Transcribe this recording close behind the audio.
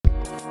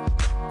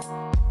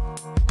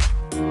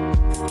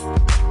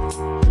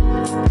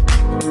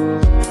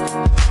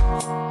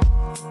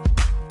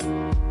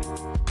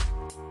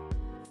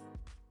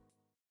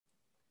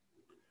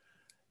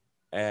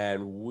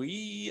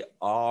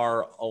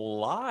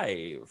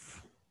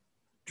live.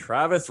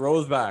 Travis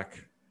Roseback,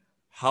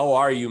 how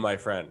are you, my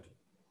friend?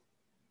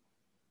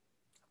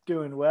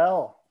 Doing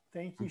well.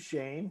 Thank you,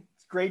 Shane.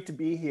 It's great to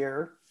be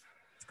here.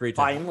 It's great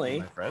to finally, have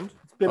you, my friend.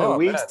 It's been a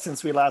week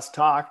since we last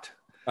talked.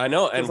 I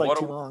know, and like what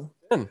too long.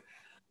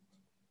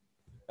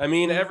 I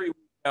mean, every week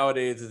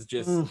nowadays is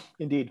just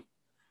indeed.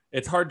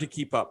 It's hard to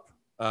keep up.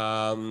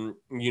 On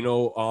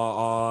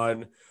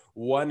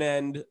one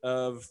end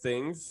of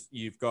things,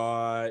 you've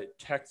got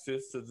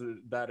Texas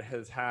that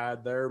has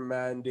had their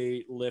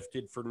mandate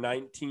lifted for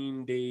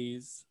 19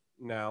 days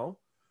now,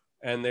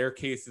 and their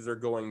cases are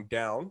going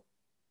down.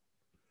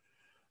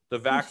 The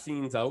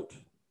vaccine's out,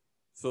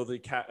 so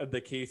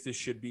the cases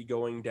should be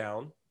going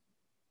down,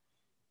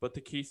 but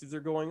the cases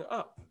are going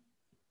up.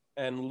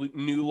 And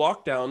new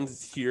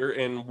lockdowns here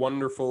in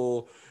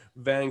wonderful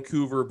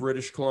Vancouver,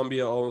 British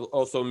Columbia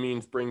also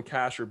means bring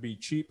cash or be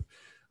cheap.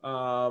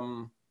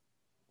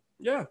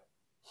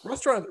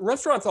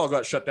 Restaurants all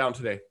got shut down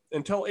today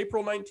until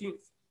April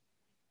 19th.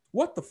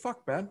 What the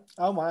fuck, man?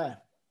 Oh my.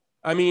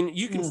 I mean,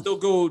 you can still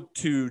go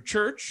to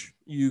church,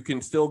 you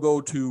can still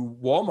go to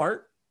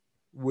Walmart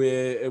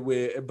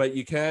but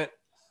you can't.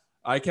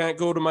 I can't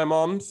go to my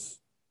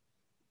mom's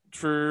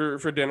for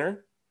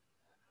dinner.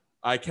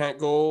 I can't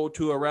go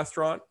to a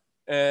restaurant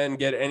and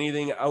get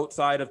anything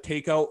outside of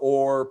takeout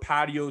or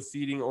patio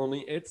seating only.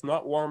 It's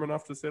not warm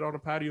enough to sit on a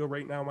patio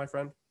right now, my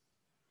friend.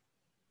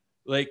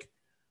 Like,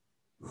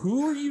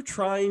 who are you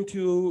trying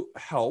to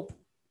help?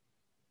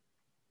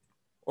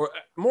 Or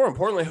more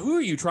importantly, who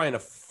are you trying to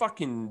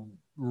fucking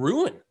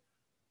ruin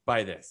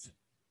by this?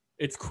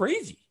 It's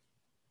crazy.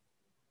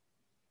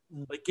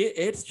 Like,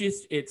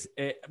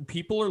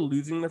 people are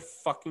losing their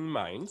fucking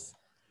minds.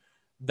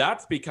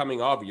 That's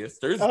becoming obvious.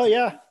 There's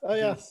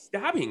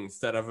stabbings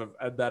that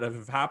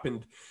have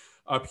happened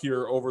up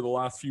here over the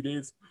last few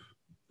days.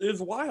 It's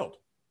wild.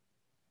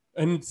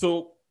 And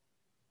so,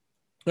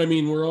 I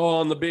mean, we're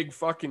all on the big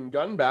fucking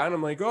gun ban.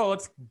 I'm like, oh,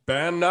 let's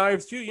ban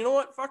knives too. You know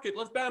what? Fuck it.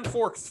 Let's ban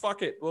forks.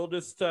 Fuck it. We'll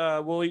just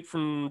we'll eat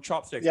from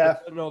chopsticks. Yeah.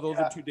 But no, those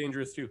are too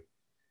dangerous too.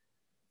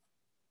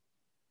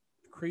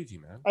 Crazy,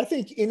 man. I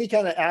think any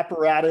kind of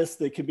apparatus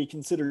that could be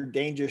considered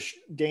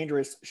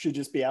dangerous should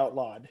just be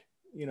outlawed.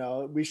 You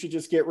know, we should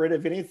just get rid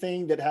of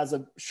anything that has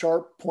a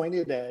sharp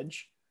pointed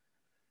edge,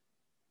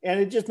 and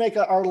it just make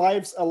our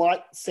lives a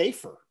lot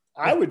safer.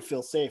 I would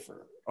feel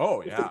safer.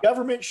 Oh, yeah. If the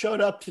government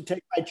showed up to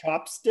take my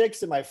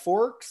chopsticks and my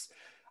forks,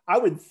 I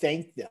would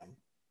thank them.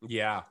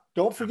 Yeah.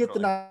 Don't forget the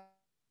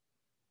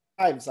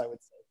knives, I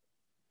would say.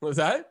 What was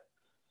that?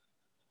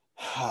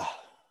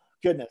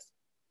 Goodness.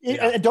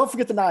 Yeah. And don't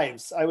forget the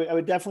knives. I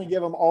would definitely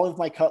give them all of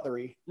my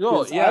cutlery.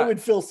 No, yeah. I would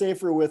feel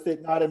safer with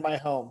it, not in my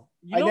home.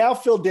 I now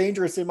feel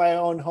dangerous in my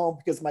own home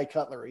because of my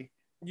cutlery.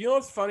 You know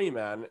what's funny,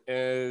 man,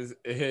 is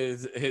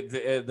there's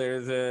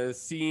a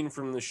scene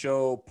from the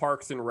show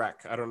Parks and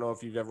Rec. I don't know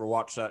if you've ever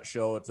watched that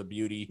show. It's a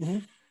beauty,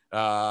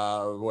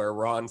 where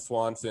Ron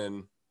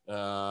Swanson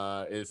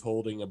is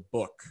holding a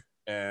book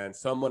and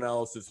someone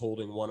else is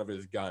holding one of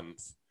his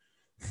guns.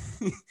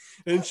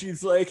 And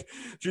she's like,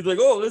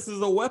 oh, this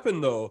is a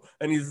weapon though.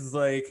 And he's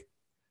like,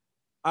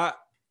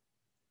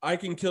 I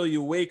can kill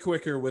you way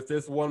quicker with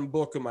this one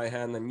book in my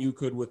hand than you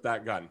could with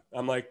that gun.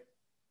 I'm like,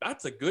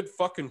 that's a good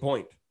fucking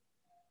point.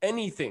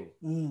 Anything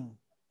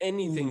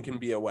can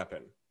be a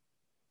weapon.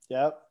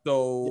 Yep.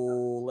 So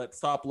let's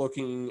stop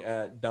looking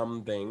at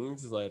dumb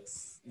things.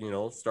 Let's,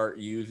 start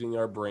using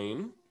our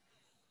brain.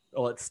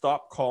 Let's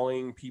stop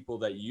calling people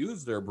that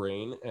use their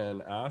brain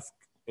and ask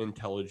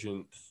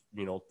intelligent,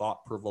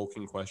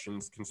 thought-provoking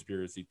questions,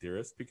 conspiracy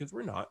theorists, because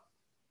we're not.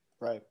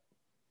 Right.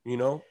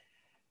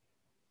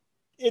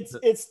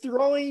 It's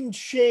throwing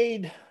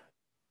shade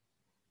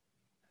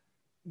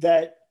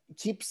that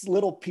keeps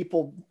little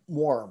people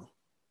warm.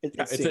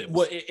 It's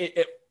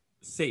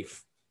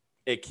safe.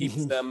 It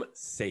keeps them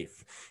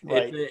safe.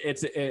 Right.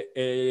 It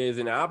is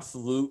an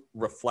absolute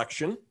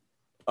reflection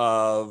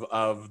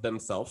of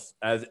themselves,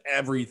 as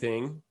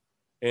everything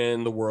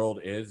in the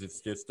world is.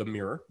 It's just a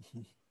mirror.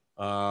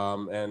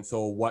 And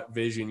so what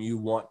vision you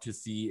want to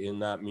see in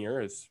that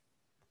mirror is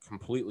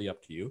completely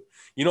up to you.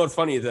 You know, it's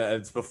funny that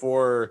it's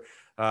before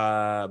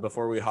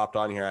we hopped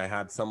on here, I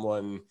had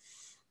someone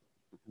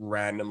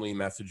randomly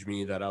message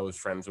me that I was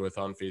friends with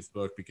on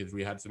Facebook because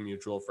we had some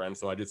mutual friends.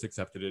 So I just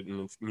accepted it, and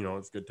it's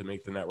good to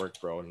make the network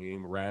grow. And he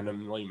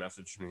randomly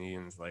messaged me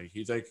and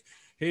he's like,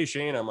 hey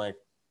Shane. I'm like,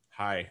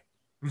 hi.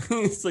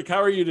 He's like,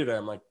 how are you today?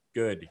 I'm like,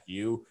 good.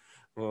 You?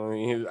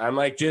 I'm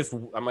like,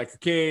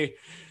 okay,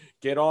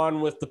 get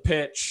on with the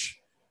pitch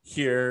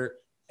here.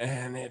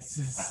 And it's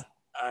just,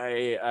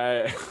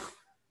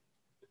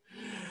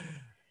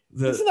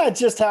 isn't that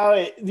just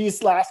how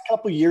these last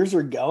couple of years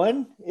are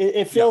going?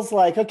 It feels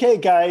like, okay,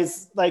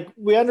 guys, like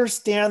we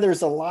understand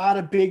there's a lot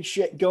of big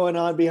shit going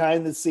on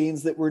behind the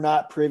scenes that we're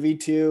not privy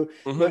to.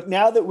 But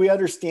now that we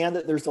understand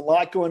that there's a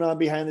lot going on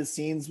behind the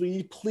scenes, will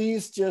you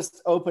please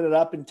just open it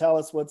up and tell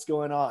us what's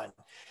going on?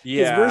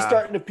 Because we're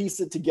starting to piece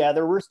it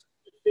together. We're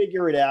starting to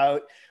figure it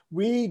out.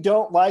 We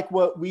don't like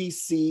what we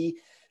see.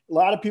 A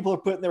lot of people are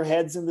putting their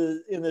heads in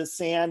the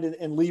sand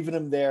and leaving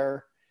them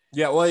there.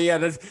 Yeah, well, yeah,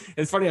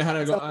 it's funny. I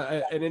had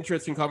an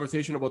interesting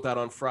conversation about that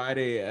on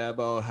Friday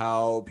about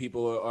how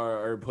people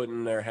are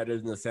putting their head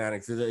in the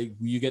sand.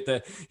 You get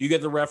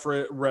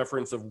the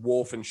reference of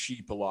wolf and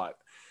sheep a lot.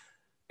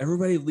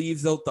 Everybody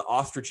leaves out the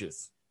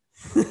ostriches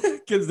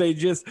because they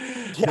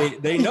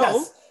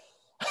know,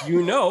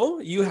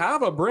 Yes. you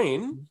have a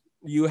brain,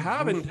 you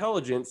have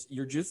intelligence,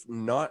 you're just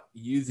not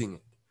using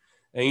it.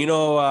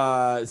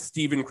 And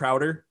Steven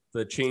Crowder,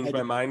 the Change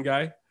My Mind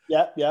guy.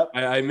 Yep.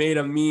 I made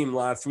a meme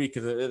last week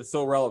because it's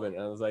so relevant.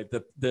 I was like,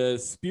 the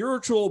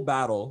spiritual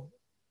battle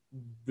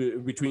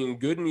between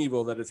good and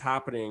evil that is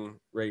happening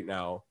right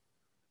now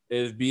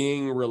is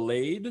being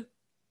relayed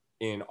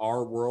in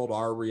our world,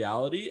 our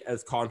reality,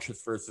 as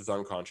conscious versus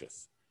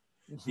unconscious.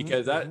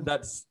 Because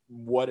that's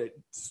what it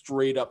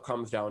straight up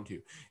comes down to.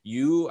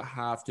 You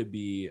have to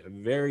be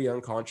very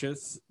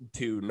unconscious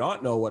to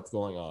not know what's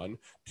going on,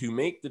 to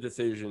make the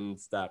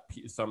decisions that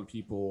some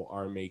people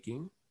are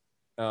making.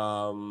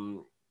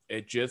 I've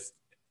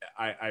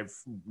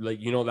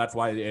that's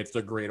why it's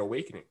a great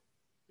awakening.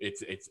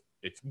 It's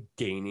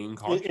gaining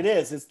consciousness. It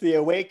is. It's the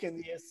awake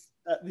and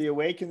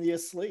the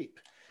asleep.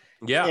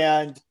 Yeah.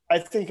 And I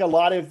think a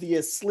lot of the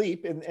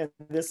asleep, and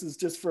this is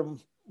just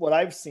from what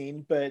I've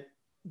seen, but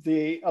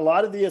a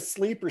lot of the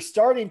asleep are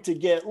starting to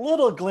get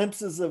little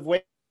glimpses of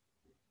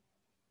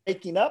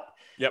waking up.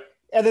 Yep.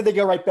 And then they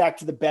go right back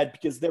to the bed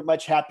because they're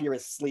much happier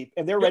asleep,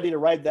 and they're ready to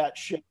ride that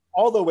ship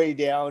all the way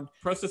down.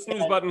 Press the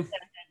snooze button.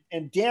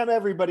 And damn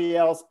everybody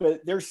else,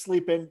 but they're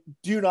sleeping.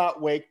 Do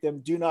not wake them.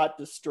 Do not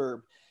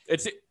disturb.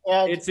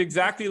 It's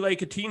exactly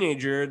like a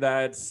teenager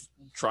that's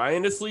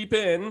trying to sleep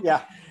in.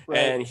 Yeah. Right.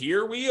 And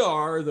here we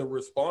are, the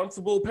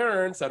responsible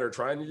parents that are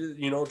trying to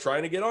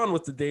get on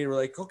with the day. We're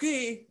like,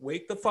 okay,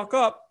 wake the fuck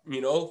up.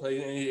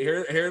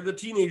 Here the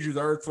teenagers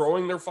are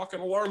throwing their fucking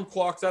alarm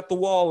clocks at the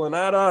wall and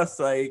at us.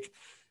 Like,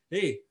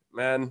 hey,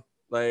 man,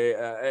 like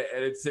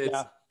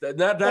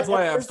that's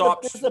why I've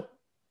stopped.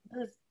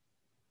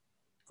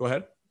 Go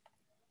ahead.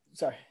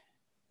 Sorry.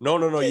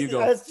 No, you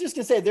go. I was just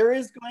gonna say there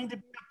is going to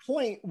be a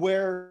point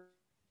where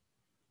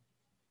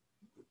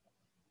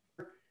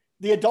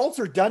the adults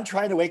are done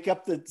trying to wake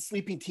up the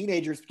sleeping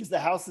teenagers because the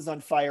house is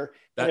on fire.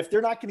 And if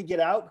they're not going to get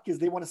out because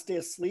they want to stay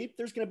asleep,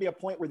 there's going to be a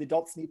point where the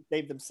adults need to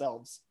save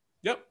themselves.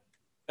 Yep.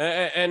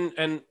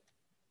 And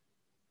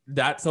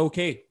that's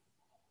okay.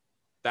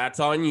 That's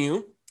on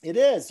you. It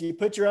is. You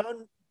put your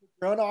own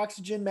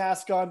oxygen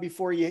mask on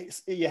before you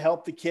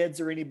help the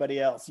kids or anybody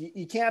else.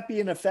 You can't be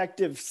an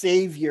effective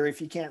savior if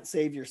you can't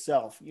save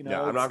yourself.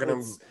 Yeah, I'm not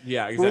going to.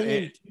 Yeah,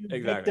 exactly.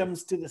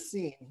 Victims to the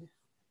scene.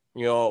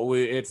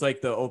 It's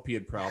like the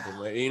opiate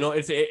problem.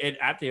 It's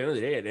at the end of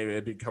the day,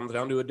 it comes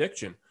down to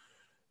addiction.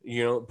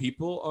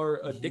 People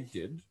are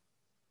addicted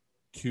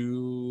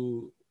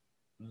to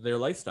their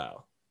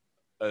lifestyle,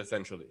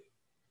 essentially.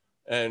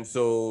 And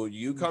so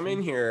you come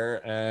in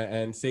here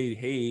and say,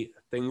 hey,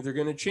 things are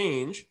going to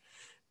change.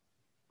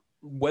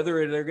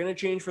 Whether they're going to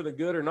change for the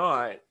good or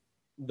not,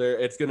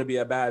 it's going to be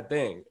a bad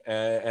thing.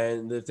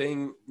 And the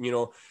thing,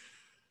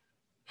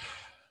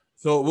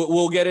 so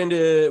we'll get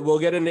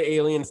into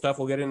alien stuff.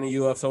 We'll get into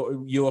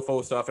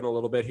UFO stuff in a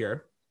little bit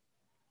here,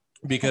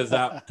 because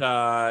that's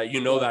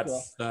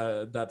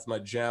my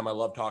jam. I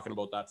love talking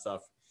about that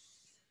stuff.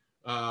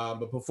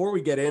 But before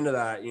we get into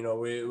that,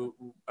 we'll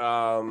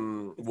talk.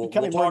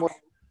 More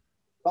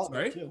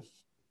sorry, too.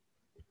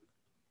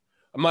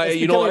 More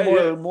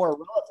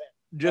relevant.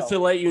 Just to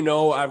let you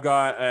know, I've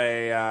got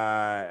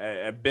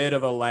a bit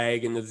of a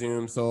lag in the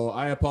Zoom, so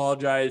I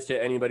apologize to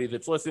anybody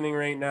that's listening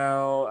right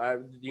now.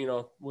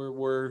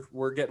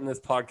 We're getting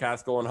this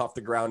podcast going off the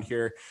ground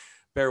here.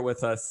 Bear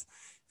with us.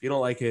 If you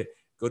don't like it,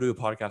 go do a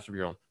podcast of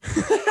your own.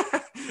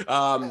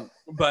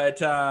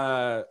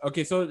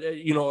 Okay, so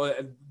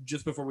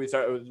just before we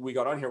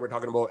got on here, we're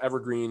talking about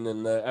Evergreen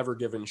and the Ever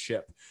Given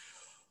ship.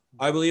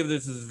 I believe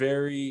this is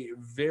very,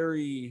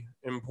 very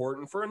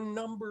important for a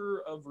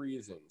number of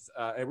reasons.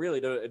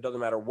 It doesn't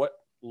matter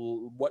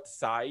what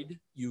side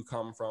you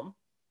come from,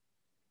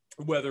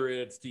 whether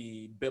it's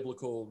the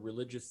biblical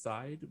religious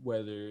side,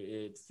 whether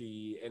it's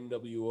the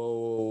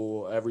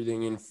NWO,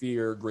 Everything in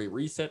Fear, Great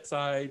Reset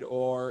side,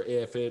 or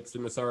if it's the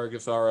Masara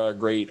Gesara,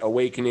 Great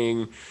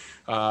Awakening,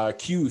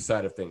 Q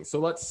side of things.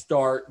 So let's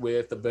start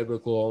with the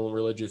biblical and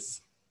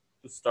religious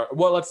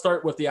let's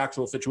start with the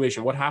actual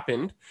situation. What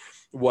happened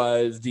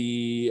was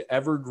the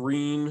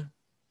Evergreen,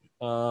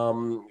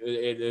 the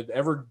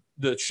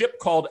ship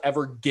called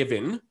Ever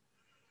Given,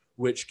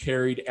 which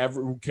carries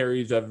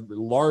a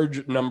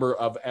large number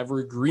of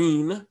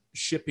Evergreen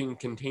shipping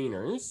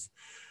containers.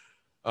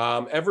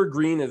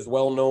 Evergreen is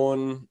well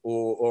known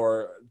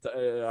or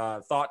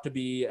thought to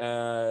be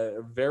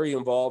very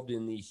involved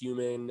in the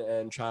human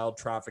and child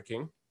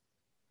trafficking.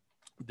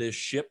 This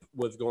ship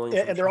was going,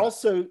 and they're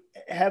also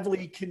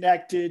heavily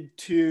connected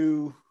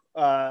to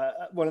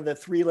one of the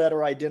 3-letter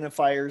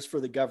identifiers for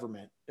the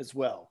government as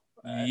well.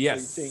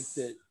 Yes, I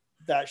think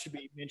that should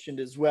be mentioned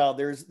as well.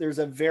 There's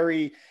a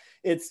very,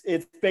 it's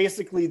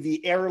basically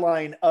the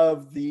airline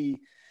of the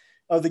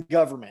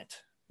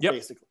government. Yep.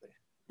 Basically.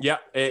 Yeah,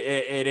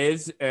 it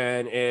is,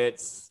 and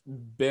it's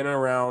been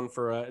around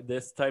for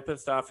this type of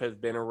stuff has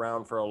been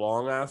around for a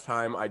long ass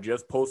time. I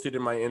just posted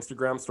in my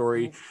Instagram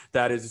story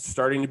that is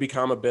starting to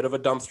become a bit of a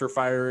dumpster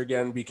fire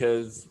again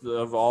because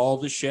of all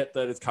the shit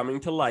that is coming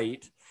to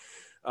light.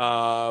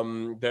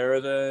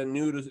 There's a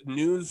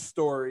news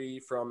story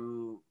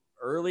from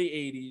early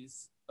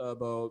 80s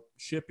about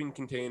shipping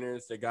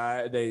containers.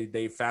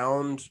 They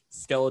found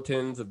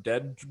skeletons of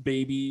dead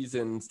babies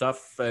and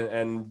stuff,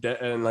 and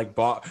like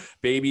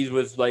babies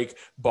with like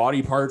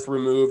body parts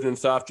removed and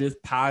stuff,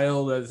 just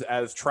piled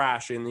as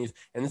trash in these.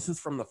 And this is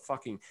from the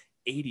fucking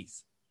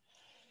 80s.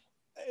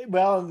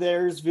 Well,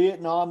 there's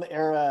Vietnam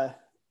era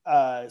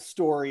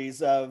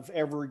stories of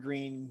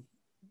Evergreen.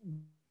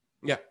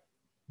 Yeah.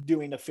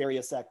 Doing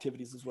nefarious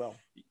activities as well.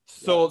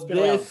 So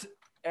this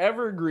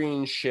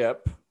Evergreen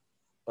ship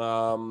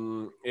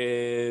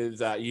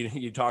is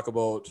you talk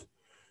about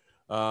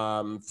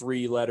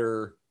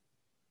 3-letter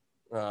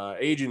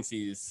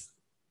agencies.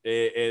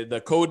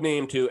 The code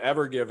name to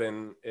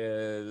Evergiven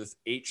is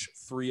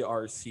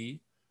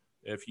H3RC.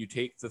 If you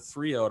take the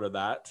 3 out of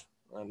that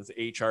is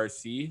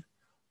HRC,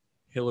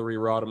 Hillary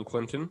Rodham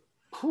Clinton.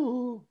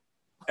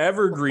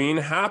 Evergreen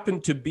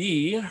happened to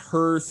be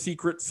her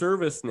Secret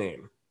Service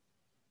name.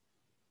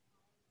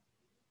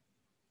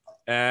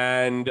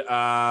 And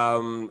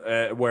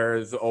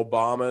whereas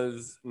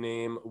Obama's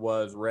name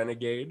was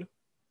Renegade.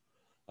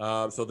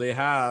 So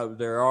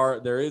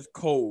there is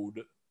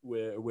code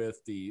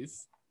with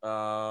these.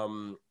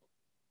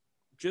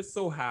 Just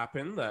so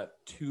happened that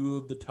 2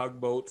 of the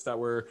tugboats that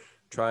were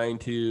trying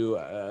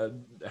to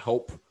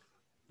help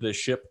the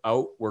ship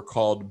out were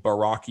called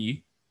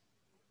Baraki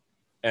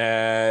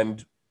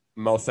and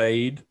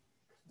Mossad.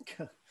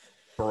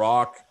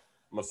 Barak,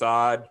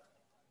 Mossad.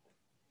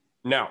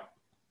 Now,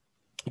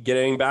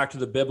 getting back to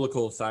the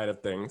biblical side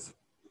of things,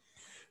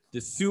 the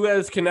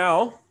Suez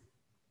Canal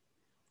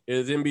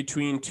is in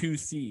between 2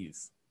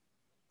 seas,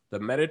 the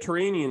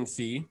Mediterranean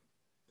Sea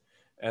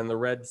and the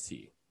Red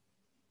Sea.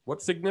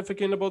 What's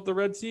significant about the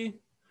Red Sea?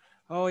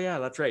 Oh, yeah,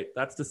 that's right.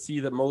 That's the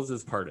sea that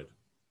Moses parted.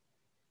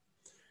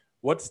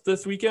 What's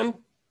this weekend?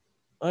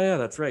 Oh, yeah,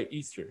 that's right.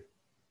 Easter.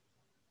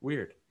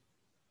 Weird.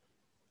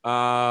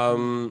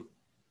 So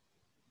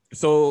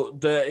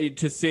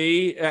to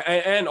say,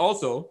 and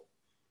also,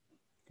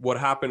 what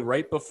happened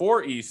right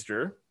before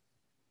Easter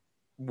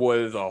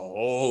was a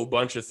whole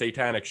bunch of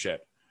satanic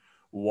shit.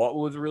 What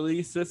was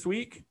released this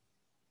week?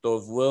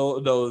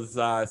 Those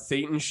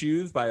Satan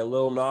shoes by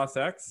Lil Nas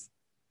X.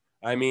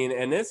 I mean,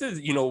 and this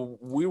is,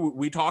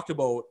 we talked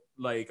about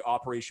like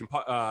Operation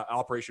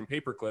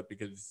Paperclip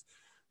because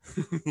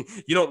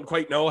you don't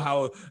quite know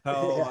how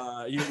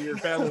your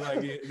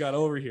family got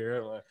over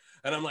here.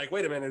 And I'm like,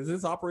 wait a minute, is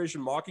this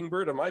Operation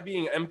Mockingbird? Am I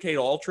being MK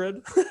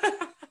Ultra'd?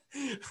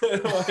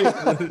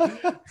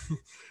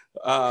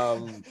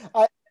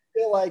 I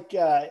feel like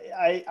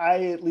I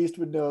at least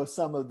would know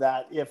some of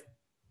that if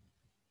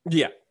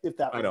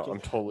that I know. I'm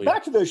totally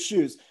back to those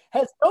shoes.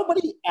 Has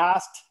nobody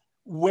asked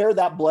where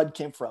that blood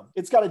came from?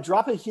 It's got a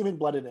drop of human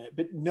blood in it,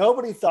 but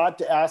nobody thought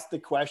to ask the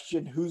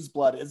question, whose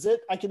blood is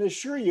it? I can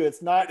assure you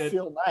it's not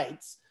Phil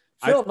Knight's.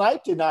 Phil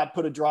Knight did not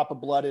put a drop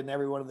of blood in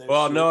every one of those.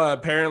 Well, shoes. No,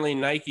 apparently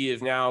Nike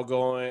is now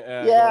going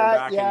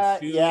back and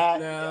suing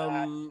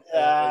them.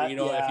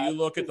 If you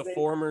look at the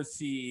former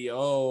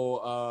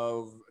CEO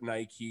of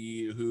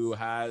Nike, who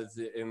has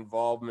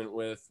involvement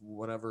with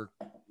whatever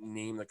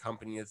name the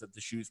company is that the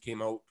shoes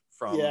came out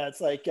from,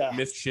 it's like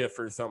Mischief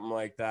or something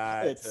like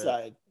that.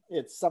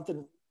 It's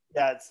something.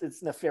 Yeah,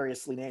 it's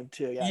nefariously named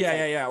too.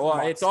 Yeah.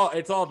 Well, it's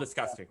all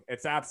disgusting.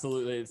 It's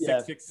absolutely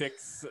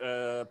 666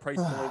 price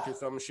point or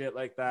some shit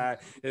like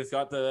that. It's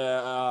got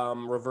the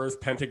reverse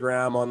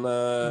pentagram on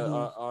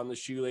the on the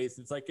shoelace.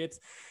 It's like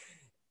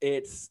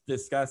it's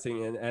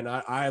disgusting. And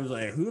I was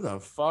like, who the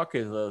fuck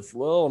is this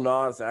Lil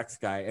Nas X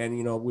guy? And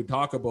we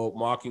talk about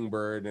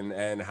Mockingbird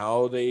and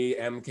how they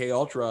MK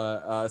Ultra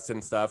us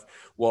and stuff.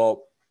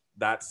 Well,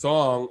 that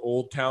song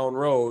Old Town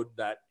Road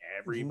that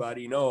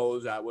everybody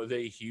knows that was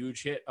a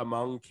huge hit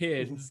among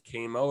kids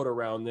came out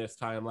around this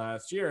time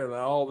last year, and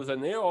all of a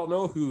sudden they all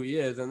know who he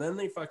is. And then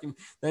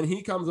then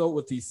he comes out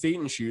with these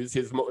Satan shoes,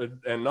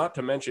 and not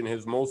to mention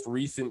his most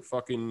recent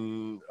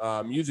fucking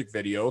music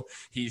video,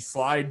 he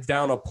slides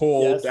down a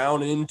pole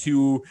down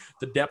into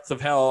the depths of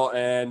hell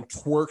and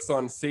twerks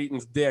on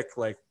Satan's dick.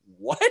 Like,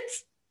 what?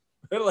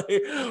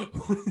 Like,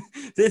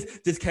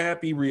 this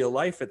can't be real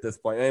life at this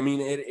point. I mean,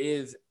 it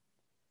is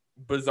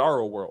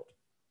bizarro world.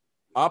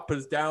 Up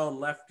is down,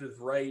 left is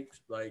right.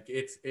 Like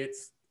it's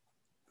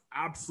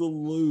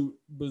absolute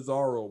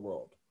bizarro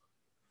world.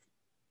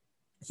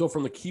 So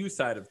from the Q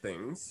side of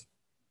things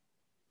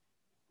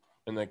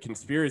and the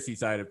conspiracy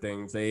side of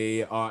things,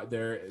 they're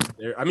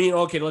I mean,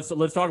 okay, let's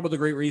talk about the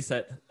Great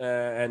Reset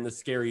and the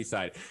scary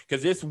side,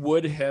 because this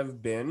would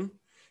have been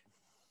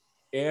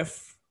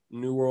if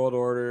New World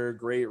Order,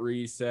 Great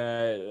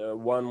Reset,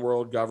 one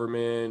world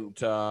government,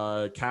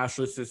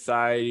 cashless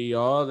society,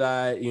 all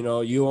that,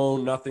 you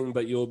own nothing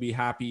but you'll be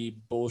happy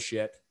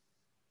bullshit.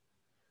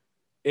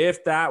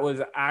 If that was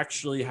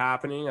actually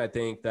happening, I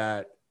think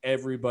that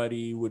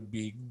everybody would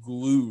be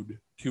glued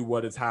to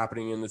what is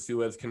happening in the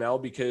Suez Canal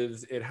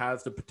because it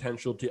has the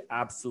potential to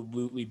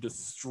absolutely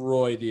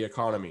destroy the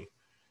economy.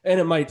 And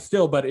it might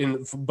still, but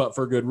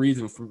for good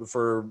reason,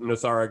 for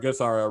Nasara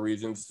Gassara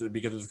reasons,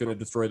 because it's going to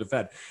destroy the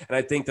Fed. And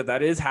I think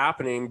that is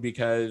happening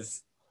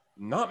because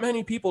not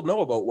many people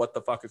know about what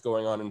the fuck is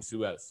going on in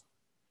Suez.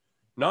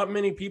 Not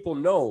many people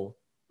know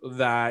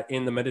that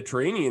in the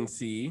Mediterranean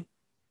Sea,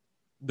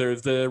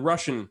 there's the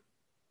Russian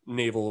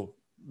naval,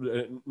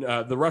 the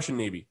Russian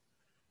Navy.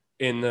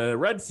 In the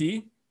Red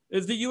Sea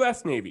is the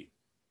U.S. Navy.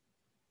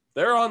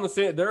 They're on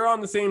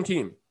the same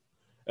team.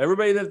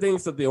 Everybody that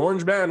thinks that the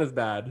Orange Man is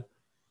bad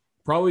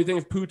probably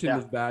thinks Putin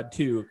is bad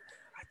too.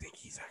 I think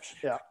he's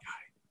actually a good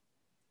guy.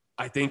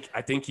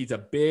 I think he's a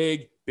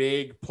big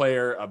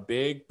player, a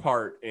big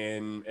part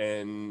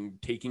in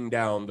taking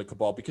down the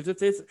cabal, because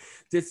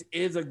this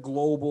is a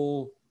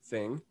global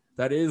thing.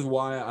 That is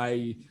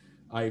why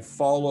I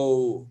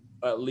follow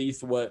at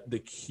least what the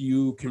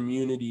Q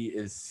community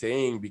is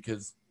saying,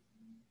 because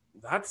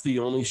that's the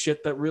only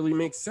shit that really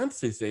makes sense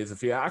these days.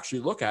 If you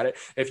actually look at it,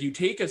 if you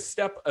take a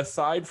step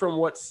aside from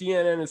what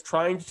CNN is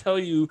trying to tell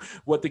you,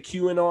 what the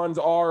QAnons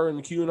are and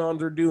the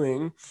QAnons are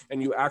doing,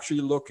 and you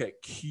actually look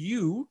at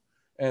Q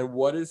and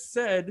what is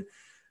said,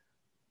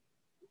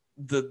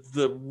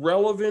 the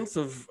relevance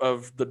of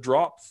the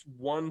drops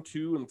 1,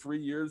 2, and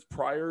 3 years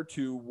prior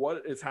to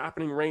what is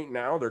happening right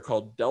now, they're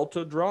called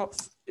Delta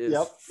drops, is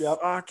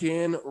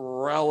fucking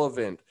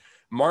relevant.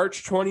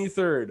 March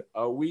 23rd,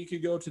 a week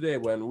ago today,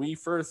 when we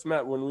first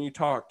met, when we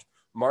talked,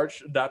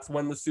 that's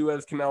when the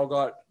Suez Canal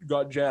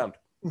got jammed.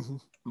 Mm-hmm.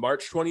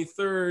 March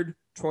 23rd,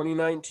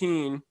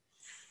 2019,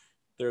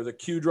 there's a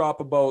Q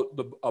drop about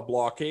a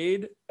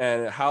blockade,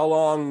 and how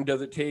long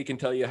does it take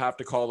until you have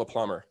to call the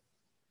plumber?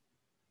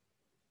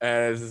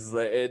 And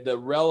the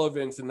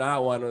relevance in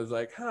that one was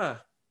like,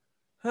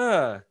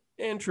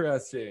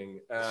 interesting.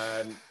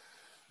 And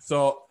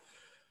so,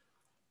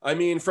 I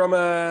mean, from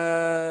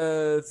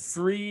a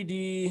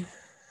 3D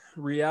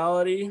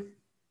reality,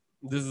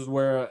 this is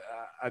where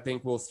I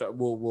think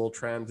we'll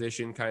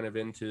transition kind of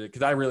into,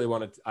 because I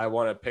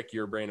want to pick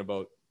your brain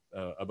about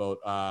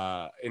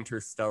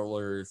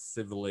interstellar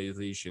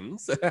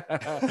civilizations,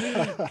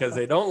 because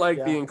they don't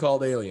like being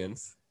called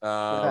aliens.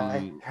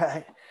 Right.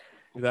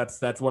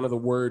 That's one of the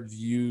words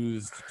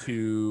used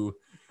to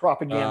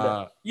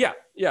propaganda. Yeah,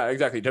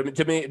 exactly.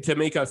 To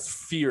make us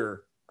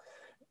fear.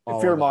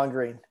 Fear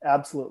mongering.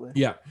 Absolutely.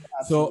 Yeah.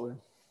 Absolutely. So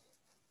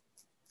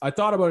I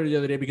thought about it the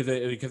other day because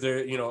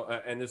they're,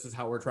 and this is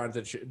how we're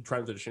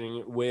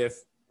transitioning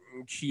with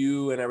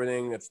Q and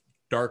everything. That's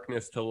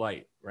darkness to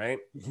light, right?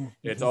 Mm-hmm.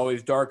 It's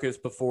always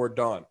darkest before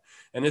dawn.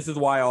 And this is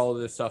why all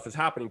of this stuff is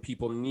happening.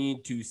 People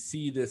need to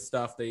see this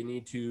stuff. They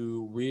need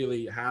to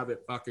really have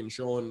it fucking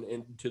shown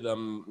into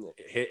them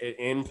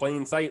in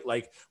plain sight,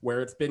 like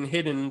where it's been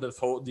hidden this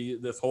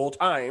whole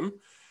time.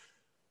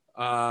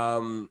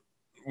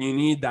 You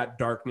need that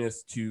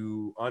darkness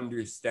to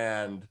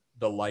understand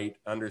the light,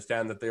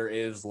 understand that there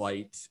is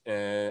light,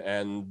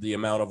 and the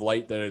amount of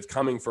light that is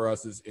coming for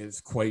us is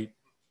quite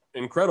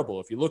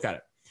incredible if you look at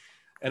it.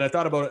 And I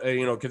thought about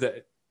it,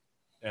 because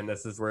and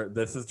this is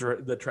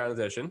the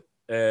transition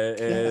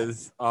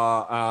is, a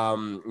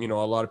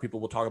lot of people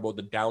will talk about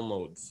the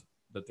downloads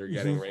that they're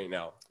getting right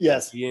now.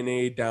 Yes.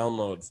 DNA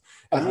downloads.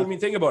 And I mean,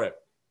 think about it.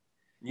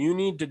 You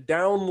need to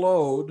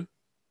download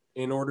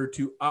in order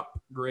to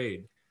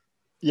upgrade.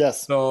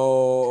 Yes.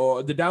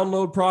 So the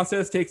download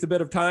process takes a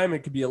bit of time. It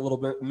could be a little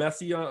bit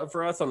messy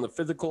for us on the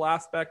physical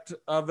aspect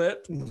of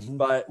it,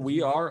 but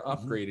we are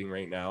upgrading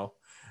right now.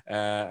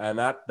 And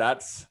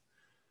that's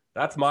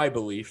my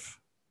belief.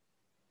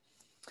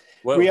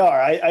 We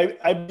are.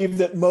 I believe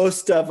that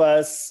most of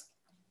us,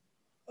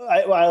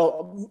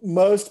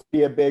 most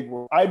be a big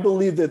word. I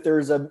believe that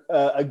there's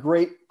a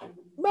great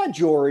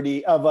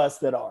majority of us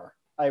that are.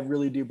 I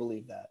really do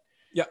believe that.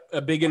 Yeah,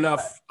 a big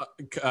enough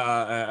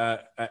a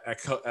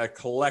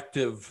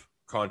collective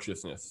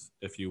consciousness,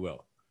 if you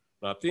will,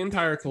 not the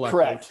entire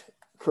collective.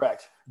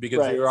 Correct. Because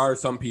there are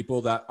some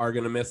people that are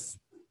going to miss.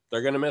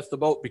 They're going to miss the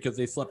boat because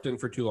they slept in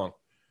for too long.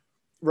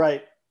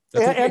 Right.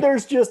 And there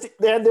is just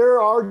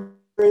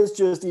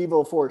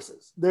evil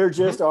forces. There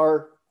just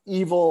are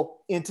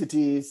evil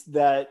entities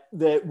that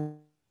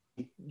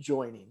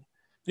joining.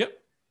 Yep.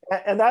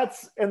 And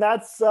that's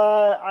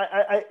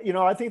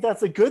I think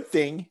that's a good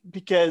thing,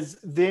 because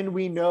then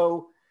we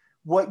know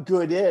what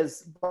good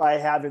is by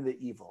having the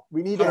evil.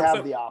 We need to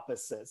have the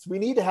opposites. We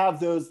need to have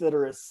those that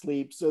are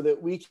asleep so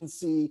that we can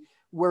see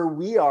where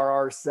we are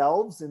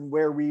ourselves and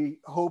where we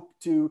hope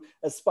to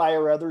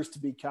aspire others to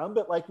become.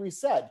 But like we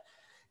said,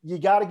 you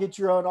got to get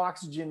your own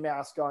oxygen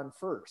mask on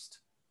first.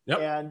 Yep.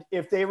 And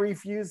if they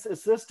refuse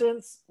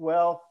assistance,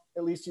 well,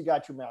 at least you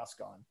got your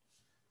mask on.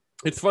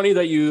 It's funny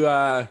that you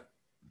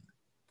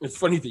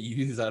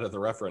use that as a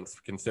reference,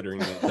 considering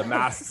the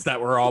masks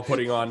that we're all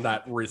putting on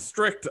that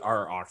restrict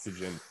our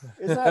oxygen.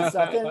 Isn't that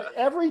something?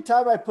 Every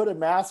time I put a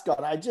mask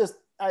on,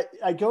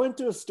 I go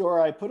into a store,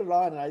 I put it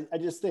on, and I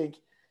just think,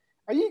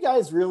 Are you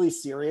guys really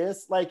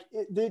serious? Like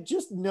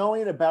just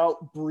knowing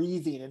about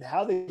breathing and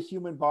how the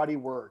human body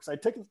works. I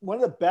took one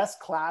of the best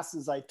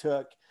classes I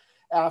took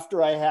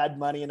after I had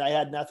money and I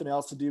had nothing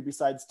else to do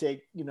besides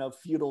take,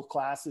 feudal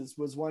classes,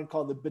 was one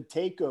called the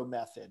Buteyko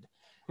method.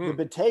 The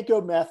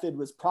Buteyko method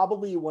was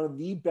probably one of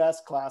the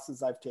best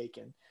classes I've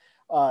taken.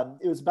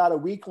 It was about a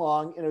week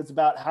long, and it was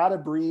about how to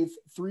breathe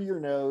through your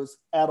nose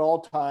at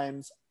all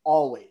times,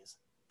 always.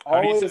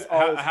 How do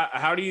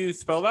you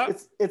spell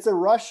that? It's a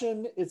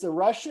Russian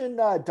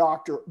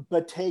doctor,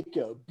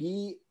 Buteyko.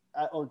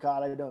 Oh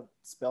God, I don't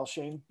spell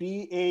Shane.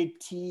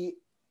 Batitko,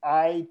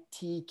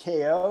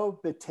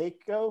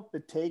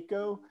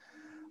 Buteyko.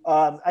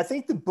 I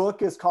think the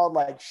book is called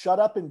like "Shut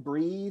Up and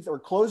Breathe" or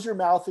 "Close Your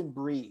Mouth and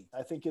Breathe,"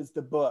 I think is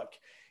the book.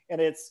 And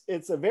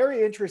it's a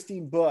very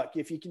interesting book.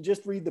 If you can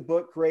just read the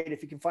book, great.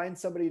 If you can find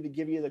somebody to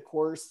give you the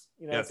course,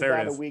 it's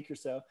about a week or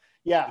so.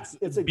 Yeah,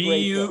 it's a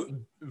great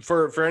book.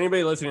 For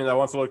anybody listening that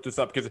wants to look this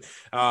up, because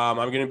I'm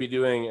going to be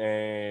doing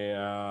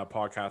a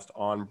podcast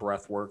on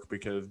breath work,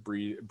 because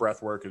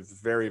breath work is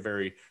very,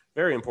 very,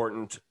 very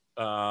important.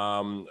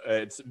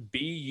 It's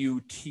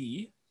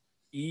Buteyko.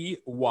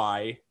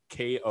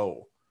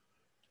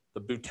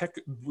 The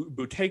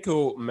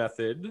Buteyko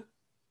method,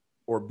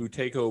 or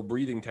Buteyko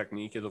breathing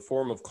technique, is a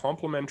form of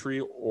complementary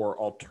or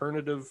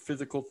alternative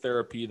physical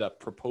therapy that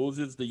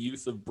proposes the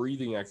use of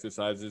breathing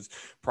exercises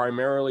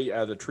primarily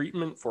as a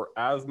treatment for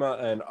asthma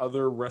and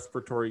other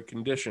respiratory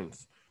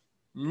conditions.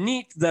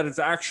 Neat that it's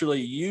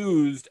actually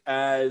used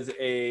as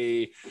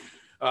a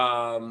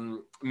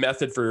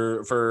method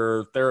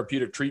for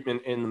therapeutic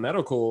treatment in the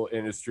medical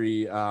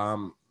industry.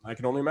 I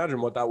can only imagine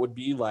what that would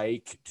be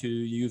like to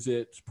use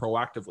it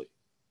proactively.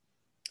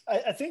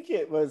 I think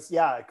it was,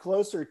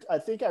 closer. I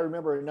think I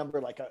remember a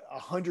number like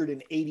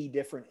 180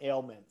 different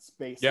ailments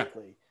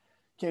basically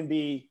can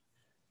be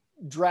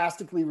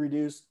drastically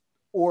reduced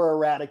or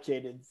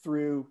eradicated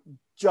through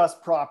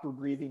just proper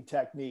breathing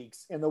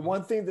techniques. And the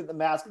one thing that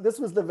this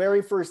was the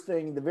very first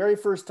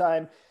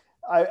time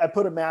I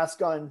put a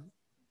mask on.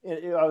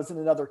 I was in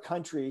another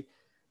country,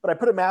 but I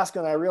put a mask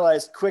on. I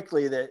realized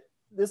quickly that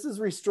this is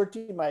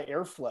restricting my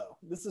airflow.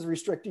 This is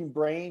restricting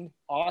brain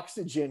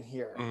oxygen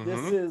here.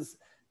 Mm-hmm.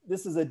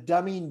 This is a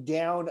dumbing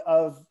down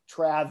of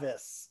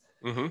Travis.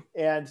 Mm-hmm.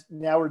 And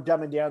now we're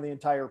dumbing down the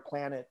entire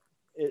planet.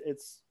 And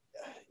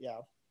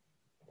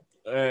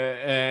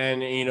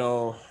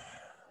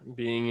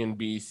being in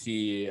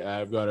BC,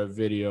 I've got a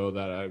video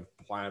that I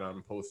plan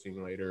on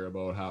posting later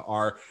about how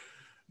our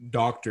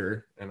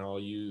doctor, and I'll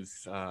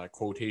use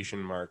quotation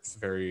marks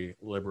very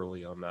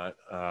liberally on that,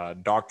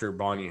 Dr.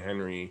 Bonnie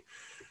Henry,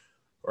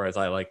 or as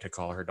I like to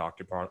call her,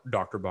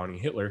 Dr. Bonnie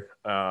Hitler,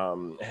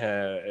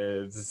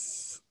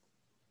 is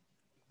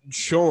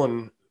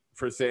shown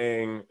for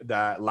saying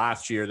that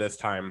last year, this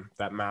time,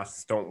 that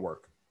masks don't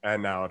work.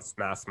 And now it's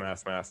mask.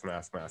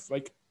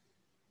 Like,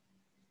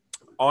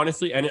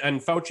 honestly,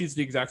 and Fauci's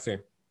the exact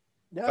same.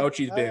 Yeah,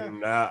 Fauci's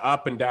been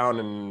up and down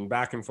and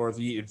back and forth.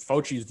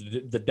 Fauci's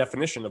the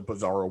definition of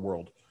bizarro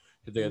world.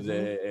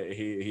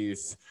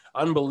 He's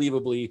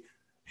unbelievably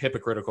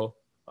hypocritical.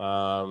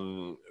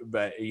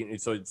 But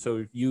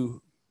so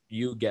you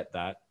get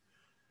that.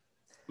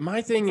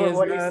 My thing is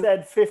what he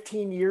said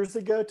 15 years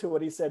ago to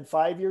what he said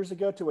 5 years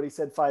ago to what he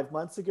said 5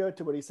 months ago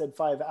to what he said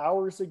 5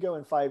 hours ago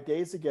and 5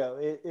 days ago.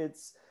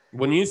 It's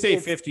when you say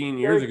 15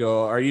 years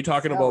ago, are you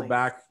talking about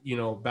back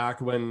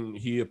when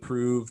he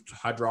approved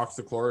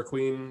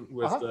hydroxychloroquine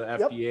with the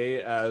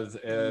FDA as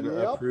an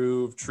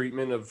approved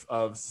treatment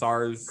of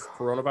SARS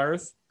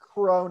coronavirus?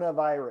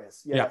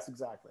 Yes,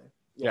 exactly.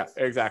 Yes.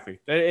 Yeah, exactly.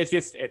 It's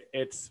just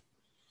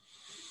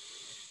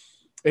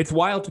it's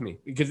wild to me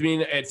because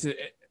it's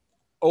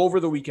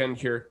over the weekend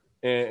here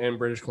in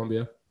British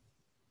Columbia,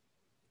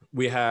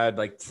 we had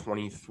like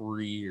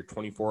 23 or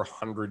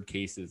 2,400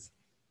 cases,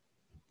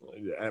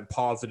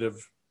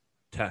 positive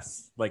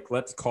tests. Like,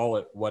 let's call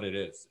it what it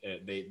is.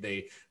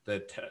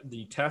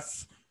 The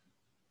tests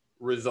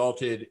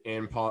resulted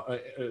in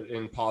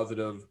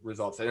positive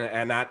results,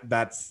 and that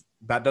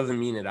doesn't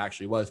mean it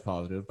actually was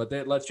positive. But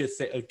let's just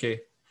say,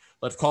 okay,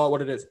 let's call it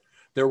what it is.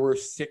 There were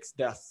 6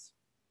 deaths.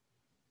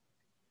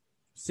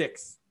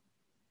 6.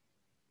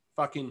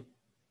 Fucking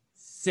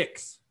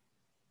 6.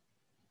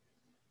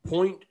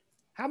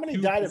 How many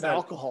died of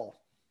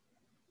alcohol?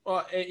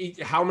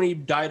 How many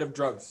died of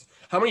drugs?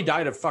 How many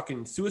died of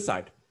fucking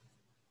suicide?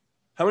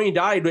 How many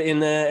died in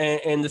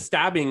the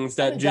stabbings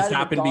that just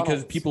happened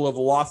because people have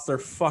lost their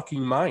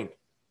fucking mind?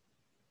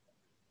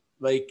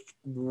 Like,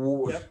 and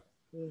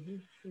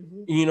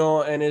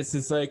it's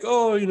just like,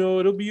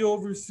 it'll be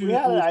over soon.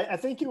 Yeah, I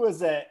think it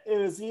was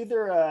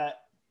either a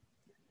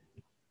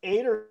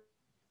 8 or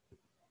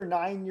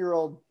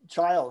 9-year-old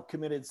child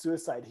committed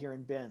suicide here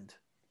in Bend.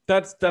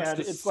 That's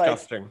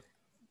disgusting. Like,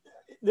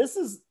 this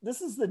is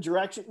the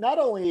direction. Not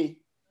only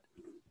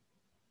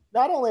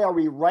are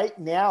we right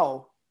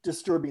now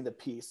disturbing the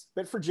peace,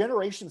 but for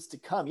generations to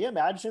come. You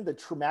imagine the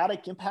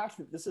traumatic impact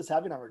that this is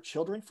having on our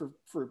children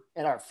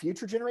and our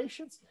future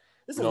generations.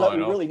 This is what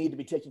we really need to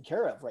be taking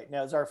care of right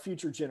now, is our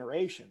future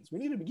generations. We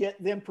need to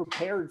get them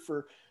prepared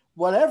for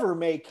whatever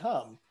may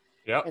come.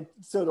 Yeah. And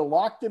so to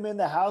lock them in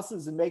the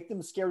houses and make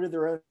them scared of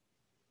their own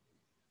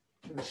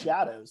in the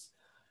shadows,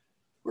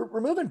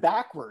 we're moving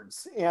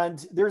backwards.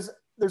 And there's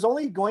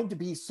only going to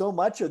be so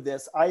much of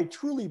this, I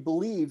truly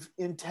believe,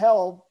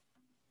 until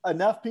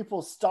enough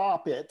people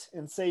stop it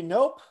and say,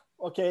 nope,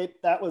 okay,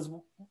 that was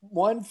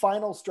one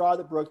final straw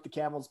that broke the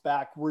camel's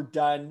back. We're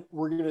done.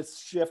 We're going to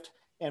shift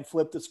and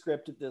flip the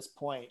script at this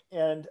point.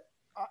 And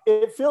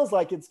it feels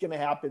like it's going to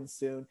happen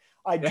soon.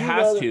 It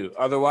has to,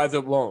 otherwise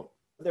it won't.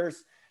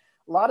 There's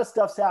a lot of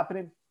stuff's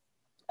happening.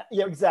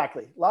 Yeah,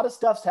 exactly. A lot of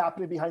stuff's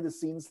happening behind the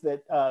scenes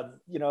that,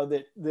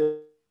 that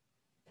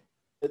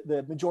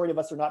the majority of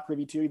us are not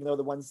privy to, even though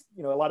the ones,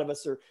 a lot of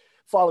us are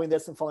following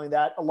this and following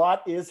that. A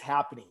lot is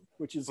happening,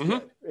 which is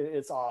good.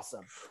 It's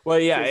awesome. Well,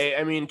 yeah,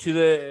 I mean, to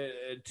the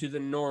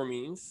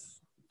normies,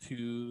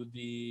 to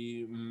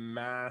the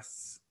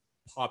mass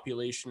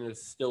population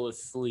is still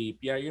asleep.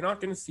 Yeah, you're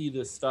not going to see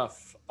this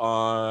stuff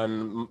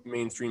on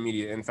mainstream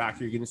media. In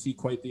fact, you're going to see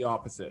quite the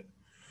opposite.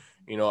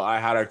 I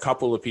had a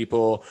couple of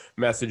people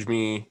message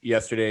me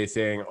yesterday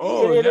saying,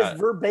 "Oh, it is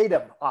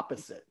verbatim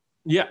opposite."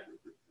 Yeah,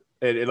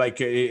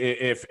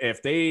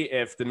 if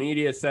the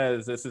media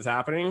says this is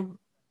happening,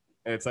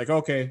 it's like,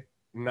 okay,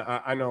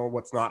 I know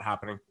what's not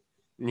happening.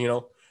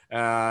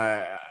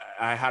 I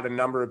had a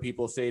number of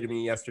people say to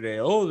me yesterday,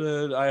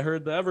 "Oh, I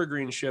heard the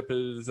Evergreen ship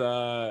is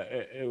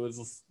it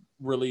was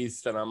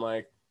released," and I'm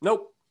like,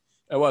 "Nope,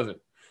 it wasn't."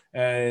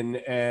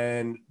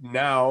 And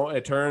now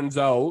it turns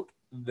out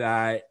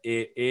that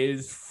it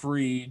is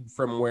freed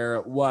from where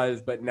it was,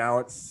 but now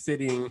it's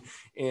sitting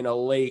in a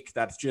lake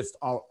that's just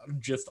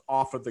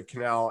off of the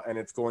canal, and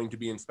it's going to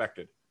be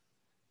inspected.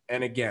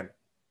 And again,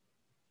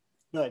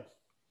 good.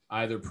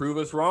 Either prove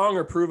us wrong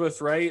or prove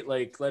us right.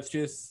 Like, let's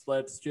just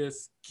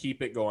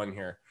keep it going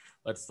here.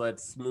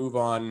 Let's move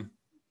on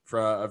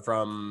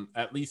from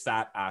at least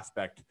that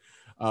aspect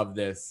of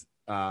this.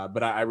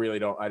 But I really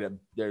don't. I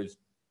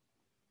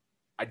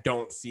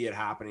don't see it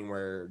happening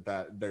where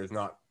that there's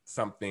not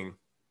something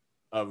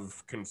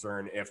of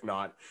concern, if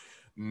not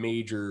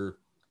major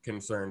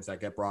concerns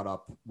that get brought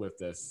up with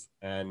this.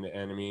 And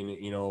I mean,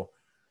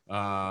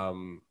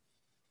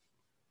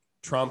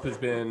 Trump has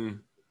been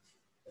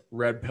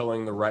red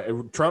pilling the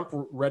right. Trump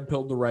red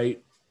pilled the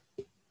right.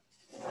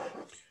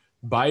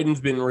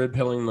 Biden's been red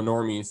pilling the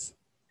normies.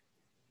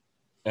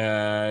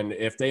 And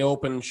if they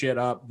open shit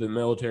up, the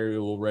military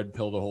will red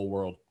pill the whole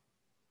world.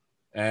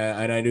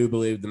 And I do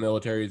believe the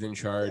military is in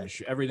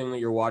charge. Everything that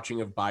you're watching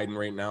of Biden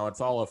right now,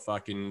 it's all a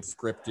fucking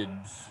scripted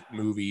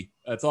movie.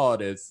 That's all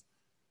it is.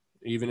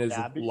 Even his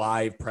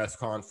live press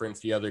conference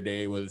the other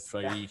day was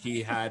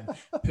he had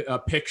a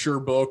picture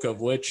book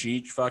of which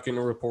each fucking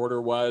reporter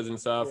was and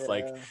stuff. Yeah.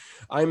 Like,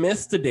 I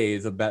miss the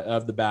days of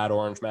the bad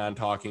orange man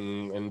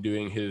talking and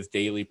doing his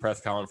daily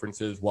press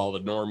conferences while the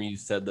normies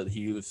said that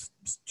he was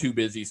too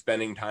busy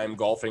spending time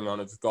golfing on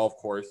his golf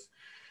course.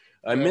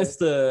 I miss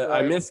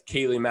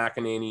Kayleigh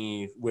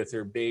McEnany with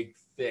her big,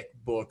 thick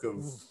book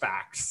of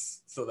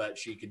facts so that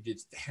she could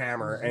just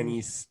hammer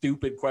any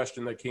stupid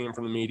question that came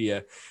from the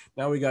media.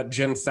 Now we got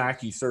Jen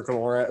Psaki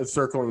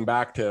circling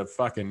back to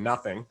fucking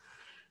nothing.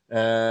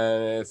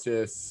 And it's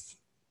just,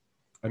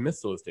 I miss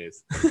those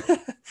days.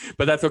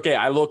 But that's okay.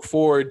 I look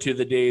forward to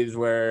the days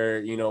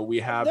where,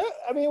 we have...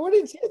 I mean,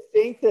 wouldn't you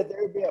think that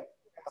there would be a...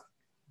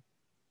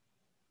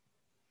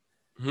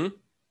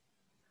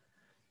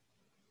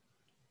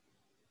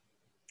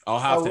 I'll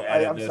have to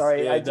edit this. I'm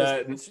sorry.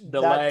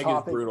 The lag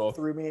is brutal.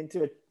 Threw me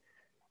into it.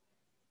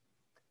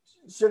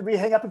 Should we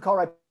hang up and call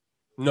right?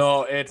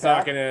 No, it's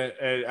not gonna.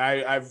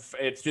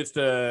 It's just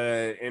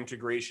a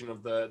integration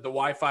of the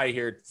Wi-Fi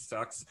here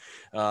sucks.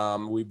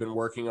 We've been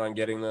working on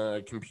getting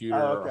the computer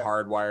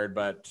hardwired,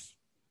 but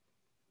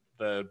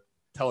the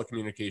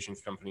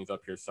telecommunications companies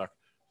up here suck.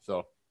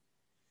 So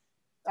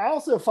I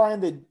also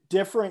find that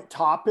different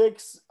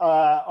topics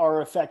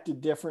are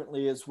affected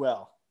differently as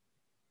well.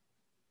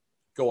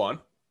 Go on.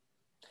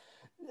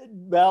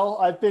 Well,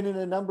 I've been in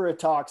a number of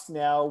talks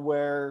now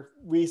where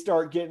we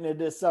start getting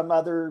into some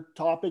other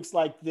topics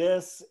like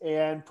this,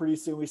 and pretty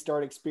soon we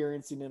start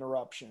experiencing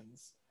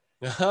interruptions.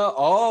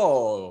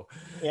 Oh,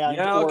 and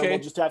yeah, okay. We'll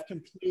just have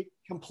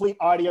complete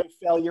audio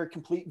failure,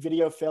 complete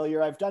video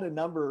failure. I've done a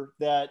number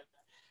that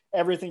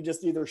everything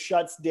just either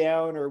shuts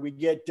down or we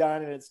get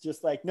done and it's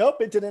just like, nope,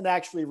 it didn't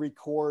actually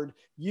record.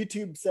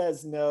 YouTube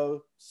says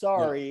no,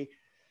 sorry.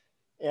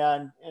 Yeah.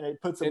 And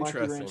it puts a monkey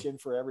wrench in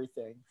for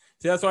everything.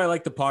 See, that's why I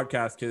like the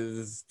podcast,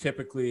 because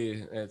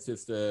typically it's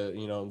just then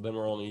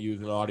we're only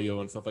using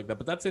audio and stuff like that.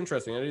 But that's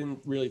interesting. I didn't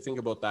really think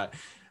about that.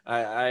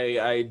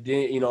 I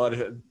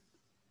didn't,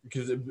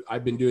 because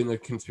I've been doing the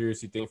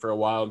conspiracy thing for a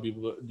while, and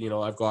people,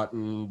 I've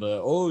gotten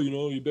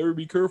you better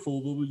be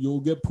careful, you'll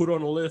get put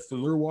on a list,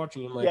 and they're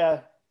watching.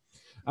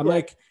 I'm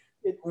like,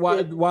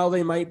 while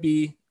they might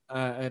be,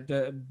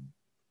 I'm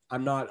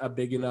not a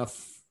big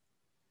enough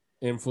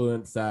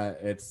influence that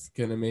it's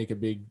gonna make a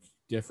big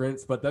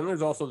difference. But then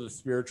there's also the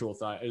spiritual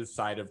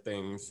side of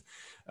things.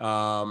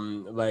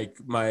 Like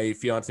my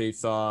fiance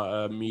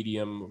saw a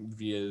medium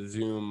via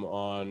Zoom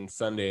on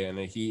Sunday, and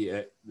he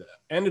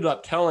ended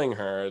up telling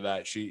her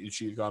that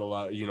she's got a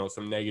lot,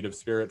 some negative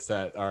spirits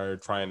that are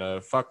trying to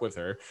fuck with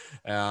her.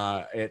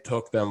 It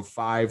took them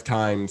 5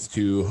 times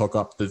to hook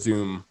up the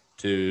Zoom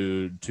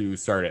to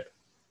start it.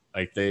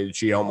 Like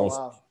she almost,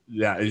 oh, wow.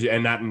 Yeah,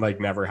 and that like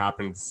never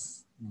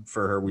happens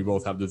for her. We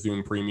both have the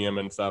Zoom premium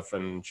and stuff,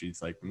 and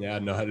she's like, yeah,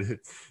 no,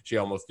 she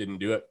almost didn't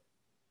do it.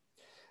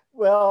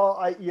 Well,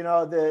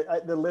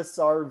 the lists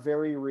are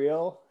very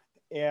real,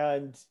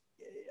 and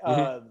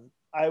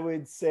I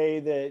would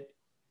say that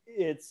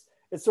it's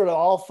sort of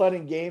all fun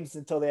and games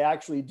until they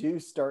actually do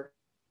start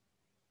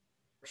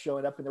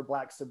showing up in their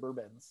black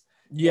Suburbans.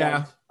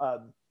 Yeah,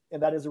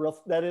 and that is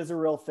a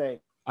real thing.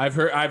 I've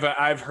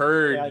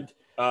heard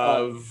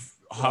of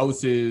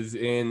houses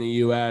in the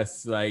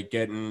U.S. like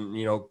getting,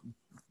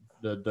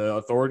 the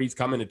authorities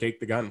coming to take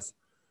the guns.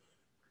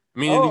 I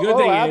mean, the good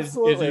thing is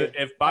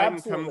if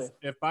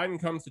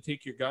Biden comes to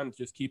take your guns,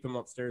 just keep him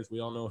upstairs.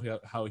 We all know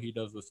how he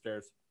does the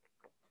stairs.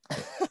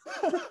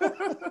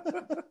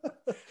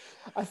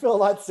 I feel a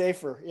lot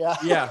safer. Yeah.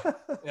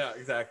 Yeah,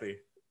 exactly.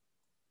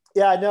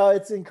 Yeah, no,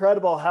 it's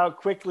incredible how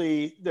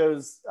quickly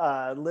those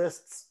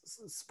lists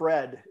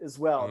spread as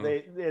well.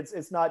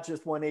 It's not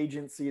just one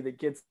agency that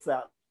gets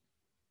that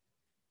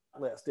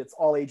list. It's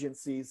all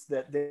agencies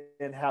that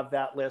then have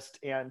that list,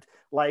 and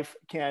life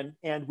can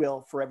and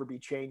will forever be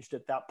changed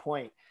at that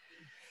point.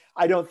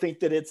 I don't think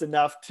that it's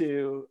enough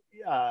to,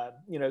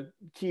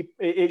 keep,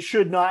 it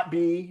should not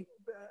be,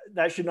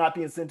 that should not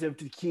be incentive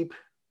to keep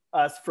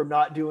us from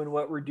not doing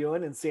what we're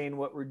doing and saying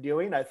what we're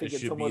doing. I think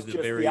it's almost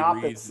just the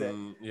opposite.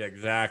 Yeah,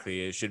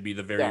 exactly. It should be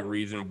the very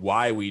reason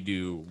why we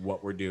do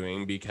what we're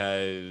doing,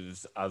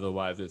 because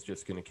otherwise it's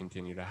just going to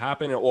continue to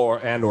happen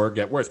or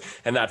get worse.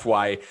 And that's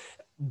why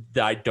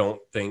I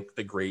don't think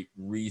the Great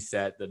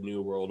Reset, the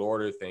New World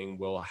Order thing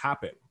will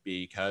happen,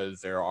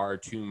 because there are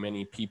too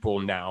many people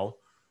now,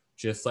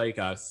 just like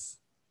us,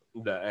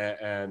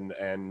 and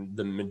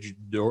the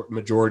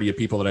majority of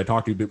people that I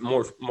talk to, but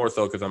more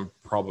so because I'm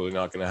probably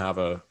not going to have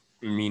a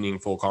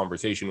meaningful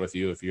conversation with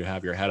you if you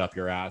have your head up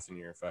your ass and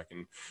you're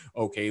fucking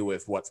okay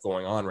with what's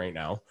going on right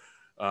now.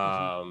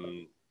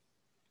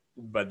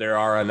 But there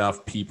are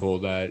enough people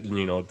that,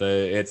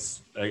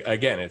 it's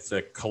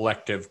a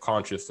collective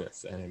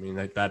consciousness. And I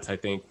mean, that's, I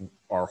think,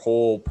 our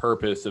whole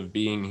purpose of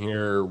being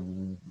here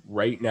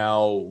right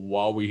now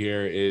while we're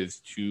here is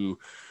to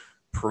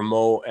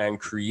promote and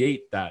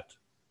create that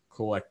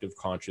collective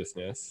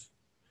consciousness.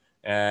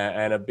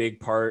 And a big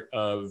part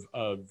of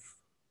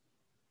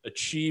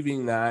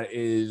achieving that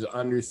is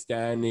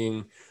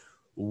understanding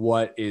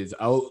what is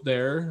out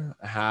there,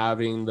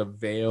 having the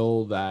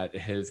veil that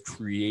has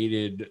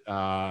created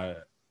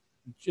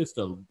just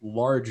a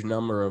large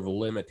number of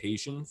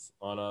limitations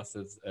on us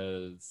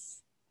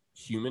as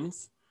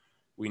humans.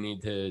 We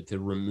need to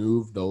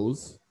remove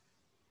those.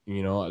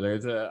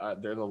 There's a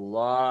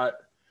lot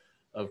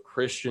of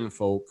Christian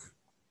folk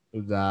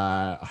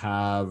that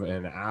have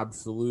an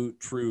absolute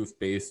truth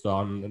based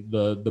on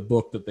the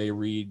book that they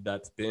read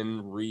that's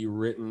been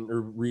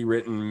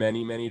rewritten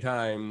many, many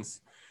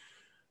times,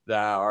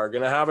 that are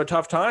going to have a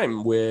tough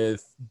time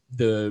with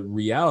the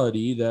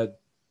reality that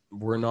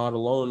we're not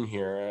alone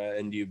here,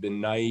 and you've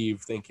been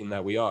naive thinking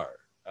that we are.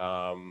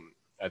 I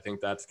think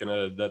that's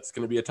gonna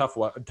be a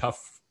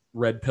tough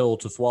red pill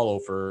to swallow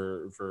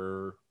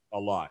for a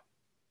lot.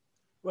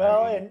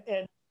 Well,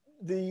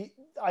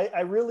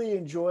 I really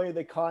enjoy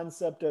the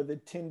concept of the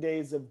 10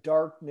 days of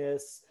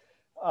darkness,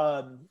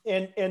 and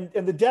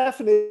the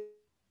definition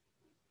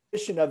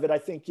of it, I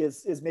think,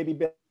 is maybe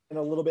been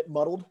a little bit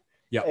muddled.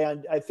 Yeah.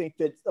 And I think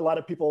that a lot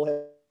of people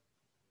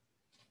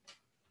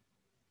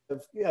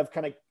have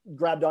kind of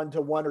grabbed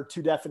onto one or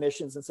two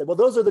definitions and said, well,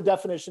 those are the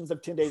definitions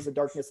of 10 days of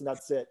darkness, and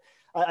that's it.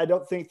 I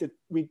don't think that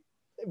we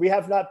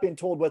have not been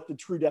told what the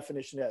true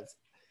definition is.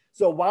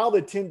 So while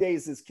the 10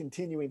 days is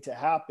continuing to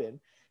happen,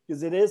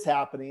 because it is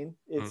happening,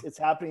 it's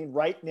happening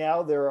right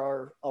now. There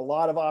are a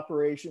lot of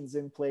operations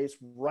in place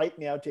right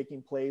now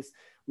taking place.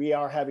 We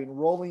are having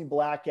rolling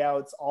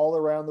blackouts all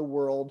around the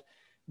world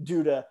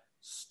due to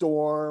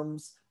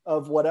storms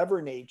of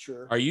whatever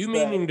nature. Are you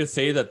meaning to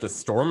say that the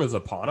storm is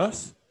upon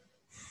us?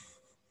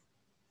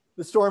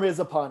 The storm is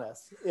upon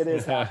us. It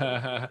is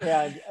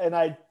happening. and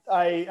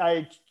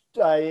I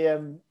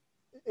am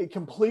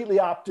completely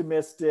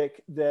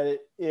optimistic that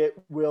it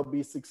will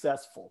be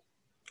successful.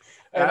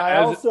 And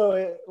I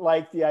also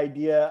like the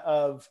idea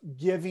of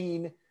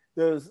giving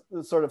those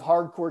sort of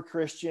hardcore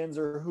Christians,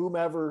 or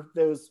whomever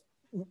those,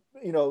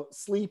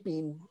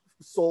 sleeping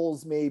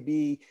souls may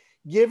be,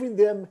 giving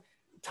them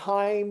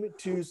time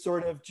to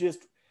sort of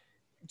just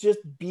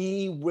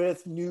be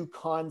with new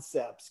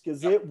concepts,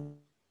 because it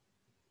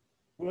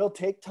will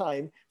take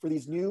time for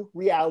these new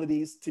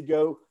realities to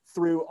go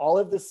through all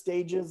of the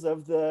stages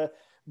of the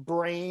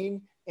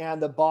brain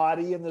and the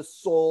body and the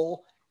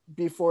soul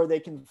before they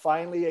can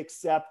finally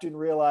accept and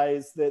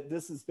realize that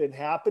this has been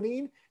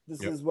happening,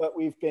 This Yep. is what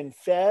we've been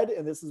fed,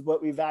 and this is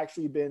what we've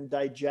actually been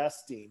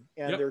digesting.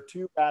 And Yep. they're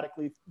two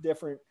radically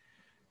different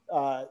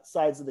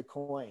sides of the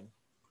coin.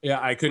 Yeah,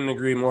 I couldn't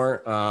agree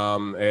more.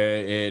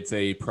 It's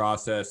a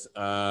process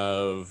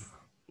of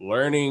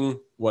learning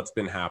what's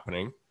been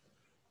happening,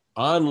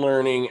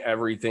 unlearning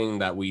everything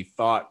that we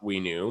thought we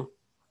knew,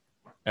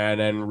 and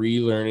then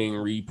relearning,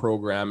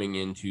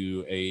 reprogramming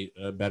into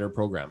a better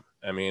program.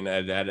 I mean,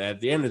 at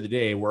the end of the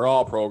day, we're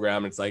all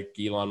programmed. It's like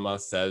Elon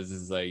Musk says,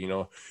 is like, you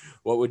know,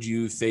 what would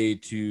you say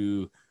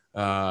to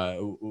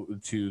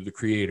the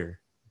creator?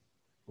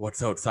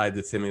 What's outside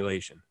the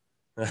simulation?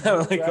 I'm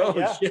like, Right? oh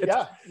Yeah, shit.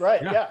 yeah,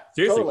 right, yeah.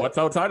 Seriously, Totally. what's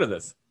outside of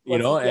this? You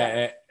What's- know,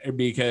 yeah.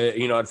 because,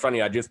 you know, it's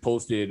funny. I just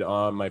posted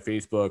on my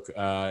Facebook.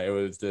 It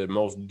was the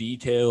most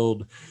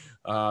detailed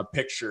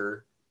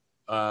picture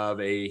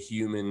of a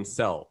human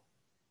cell.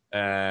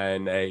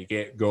 And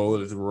it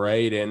goes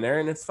right in there.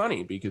 And it's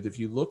funny because if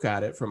you look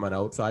at it from an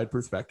outside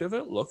perspective,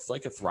 it looks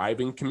like a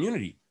thriving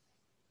community.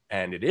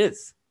 And it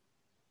is.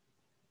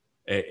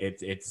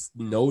 It's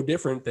no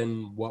different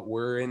than what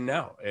we're in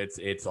now.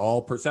 It's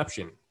all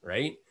perception,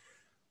 right?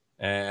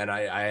 And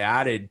I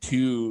added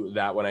to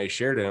that when I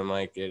shared it. I'm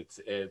like,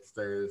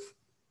 there's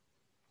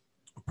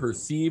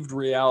perceived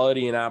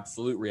reality and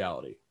absolute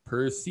reality.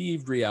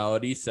 Perceived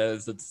reality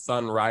says that the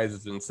sun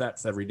rises and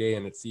sets every day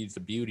and it sees the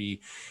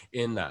beauty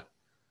in that.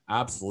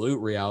 Absolute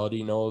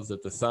reality knows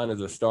that the sun is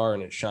a star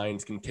and it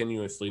shines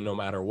continuously no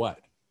matter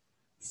what.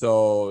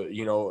 So,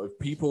 you know,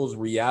 people's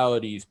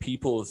realities,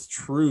 people's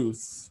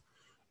truths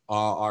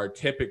are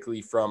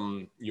typically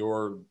from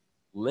your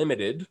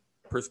limited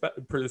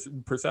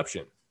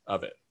perception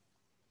of it.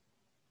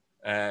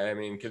 I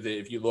mean, because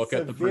if you look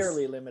at the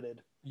severely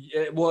limited.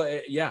 Yeah, well,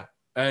 yeah.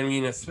 I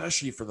mean,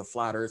 especially for the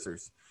flat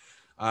earthers,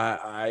 you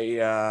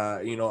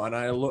know, and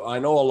I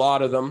know a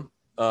lot of them,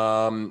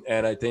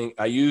 and I think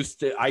I used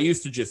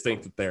to just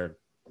think that they're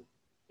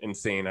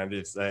insane.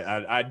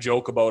 I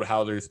joke about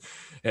how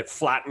it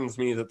flattens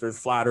me that there's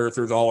flat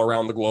earthers all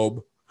around the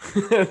globe,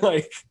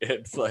 like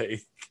it's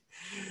like,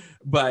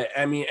 but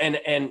I mean,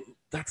 and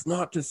that's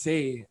not to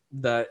say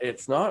that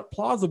it's not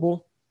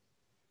plausible.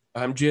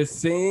 I'm just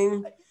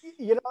saying,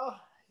 You know,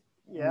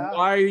 yeah.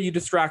 why are you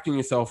distracting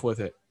yourself with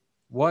it?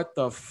 What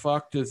the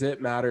fuck does it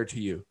matter to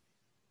you?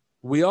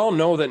 We all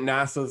know that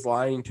NASA's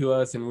lying to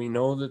us, and we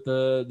know that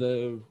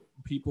the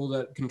people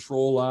that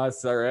control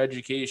us, our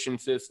education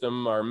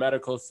system, our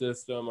medical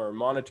system, our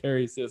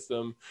monetary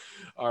system,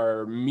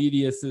 our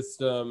media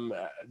system,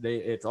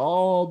 it's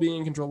all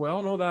being controlled. We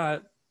all know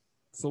that.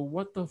 So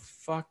what the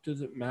fuck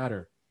does it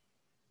matter?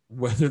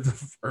 Whether the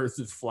earth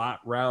is flat,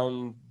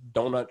 round,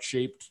 donut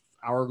shaped,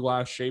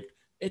 hourglass shaped,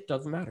 it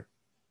doesn't matter.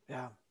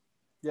 Yeah.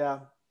 Yeah.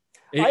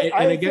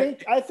 Again,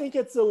 I think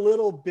it's a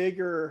little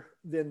bigger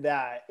than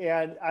that.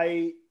 And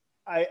I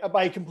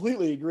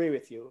completely agree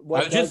with you.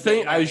 I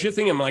was just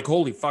thinking, I'm like,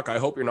 holy fuck, I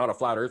hope you're not a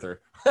flat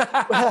earther.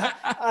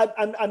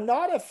 I'm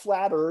not a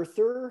flat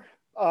earther,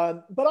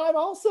 but I'm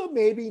also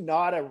maybe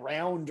not a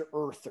round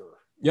earther.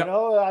 Yep. You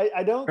know,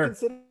 I don't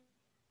consider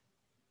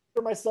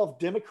myself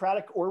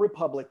Democratic or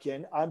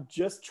Republican. I'm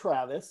just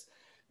Travis.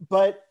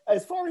 But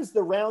as far as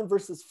the round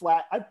versus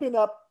flat,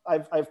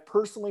 I've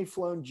personally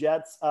flown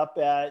jets up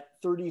at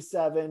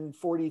 37,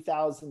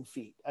 40,000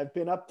 feet. I've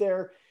been up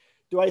there.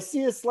 Do I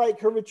see a slight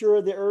curvature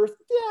of the earth?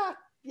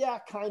 Yeah,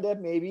 kind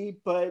of, maybe.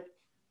 But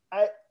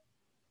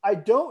I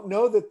don't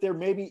know that there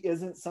maybe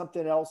isn't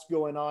something else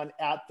going on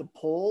at the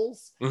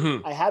poles.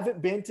 Mm-hmm. I haven't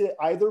been to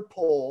either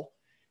pole.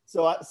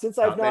 So since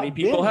I've not many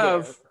people been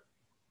have. There,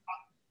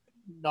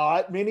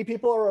 not many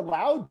people are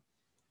allowed.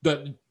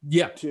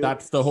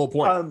 That's the whole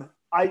point.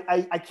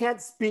 I can't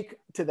speak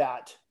to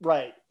that,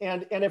 right?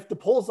 And if the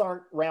poles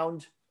aren't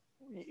round,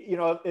 you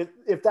know, if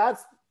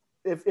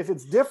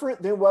it's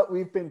different than what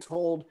we've been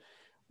told,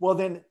 well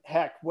then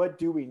heck, what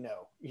do we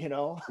know? You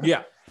know?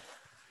 Yeah.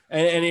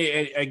 And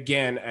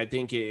again, I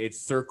think it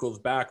circles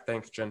back,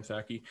 thanks, Jen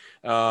Psaki,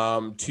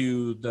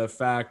 to the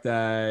fact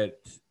that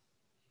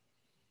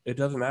it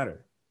doesn't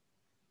matter.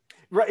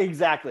 Right,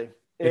 exactly.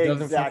 It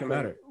doesn't fucking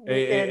matter.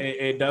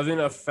 It doesn't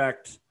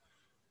affect.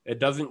 It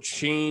doesn't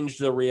change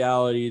the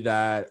reality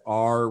that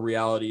our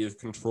reality is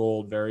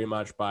controlled very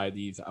much by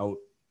these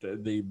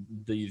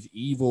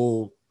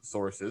evil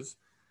sources.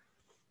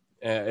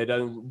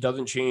 It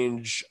doesn't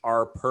change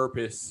our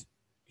purpose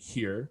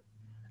here,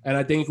 and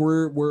I think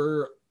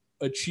we're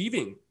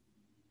achieving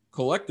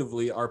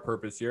collectively our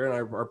purpose here, and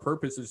our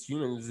purpose as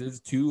humans is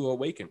to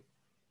awaken,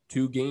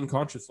 to gain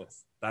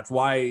consciousness. That's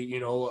why, you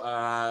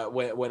know,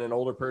 when an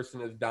older person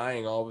is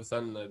dying, all of a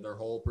sudden their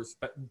whole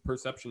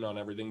perception on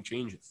everything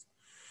changes.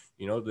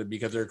 You know,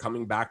 because they're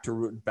coming back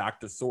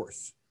to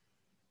source.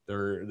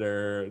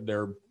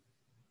 They're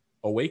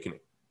awakening,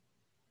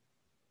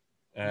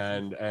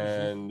 and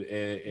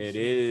it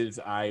is,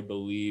 I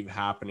believe,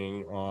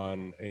 happening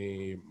on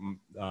a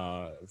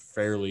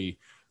fairly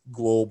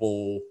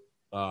global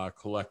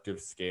collective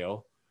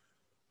scale.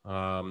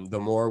 The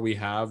more we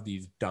have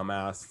these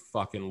dumbass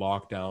fucking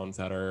lockdowns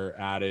that are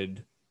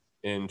added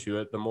into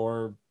it, the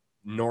more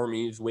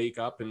normies wake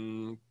up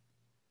and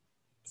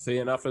say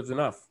enough is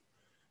enough.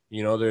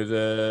 You know,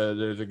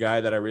 there's a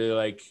guy that I really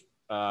like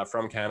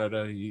from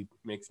Canada. He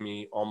makes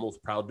me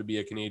almost proud to be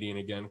a Canadian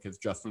again, because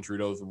Justin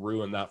Trudeau's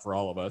ruined that for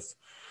all of us.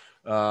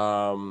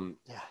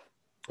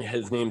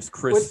 His name's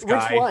Chris Which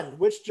Sky. one?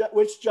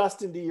 Which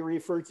Justin do you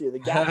refer to? The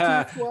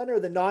gap-toothed one or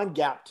the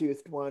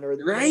non-gap-toothed one, or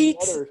right?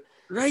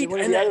 Right. One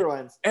of the other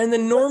ones. And the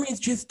normies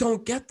just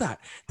don't get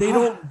that. They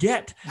don't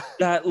get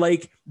that,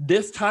 like,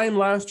 this time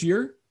last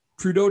year,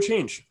 Trudeau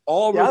changed.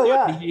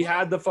 He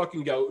had the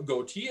fucking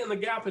goatee and the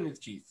gap in his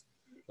teeth.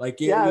 Like,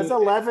 it was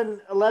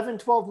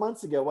 12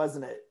 months ago,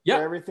 wasn't it? Yeah.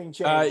 Where everything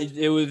changed.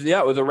 It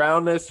was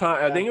around this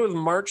time. I think it was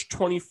March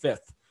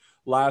 25th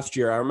last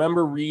year. I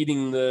remember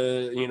reading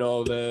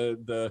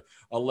the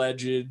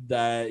alleged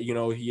that, you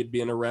know, he had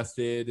been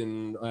arrested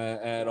and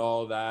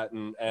all that,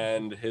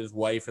 and his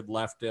wife had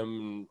left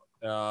him.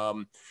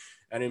 And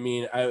I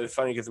mean, it's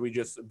funny because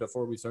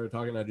before we started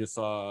talking, I just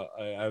saw,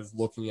 I was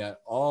looking at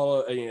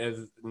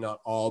not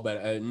all, but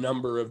a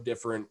number of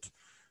different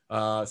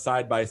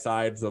side by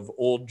sides of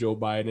old Joe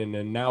Biden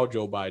and now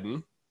Joe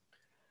Biden.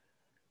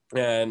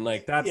 And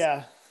like,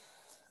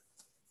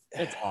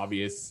 it's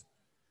obvious.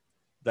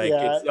 Like,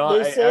 it's not,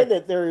 they say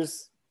that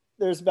there's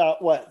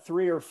about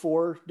 3 or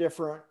 4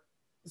 different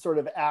sort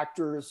of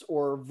actors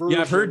or versions.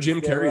 Yeah, I've heard Jim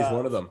Carrey's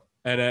one of them.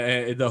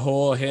 And the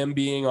whole him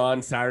being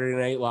on Saturday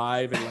Night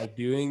Live and like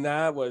doing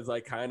that was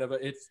like kind of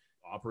it's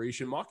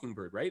Operation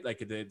Mockingbird, right?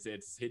 Like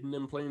it's hidden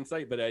in plain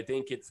sight, but I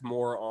think it's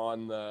more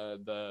on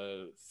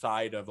the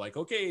side of like,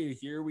 okay,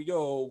 here we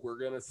go, we're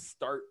gonna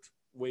start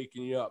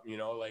waking you up, you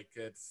know, like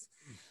it's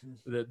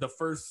the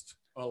first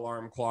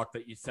alarm clock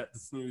that you set to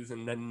snooze,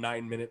 and then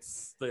 9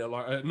 minutes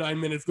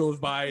goes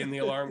by and the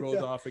alarm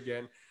goes off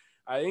again.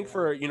 I think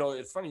for, you know,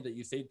 it's funny that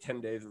you say 10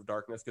 days of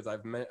darkness, because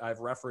I've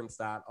referenced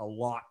that a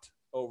lot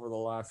over the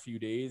last few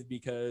days,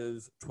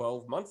 because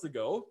 12 months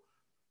ago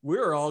we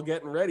were all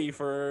getting ready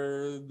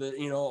for the,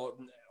 you know,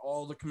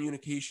 all the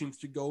communications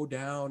to go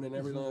down and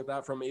everything like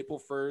that from April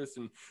 1st,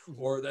 and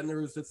or then there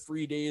was the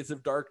 3 days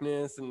of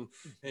darkness, and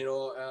you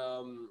know,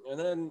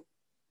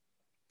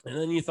 and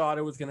then you thought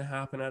it was going to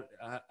happen at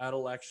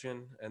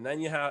election, and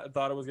then you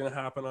thought it was going to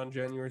happen on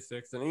January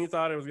 6th, and then you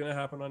thought it was going to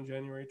happen on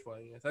January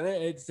 20th. And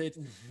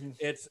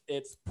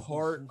it's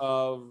part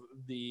of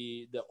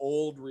the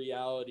old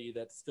reality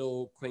that's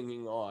still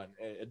clinging on.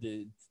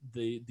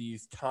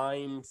 These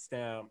time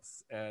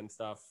stamps and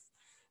stuff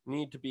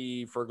need to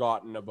be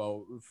forgotten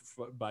about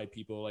by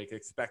people, like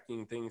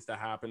expecting things to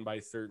happen by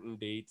certain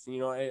dates. You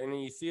know,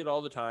 and you see it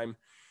all the time.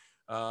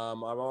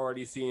 I'm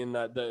already seeing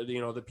that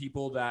the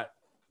people that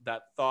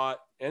thought,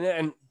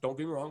 and don't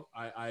get me wrong,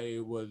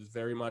 I was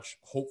very much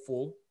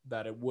hopeful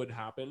that it would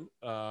happen,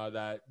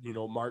 that, you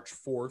know, March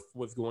 4th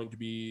was going to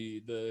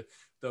be the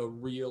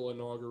real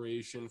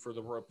inauguration for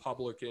the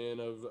Republican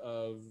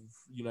of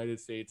United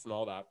States and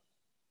all that.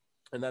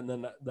 And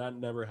then that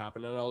never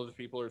happened. And all those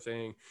people are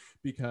saying,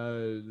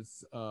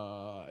 because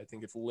I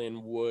think it's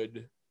Lynn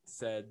Wood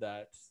said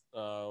that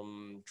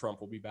Trump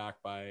will be back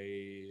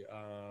by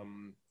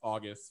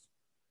August.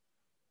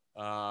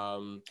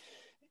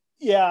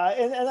 Yeah,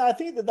 and I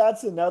think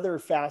that's another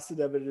facet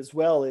of it as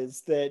well,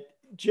 is that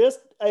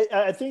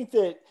I think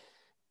that,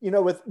 you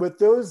know, with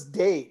those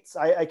dates,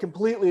 I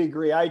completely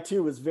agree. I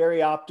too was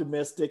very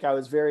optimistic. I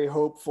was very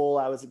hopeful.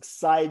 I was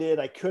excited.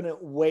 I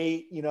couldn't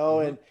wait, you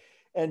know,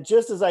 and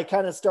just as I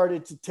kind of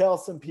started to tell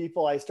some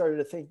people, I started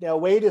to think, now,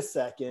 wait a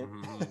second.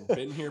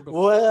 Been here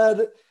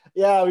before.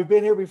 We've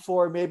been here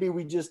before. Maybe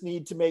we just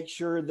need to make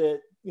sure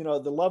that, you know,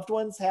 the loved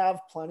ones have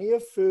plenty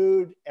of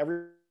food,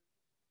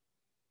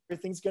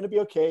 everything's going to be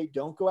okay.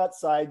 Don't go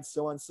outside,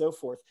 so on and so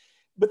forth.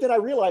 But then I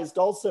realized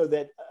also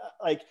that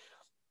like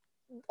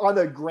on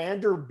a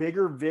grander,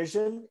 bigger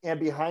vision and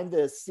behind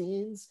the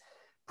scenes,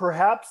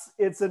 perhaps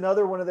it's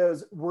another one of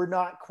those, we're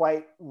not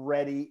quite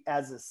ready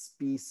as a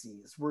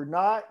species. We're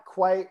not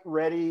quite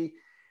ready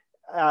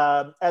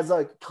as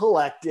a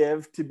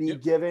collective to be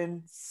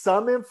given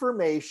some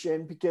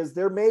information, because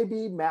there may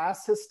be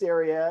mass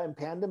hysteria and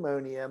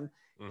pandemonium,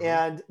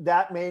 and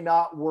that may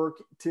not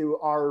work to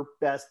our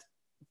best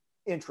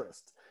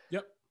interest.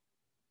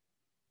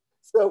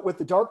 So with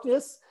the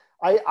darkness,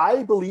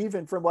 I believe,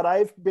 and from what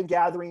I've been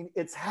gathering,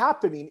 it's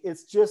happening.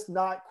 It's just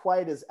not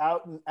quite as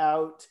out and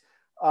out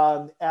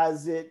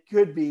as it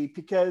could be,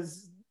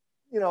 because,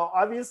 you know,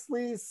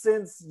 obviously,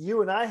 since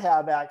you and I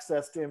have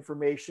access to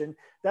information,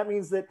 that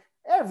means that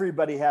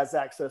everybody has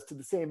access to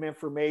the same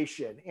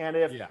information. And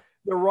if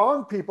the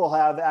wrong people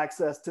have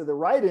access to the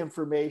right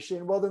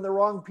information, well, then the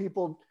wrong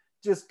people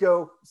just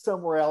go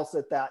somewhere else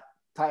at that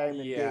time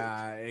and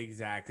date.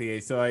 Exactly.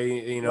 So I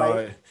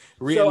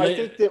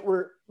think that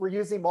we're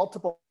using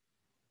multiple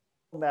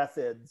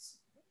methods.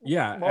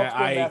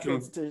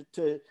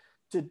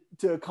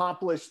 To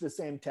accomplish the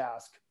same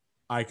task.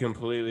 I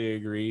completely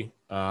agree.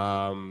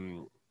 I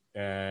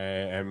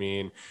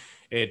mean,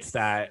 it's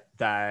that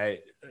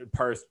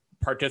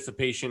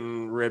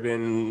participation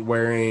ribbon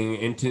wearing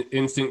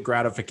instant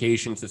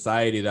gratification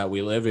society that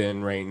we live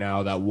in right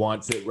now, that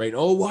wants it right.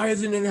 Oh, why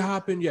hasn't it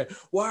happened yet?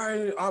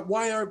 Why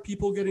aren't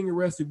people getting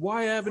arrested?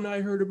 Why haven't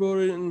I heard about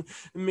it in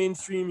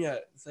mainstream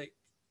yet? It's like,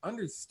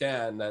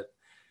 understand that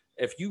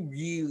if you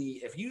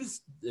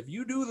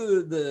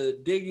do the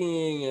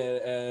digging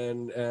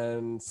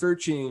and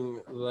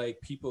searching like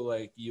people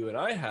like you and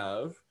I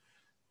have,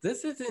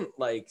 this isn't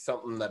like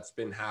something that's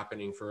been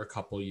happening for a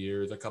couple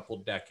years, a couple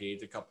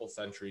decades, a couple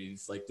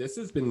centuries. Like this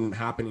has been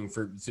happening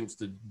since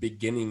the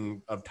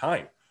beginning of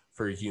time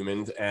for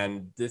humans,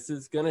 and this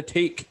is going to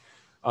take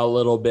a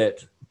little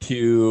bit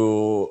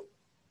to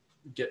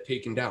get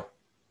taken down.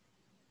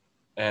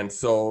 And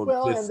so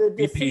and the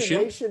be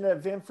patient. dissemination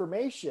of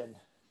information.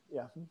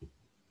 Yeah.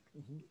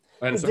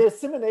 And the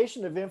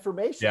dissemination of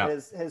information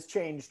has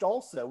changed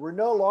also. We're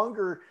no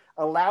longer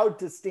allowed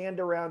to stand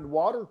around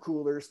water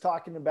coolers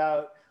talking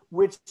about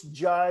which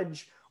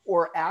judge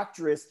or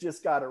actress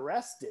just got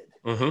arrested.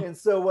 And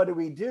so what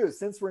do?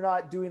 Since we're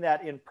not doing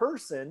that in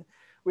person,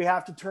 we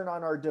have to turn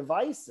on our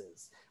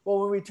devices. Well,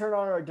 when we turn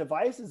on our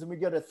devices and we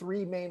go to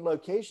 3 main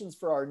locations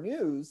for our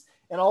news,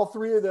 and all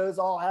 3 of those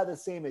all have the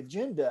same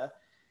agenda,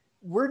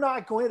 we're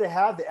not going to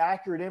have the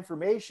accurate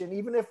information,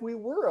 even if we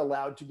were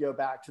allowed to go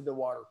back to the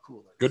water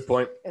coolers. Good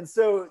point. And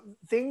so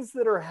things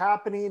that are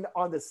happening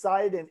on the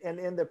side and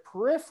in the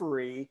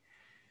periphery,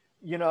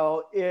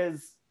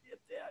 it's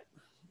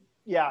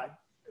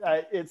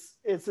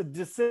a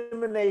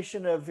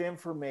dissemination of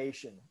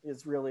information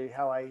is really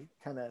how I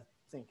kind of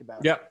think about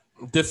it. Yeah.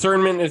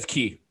 Discernment is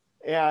key.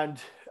 And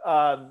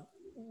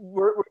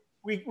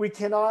we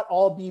cannot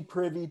all be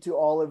privy to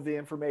all of the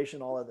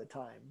information all of the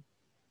time.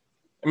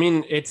 I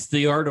mean, it's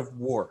the art of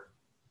war.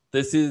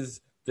 This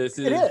is it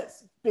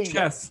is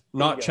chess,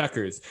 not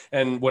checkers.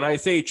 And when I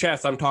say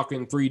chess, I'm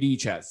talking 3D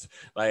chess,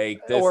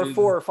 like this or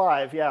 4 or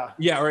 5. Yeah.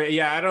 Yeah. Right.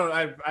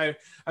 Yeah.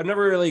 I've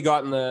never really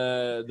gotten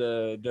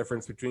the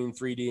difference between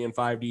 3D and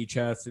 5D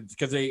chess. It's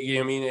because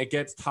it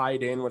gets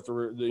tied in with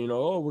we're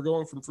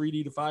going from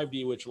 3D to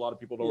 5D, which a lot of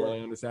people don't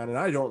really understand, and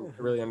I don't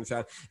really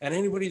understand. And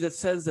anybody that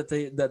says that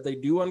they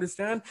do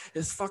understand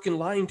is fucking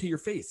lying to your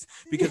face,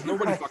 because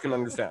nobody fucking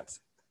understands.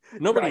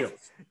 Nobody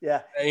knows.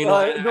 Yeah.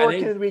 Nor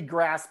can we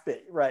grasp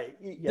it. Right.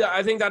 Yeah.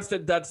 I think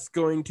that's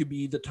going to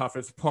be the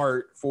toughest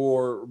part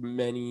for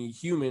many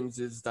humans,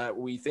 is that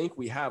we think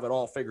we have it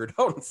all figured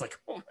out. It's like,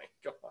 oh my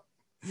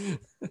God.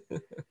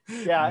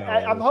 Yeah.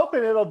 No. I'm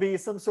hoping it'll be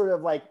some sort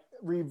of like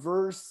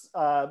reverse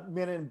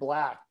Men in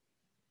Black.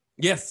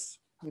 Yes.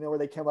 Where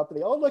they come up and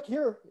look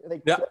here.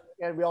 And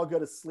and we all go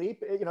to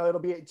sleep. It'll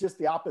be just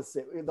the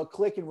opposite. They'll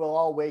click and we'll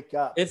all wake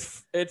up.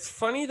 It's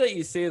funny that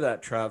you say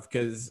that, Trev,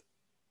 because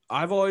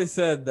I've always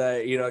said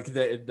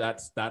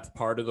that, that's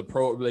part of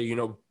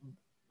the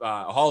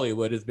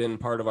Hollywood has been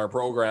part of our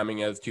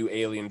programming as to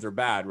aliens are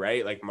bad,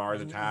 right? Like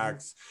Mars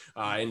Attacks,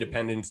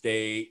 Independence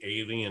Day,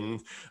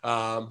 Aliens.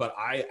 But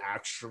I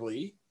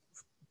actually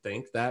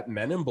think that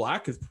Men in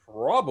Black is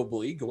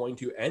probably going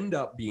to end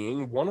up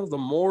being one of the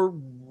more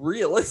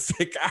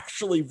realistic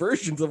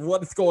versions of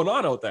what's going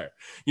on out there.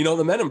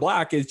 The Men in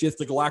Black is just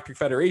the Galactic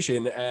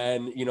Federation.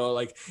 And,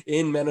 like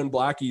in Men in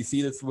Black, you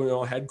see this,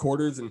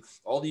 headquarters, and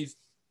all these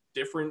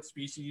different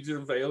species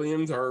of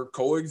aliens are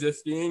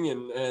coexisting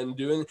and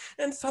doing,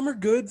 and some are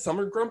good, some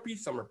are grumpy,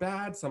 some are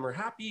bad, some are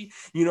happy,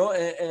 and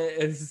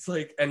it's just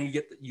like, and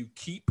you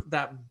keep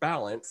that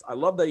balance. I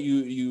love that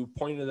you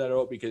pointed that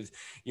out, because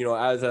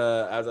as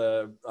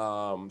a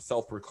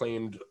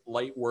self-proclaimed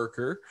light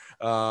worker,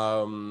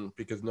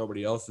 because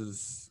nobody else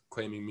is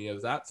claiming me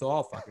as that, so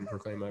I'll fucking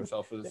proclaim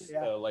myself as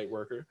a light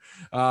worker.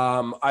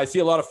 I see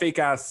a lot of fake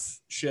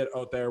ass shit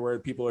out there where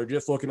people are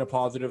just looking at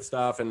positive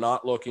stuff and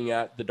not looking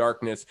at the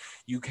darkness.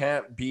 You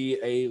can't be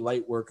a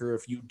light worker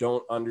if you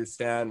don't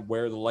understand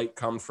where the light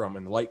comes from,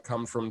 and the light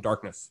comes from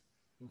darkness.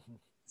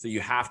 So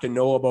you have to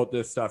know about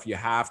this stuff. You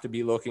have to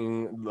be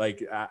looking,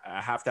 like,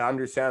 I have to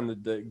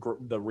understand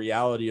the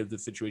reality of the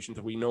situation,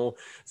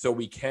 so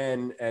we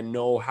can and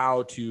know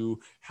how to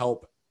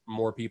help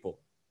more people.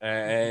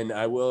 And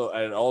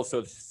I'd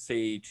also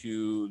say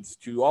to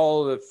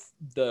all of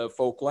the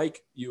folk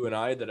like you and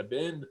I that have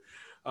been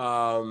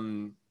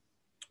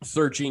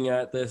searching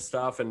at this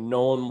stuff and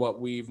known what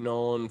we've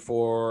known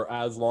for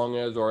as long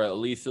as, or at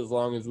least as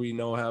long as we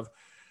have,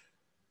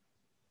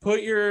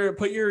 put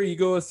your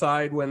ego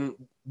aside when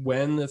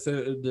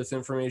this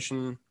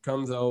information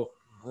comes out.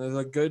 There's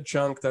a good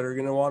chunk that are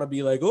going to want to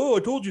be like, oh, I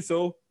told you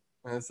so.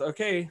 And it's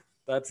okay.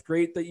 That's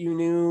great that you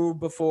knew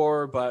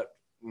before, but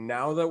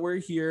now that we're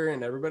here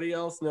and everybody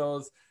else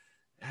knows,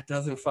 that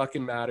doesn't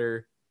fucking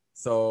matter.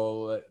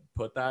 So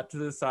put that to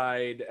the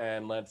side,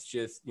 and let's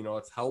just,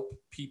 let's help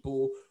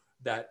people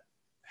that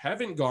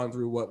haven't gone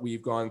through what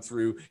we've gone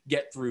through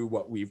get through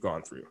what we've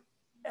gone through.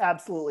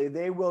 Absolutely.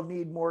 They will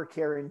need more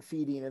care and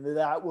feeding, and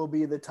that will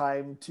be the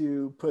time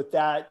to put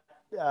that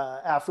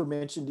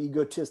aforementioned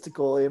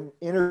egotistical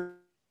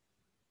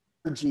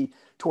energy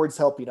towards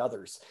helping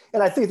others.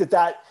 And I think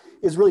that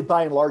is really,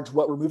 by and large,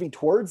 what we're moving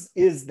towards,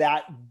 is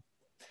that,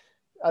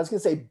 I was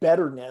going to say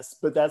betterness,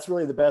 but that's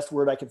really the best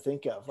word I can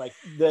think of. Like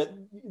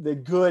the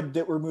good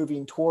that we're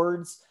moving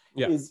towards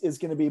is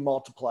going to be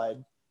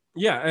multiplied.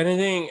 Yeah. And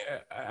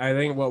I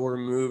think what we're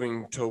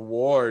moving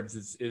towards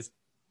is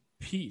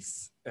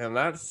peace, and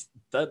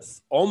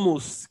that's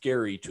almost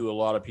scary to a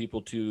lot of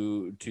people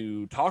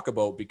to talk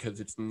about,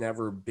 because it's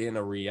never been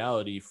a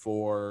reality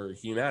for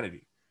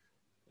humanity.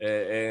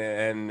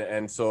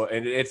 And so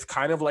it's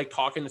kind of like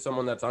talking to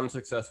someone that's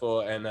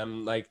unsuccessful and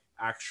them like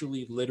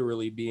actually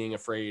literally being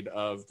afraid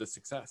of the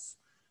success.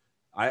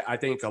 I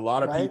think a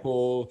lot of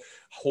people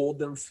hold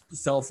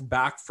themselves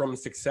back from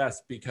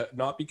success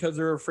because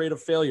they're afraid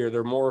of failure.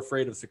 They're more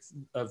afraid of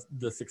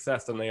the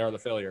success than they are the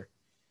failure.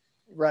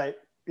 Right.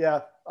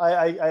 Yeah.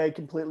 I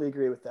completely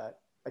agree with that.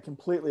 I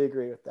completely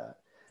agree with that.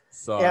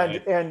 So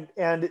and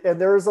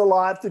there's a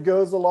lot that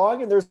goes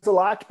along, and there's a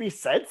lot to be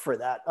said for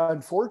that,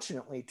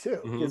 unfortunately, too,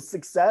 because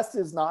success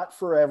is not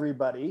for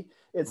everybody.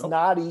 It's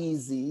not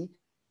easy.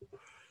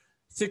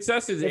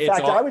 Success is, in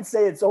fact, I would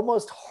say it's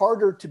almost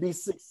harder to be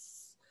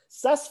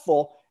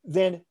successful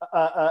than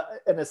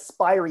an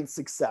aspiring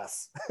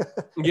success.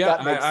 Yeah,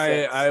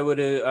 I would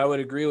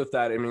agree with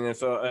that. I mean,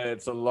 it's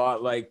a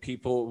lot like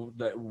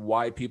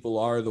why people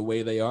are the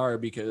way they are,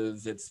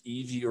 because it's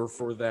easier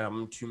for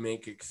them to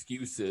make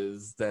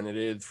excuses than it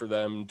is for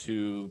them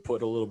to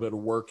put a little bit of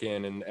work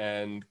in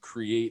and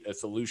create a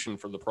solution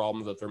for the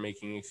problems that they're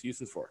making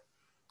excuses for.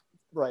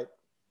 Right.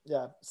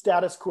 Yeah.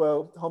 Status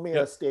quo,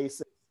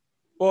 homeostasis. Yep.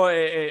 Well,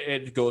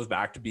 it goes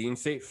back to being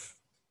safe.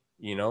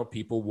 You know,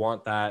 people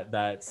want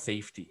that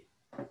safety.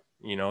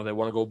 You know, they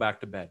want to go back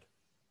to bed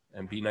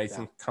and be nice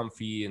and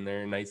comfy in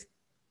their nice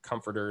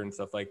comforter and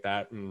stuff like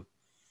that,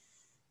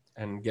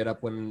 and get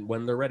up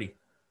when they're ready.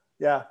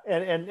 Yeah,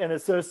 and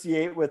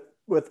associate with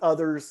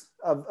others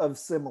of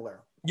similar.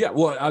 Yeah,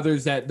 well,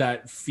 others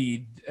that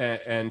feed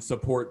and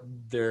support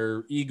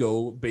their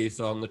ego based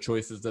on the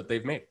choices that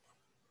they've made.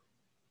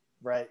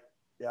 Right.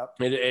 Yeah.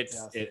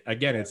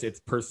 It's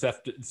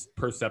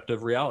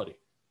perceptive reality.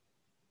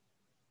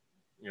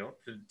 You know,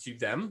 to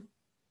them,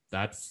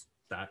 that's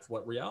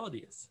what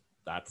reality is.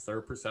 That's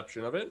their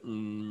perception of it,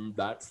 and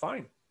that's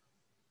fine.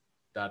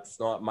 That's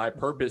not my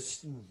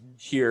purpose.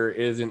 Here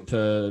isn't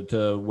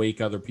to wake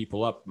other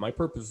people up. My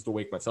purpose is to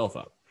wake myself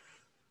up.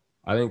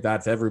 I think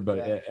that's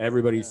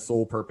everybody's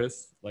sole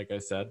purpose, like I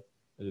said,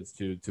 is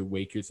to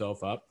wake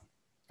yourself up.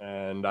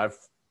 And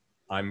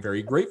I'm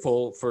very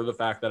grateful for the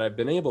fact that I've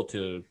been able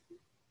to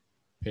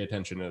pay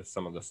attention to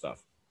some of this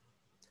stuff.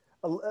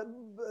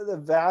 The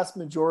vast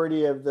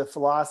majority of the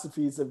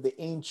philosophies of the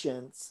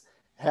ancients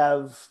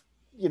have,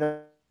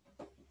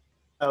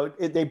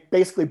 they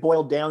basically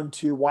boiled down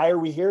to, why are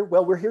we here?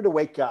 Well, we're here to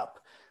wake up.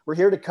 We're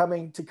here to come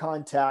into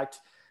contact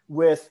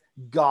with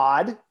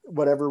God,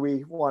 whatever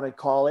we want to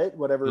call it,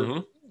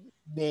 whatever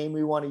name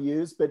we want to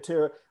use, but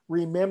to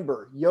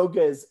remember,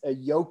 yoga is a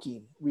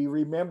yoking. We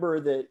remember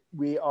that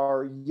we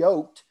are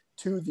yoked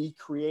to the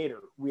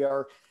creator. We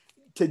are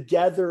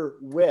together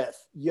with,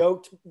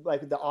 yoked,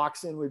 like the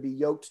oxen would be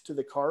yoked to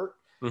the cart.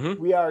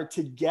 We are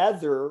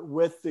together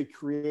with the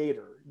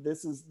creator.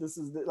 This is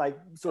like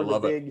sort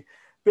of the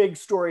big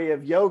story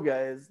of yoga.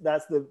 Is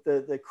that's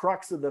the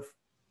crux of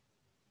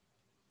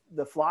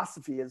the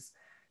philosophy, is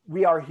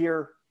we are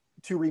here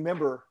to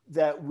remember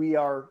that we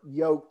are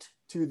yoked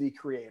to the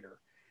creator.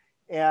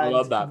 And I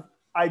love that.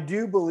 I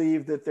do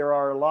believe that there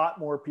are a lot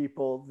more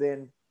people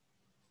than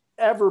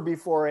ever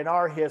before in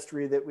our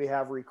history that we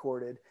have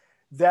recorded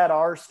that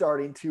are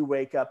starting to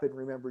wake up and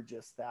remember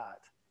just that.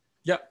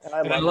 Yeah,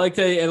 and I like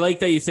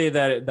that you say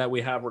that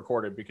we have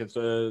recorded, because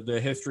the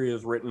history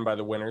is written by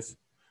the winners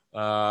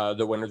of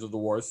the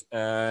wars,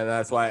 and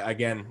that's why,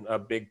 again, a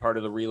big part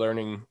of the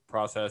relearning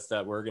process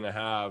that we're gonna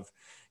have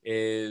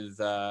is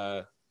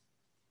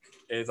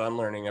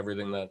unlearning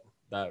everything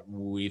that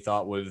we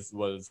thought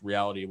was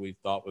reality, we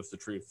thought was the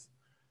truth.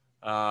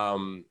 I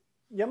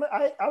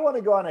want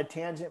to go on a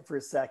tangent for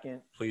a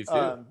second. Please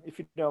do, if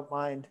you don't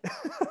mind.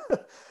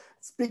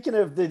 Speaking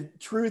of the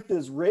truth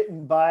is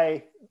written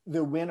by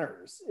the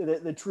winners,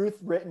 the truth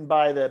written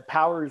by the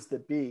powers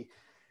that be.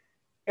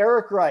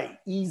 Eric Wright,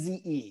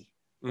 Eazy-E,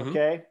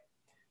 okay,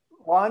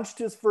 launched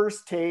his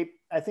first tape,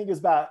 I think it was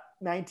about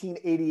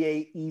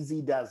 1988,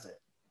 Easy Does It.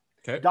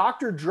 Okay.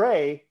 Dr.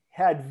 Dre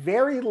had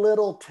very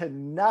little to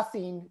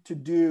nothing to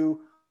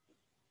do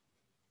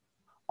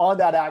on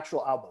that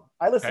actual album.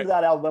 I listened to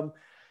that album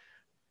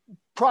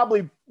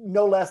probably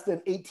no less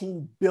than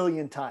 18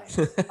 billion times.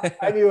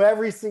 I knew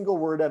every single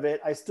word of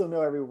it. I still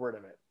know every word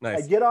of it.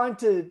 Nice. I get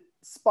onto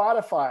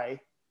Spotify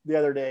the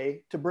other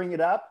day to bring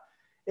it up.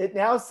 It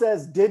now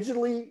says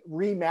digitally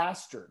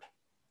remastered.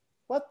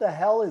 What the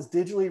hell is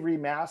digitally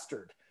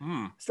remastered?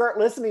 Start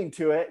listening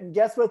to it, and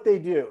guess what they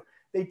do?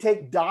 They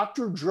take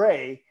Dr.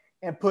 Dre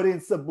and put in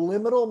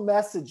subliminal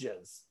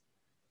messages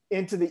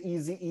into the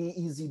Eazy-E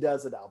Easy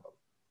Does It album.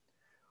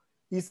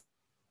 He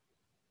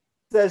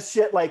says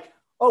shit like,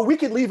 oh, we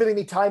could leave at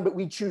any time, but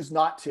we choose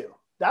not to.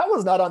 That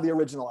was not on the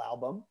original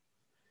album.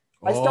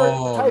 I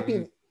started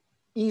typing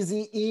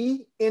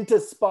Eazy-E into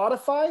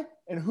Spotify,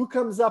 and who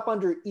comes up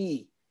under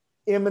E?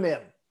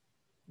 Eminem.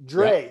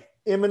 Dre,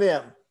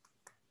 Eminem,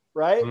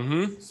 right?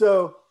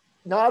 So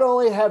not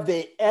only have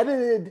they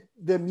edited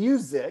the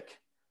music,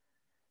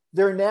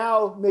 they're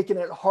now making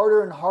it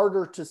harder and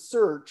harder to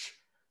search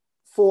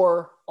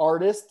for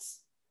artists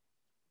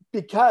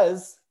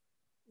because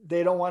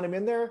they don't want him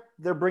in there.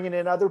 They're bringing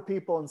in other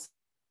people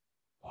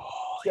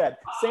instead.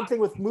 Same thing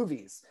with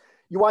movies.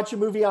 You watch a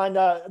movie on,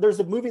 there's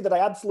a movie that I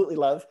absolutely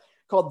love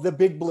called The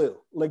Big Blue,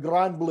 Le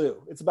Grand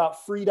Bleu. It's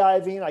about free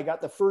diving. I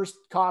got the first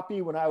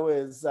copy when I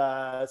was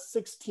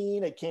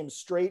 16. It came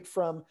straight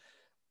from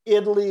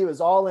Italy. It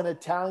was all in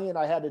Italian.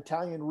 I had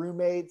Italian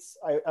roommates.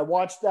 I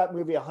watched that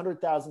movie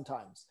 100,000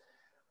 times.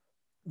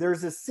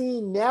 There's a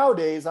scene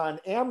nowadays on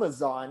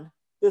Amazon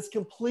that's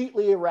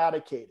completely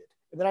eradicated.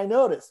 And then I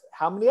noticed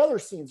how many other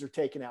scenes are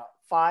taken out.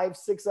 5,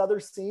 6 other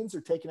scenes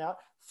are taken out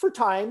for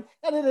time,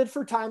 edited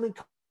for time and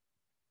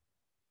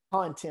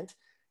content.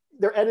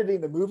 They're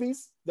editing the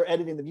movies, they're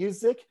editing the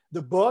music,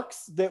 the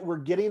books that we're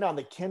getting on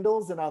the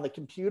Kindles and on the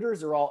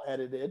computers are all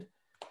edited.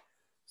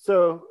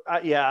 So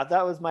yeah,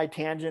 that was my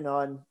tangent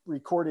on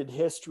recorded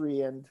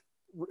history and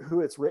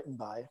who it's written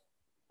by.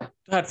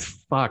 That's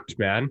fucked,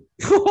 man.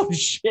 Oh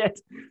shit.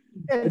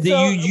 And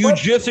you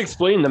just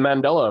explained the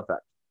Mandela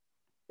effect.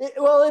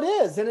 Well, it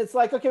is. And it's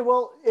like, okay,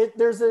 well,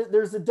 there's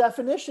a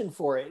definition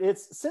for it.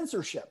 It's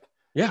censorship.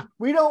 Yeah.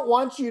 We don't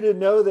want you to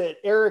know that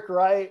Eric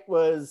Wright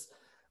was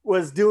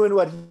doing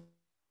what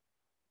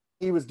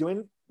he was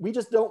doing. We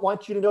just don't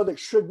want you to know that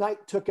Suge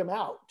Knight took him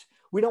out.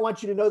 We don't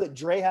want you to know that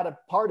Dre had a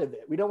part of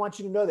it. We don't want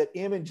you to know that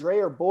him and Dre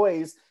are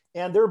boys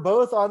and they're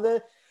both on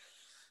the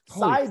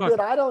side that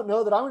I don't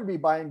know that I'm going to be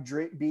buying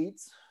Dre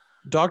beats.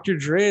 Dr.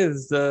 Dre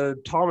is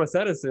the Thomas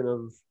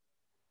Edison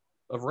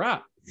of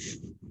rap.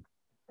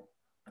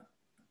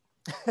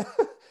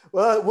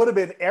 Well, it would have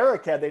been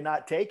Eric had they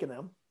not taken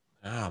him.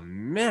 Oh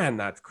man,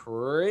 that's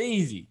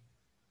crazy.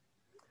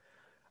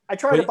 I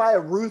tried to buy a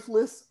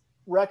Ruthless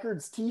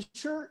Records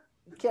t-shirt.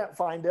 Can't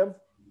find him.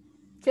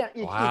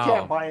 You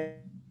can't buy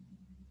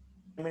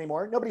him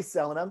anymore. Nobody's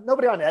selling them.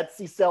 Nobody on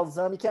Etsy sells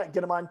them. You can't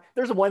get them on.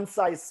 There's a one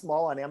size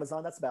small on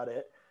Amazon. That's about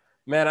it.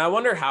 Man, I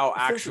wonder how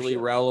actually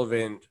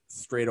relevant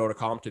Straight Outta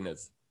Compton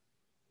is.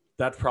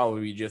 That's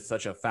probably just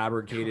such a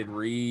fabricated,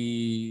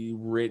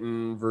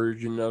 rewritten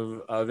version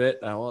of it.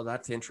 Well,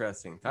 that's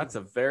interesting. That's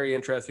a very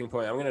interesting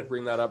point. I'm gonna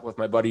bring that up with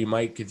my buddy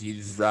Mike because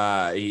he's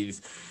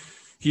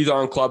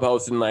on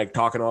Clubhouse and like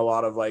talking to a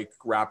lot of like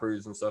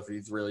rappers and stuff.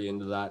 He's really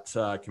into that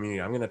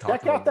community. I'm gonna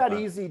talk. Check out that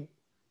Easy.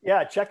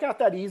 Yeah, check out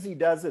that Easy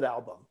Does It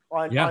album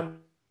on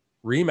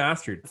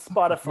remastered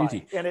Spotify.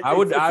 Easy. And I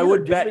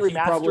would bet he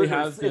probably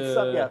has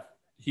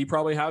he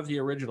probably has the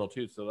original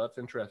too, so that's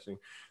interesting.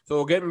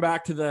 So getting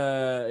back to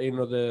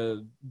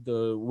the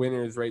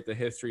winners, right, the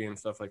history and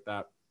stuff like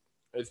that,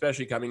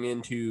 especially coming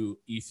into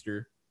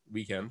Easter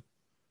weekend.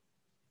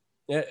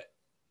 It's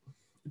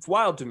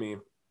wild to me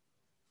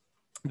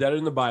that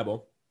in the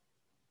Bible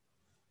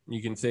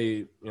you can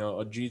say,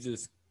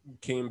 Jesus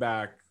came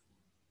back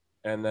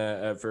and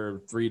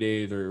for 3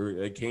 days, or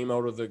it came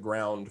out of the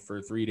ground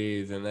for 3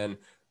 days and then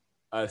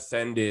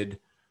ascended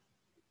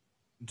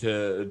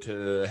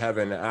to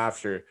heaven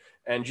after,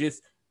 and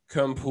just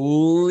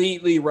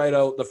completely write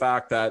out the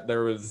fact that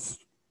there was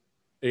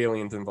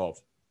aliens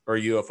involved or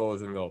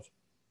UFOs involved.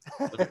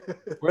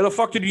 Where the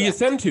fuck did he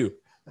ascend to?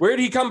 Where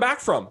did he come back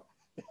from?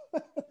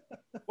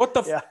 What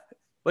the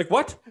like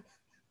what?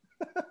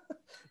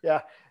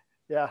 Yeah.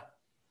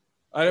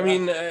 I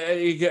mean,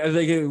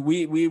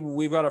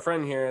 we've got a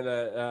friend here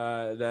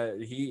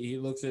that he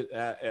looks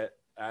at it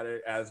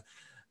as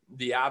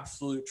the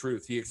absolute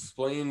truth. He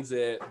explains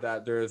it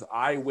that there's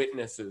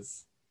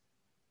eyewitnesses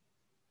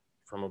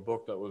from a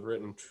book that was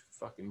written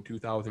fucking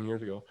 2,000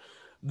 years ago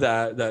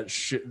that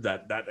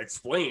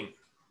explain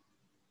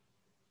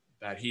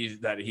that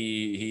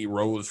he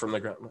rose from the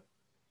ground.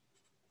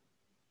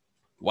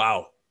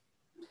 Wow.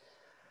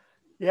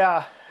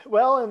 Yeah.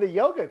 Well, in the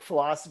yogic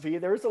philosophy,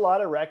 there's a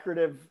lot of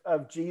record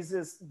of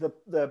Jesus,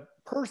 the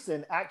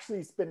person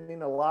actually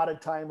spending a lot of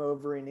time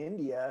over in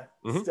India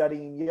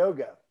studying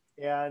yoga.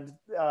 And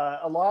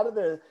a lot of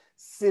the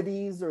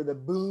cities or the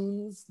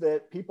boons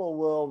that people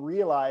will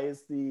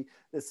realize, the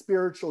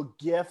spiritual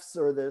gifts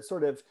or the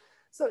sort of,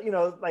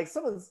 like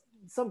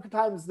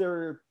sometimes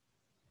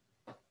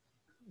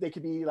they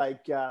could be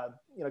like, kind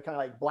of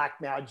like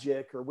black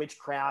magic or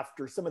witchcraft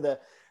or some of the,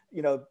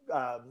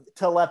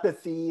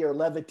 telepathy or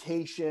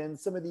levitation,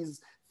 some of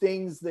these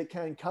things that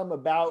can come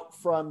about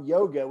from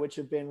yoga, which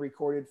have been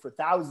recorded for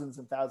thousands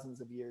and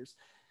thousands of years.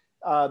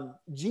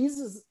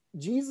 Jesus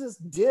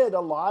did a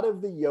lot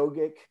of the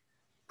yogic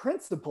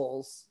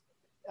principles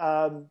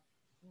from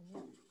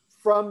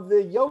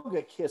the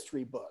yogic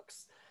history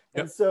books.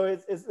 And so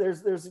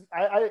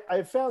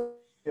I found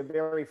a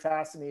very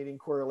fascinating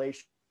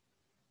correlation.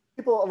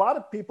 A lot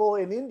of people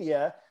in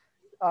India,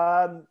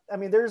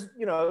 there's,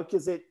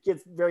 because it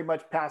gets very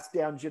much passed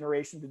down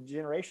generation to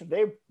generation.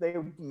 They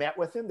met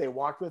with him, they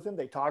walked with him,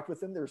 they talked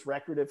with him. There's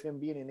record of him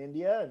being in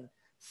India and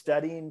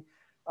studying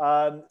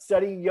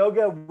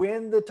yoga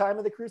when the time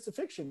of the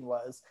crucifixion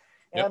was.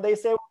 And they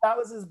say, well, that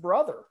was his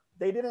brother.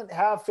 They didn't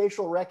have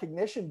facial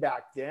recognition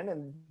back then.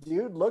 And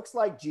dude looks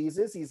like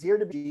Jesus. He's here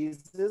to be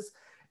Jesus.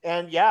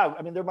 And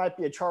there might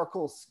be a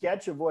charcoal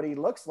sketch of what he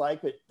looks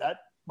like, but that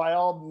by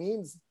all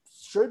means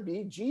should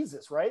be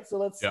Jesus, right? So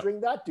let's string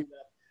that to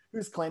that.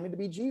 who's claiming to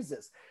be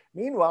Jesus.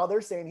 Meanwhile,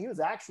 they're saying he was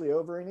actually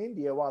over in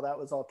India while that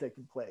was all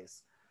taking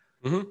place.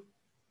 Mm-hmm.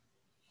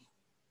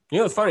 You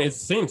know, it's funny.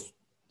 It's the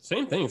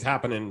same things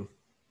happening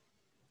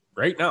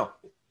right now.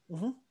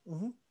 Mm-hmm.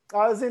 Mm-hmm.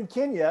 I was in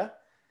Kenya,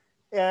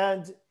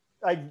 and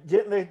I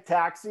get in the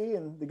taxi,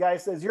 and the guy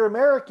says, "You're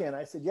American."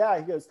 I said, "Yeah."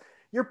 He goes,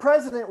 "Your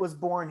president was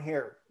born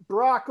here.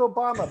 Barack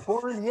Obama,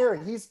 born here.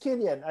 He's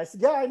Kenyan." I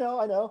said, "Yeah, I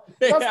know.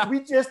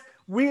 Yeah.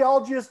 We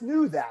all just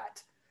knew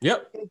that."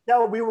 Yep.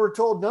 Until we were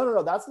told,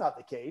 no, that's not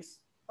the case.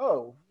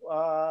 Oh,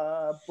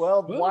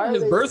 well, why his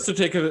are they? birth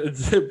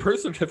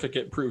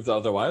certificate proves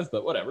otherwise,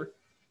 but whatever.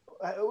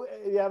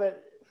 Yeah,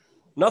 but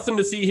nothing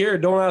to see here.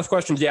 Don't ask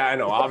questions. Yeah, I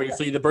know.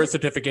 Obviously, the birth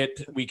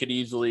certificate, we could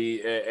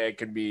easily, it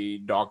could be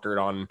doctored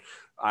on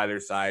either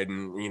side.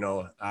 And, you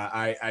know,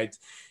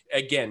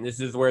 again,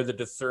 this is where the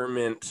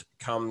discernment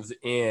comes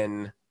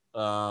in.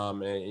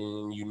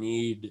 And you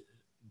need,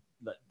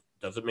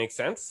 does it make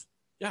sense?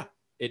 Yeah,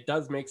 it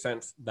does make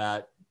sense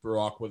that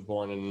Barack was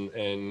born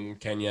in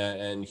Kenya,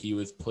 and he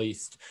was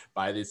placed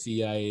by the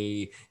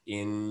CIA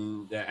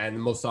and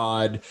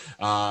Mossad,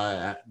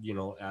 you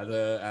know,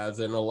 as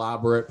an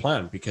elaborate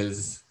plan,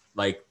 because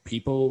like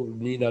people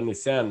need to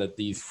understand that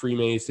these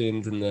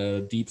Freemasons and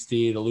the deep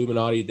state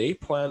Illuminati, they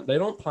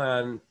don't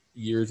plan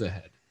years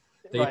ahead.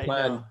 They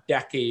plan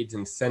decades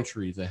and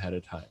centuries ahead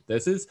of time.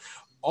 This is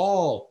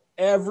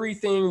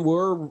everything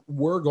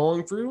we're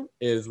going through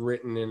is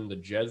written in the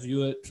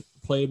Jesuit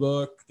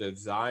playbook, the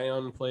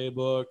Zion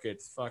playbook.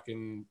 It's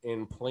fucking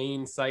in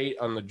plain sight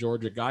on the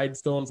Georgia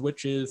Guidestones,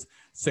 which is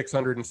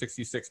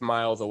 666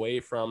 miles away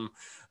from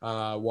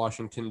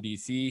Washington,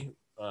 D.C.,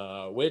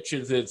 which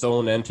is its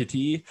own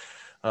entity,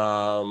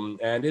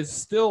 and is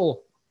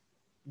still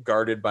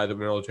guarded by the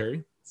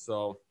military.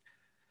 So,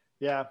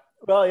 yeah.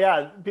 Well,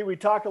 yeah, we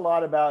talk a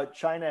lot about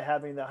China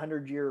having the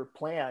 100-year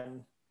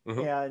plan,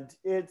 and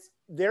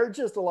they're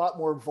just a lot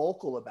more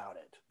vocal about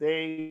it.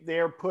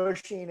 They're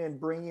pushing and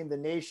bringing the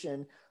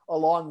nation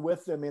along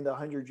with them in the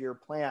 100-year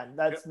plan.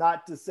 That's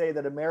not to say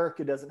that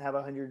America doesn't have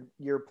a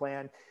 100-year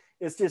plan.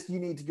 It's just you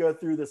need to go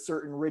through the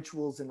certain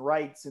rituals and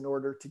rites in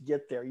order to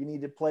get there. You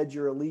need to pledge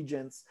your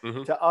allegiance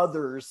to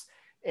others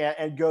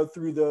and go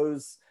through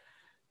those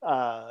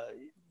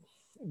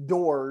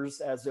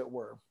doors, as it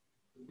were.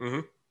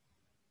 Mm-hmm.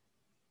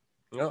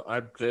 No,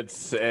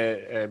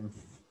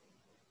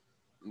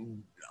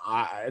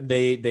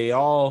 they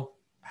all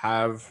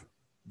have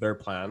their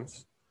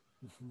plans,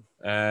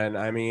 and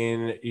I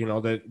mean, you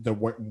know,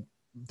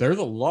 there's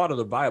a lot of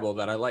the Bible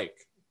that I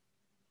like.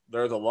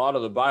 There's a lot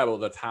of the Bible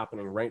that's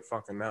happening right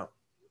fucking now,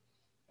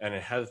 and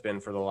it has been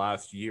for the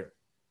last year.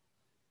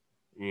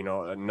 You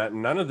know,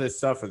 none of this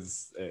stuff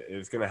is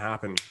going to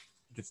happen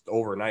just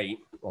overnight.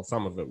 Well,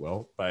 some of it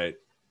will,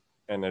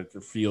 and it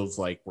feels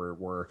like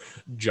we're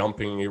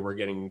jumping, we're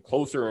getting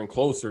closer and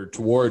closer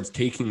towards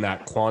taking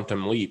that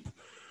quantum leap.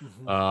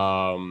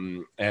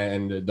 And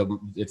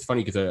it's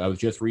funny because I was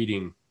just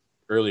reading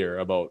earlier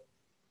about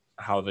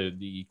how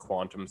the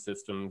quantum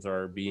systems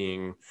are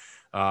being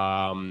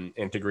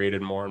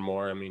integrated more and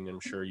more. I mean, I'm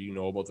sure you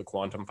know about the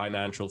quantum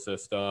financial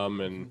system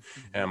and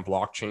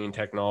blockchain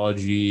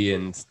technology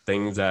and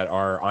things that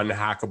are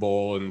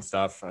unhackable and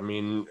stuff. I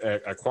mean,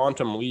 a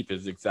quantum leap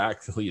is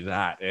exactly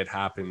that. It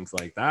happens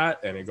like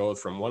that, and it goes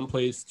from one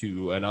place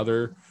to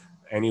another,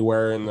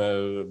 anywhere in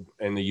the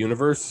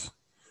universe.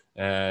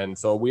 And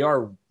so we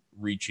are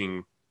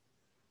reaching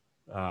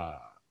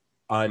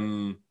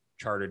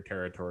uncharted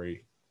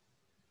territory.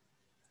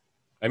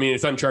 I mean,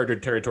 it's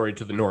uncharted territory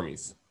to the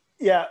normies.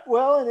 Yeah,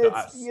 well, and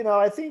it's, you know,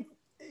 I think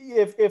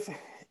if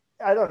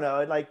I don't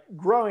know, like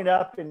growing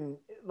up, and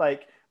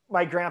like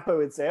my grandpa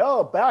would say,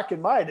 "Oh, back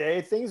in my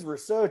day, things were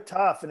so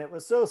tough and it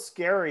was so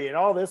scary and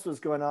all this was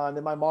going on."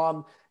 Then my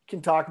mom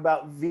can talk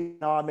about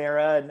Vietnam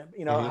era and,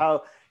 you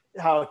know,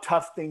 how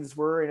tough things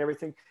were and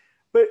everything.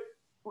 But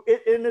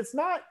it's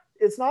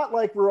not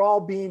like we're all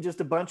being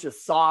just a bunch of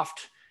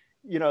soft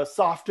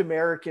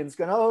Americans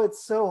going, "Oh,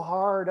 it's so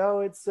hard. Oh,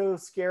 it's so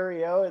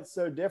scary. Oh, it's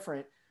so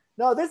different."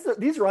 No,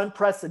 these are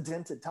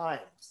unprecedented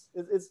times.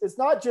 It's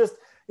not just,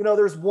 you know,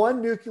 there's one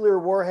nuclear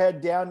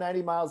warhead down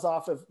 90 miles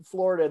off of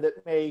Florida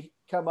that may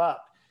come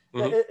up.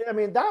 I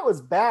mean, that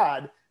was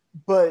bad,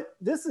 but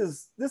this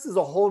is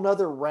a whole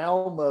nother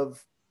realm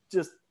of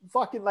just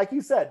fucking, like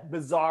you said,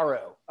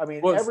 bizarro. I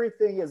mean,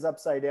 everything is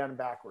upside down and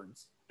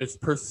backwards. It's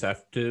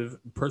perceptive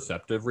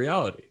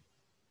reality.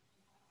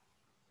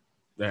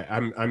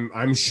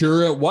 I'm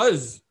sure it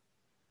was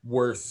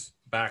worse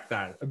back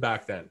then.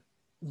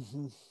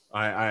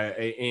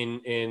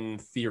 In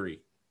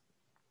theory,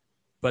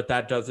 but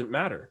that doesn't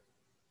matter.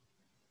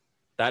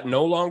 That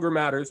no longer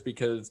matters,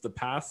 because the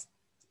past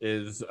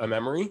is a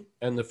memory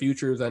and the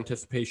future is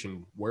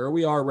anticipation. Where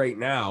we are right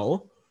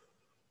now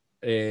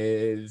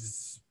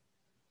is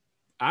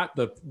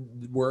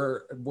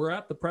we're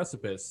at the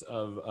precipice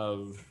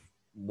of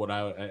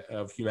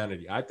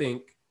humanity. I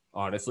think,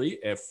 honestly,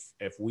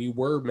 if we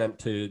were meant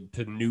to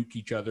nuke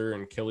each other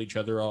and kill each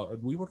other,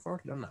 we would have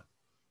already done that.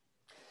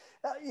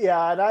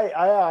 Yeah, and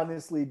I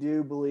honestly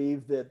do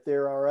believe that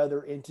there are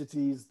other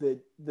entities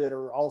that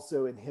are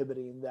also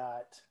inhibiting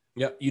that.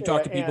 Yeah, you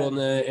talk to people in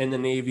And the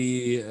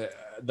Navy,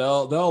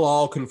 they'll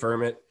all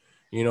confirm it.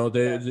 You know,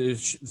 the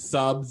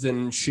subs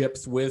and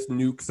ships with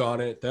nukes on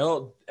it,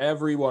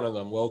 every one of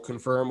them will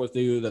confirm with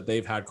you that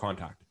they've had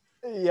contact.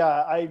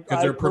 Yeah,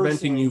 because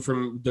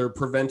they're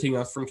preventing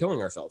us from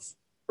killing ourselves.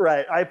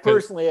 Right. I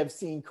personally have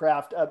seen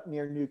craft up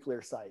near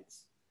nuclear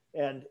sites,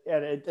 and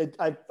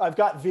I've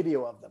got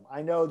video of them.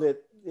 I know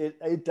that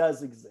it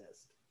does exist.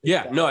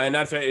 And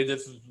that's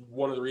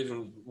one of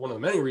the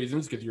many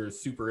reasons, because you're a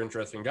super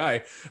interesting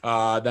guy,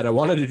 that I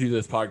wanted to do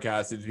this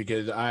podcast, is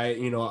because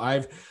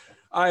I've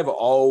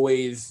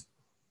always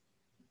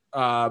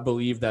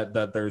believed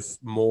that there's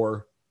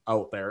more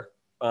out there.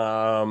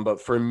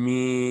 But for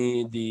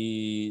me,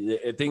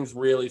 things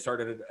really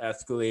started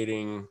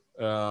escalating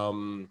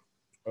around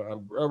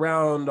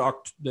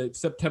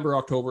September,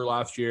 October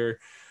last year.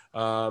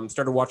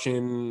 Started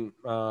watching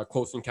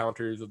Close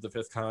Encounters of the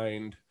Fifth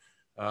Kind,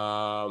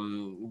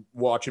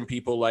 watching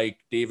people like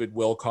David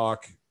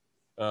Wilcock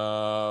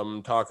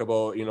talk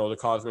about, the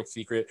Cosmic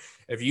Secret.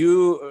 If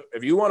you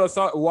want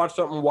to watch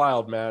something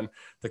wild, man,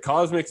 the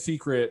Cosmic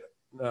Secret,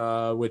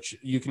 which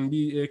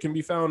it can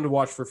be found to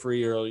watch for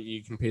free, or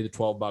you can pay the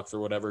 $12 or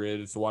whatever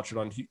it is to watch it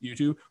on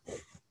YouTube.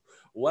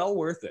 Well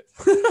worth it.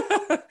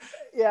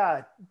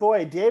 Yeah,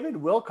 boy, David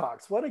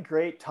Wilcox, what a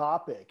great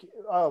topic.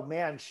 Oh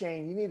man,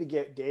 Shane, you need to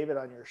get David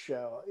on your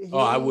show.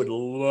 I would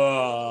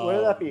love.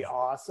 Wouldn't that be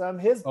awesome?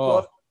 His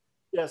book,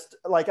 just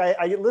like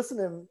I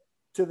listen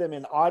to them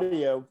in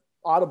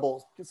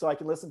Audible, so I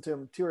can listen to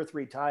them 2 or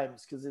 3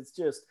 times, because it's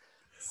just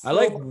so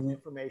much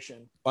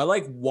information. I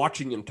like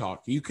watching him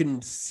talk. You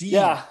can see.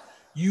 Yeah.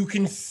 You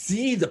can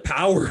see the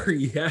power.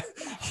 Yeah,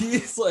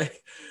 he's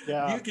like,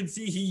 you can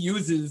see he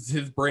uses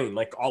his brain,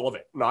 like all of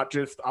it, not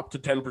just up to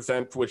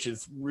 10%, which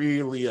is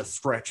really a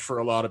stretch for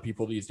a lot of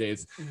people these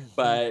days. Mm-hmm.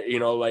 But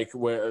like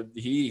where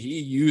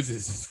he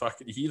uses his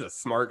he's a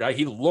smart guy.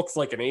 He looks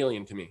like an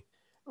alien to me.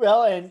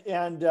 Well, and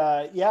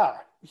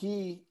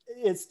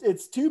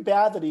it's too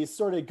bad that he's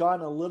sort of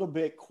gone a little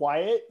bit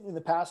quiet in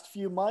the past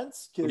few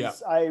months,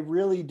 because I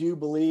really do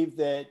believe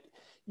that.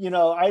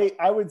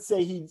 I would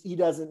say he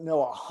doesn't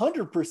know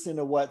 100%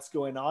 of what's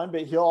going on,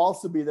 but he'll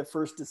also be the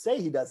first to say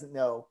he doesn't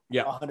know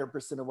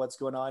 100% of what's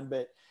going on.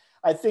 But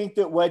I think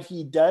that what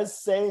he does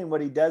say and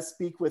what he does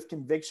speak with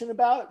conviction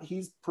about,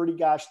 he's pretty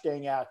gosh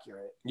dang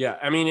accurate. Yeah.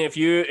 I mean, if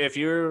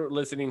you're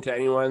listening to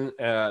anyone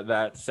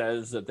that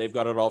says that they've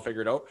got it all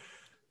figured out,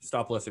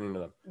 stop listening to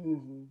them.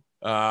 Mm-hmm.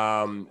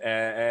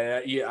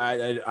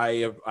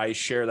 I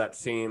share that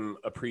same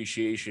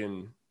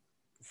appreciation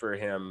for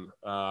him,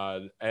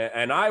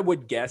 and I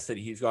would guess that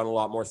he's gone a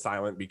lot more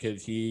silent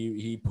because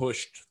he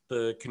pushed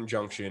the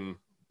conjunction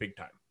big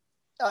time.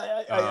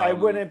 I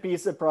wouldn't be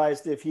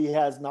surprised if he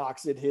has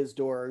knocks at his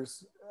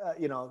doors,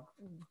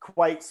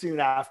 quite soon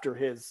after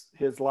his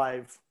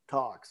live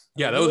talks.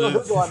 Yeah,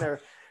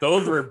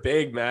 those were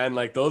big, man.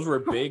 Like those were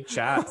big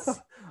chats.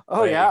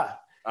 Oh yeah.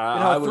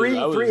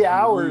 3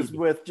 hours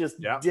with just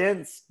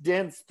dense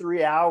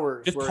 3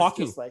 hours. Just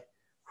talking. Just like,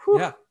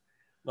 yeah.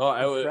 No,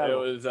 it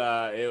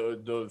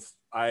was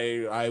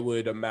I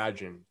would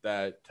imagine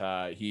that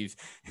he's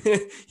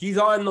he's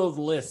on those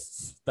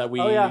lists that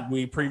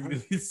we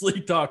previously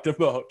talked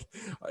about.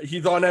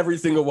 He's on every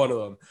single one of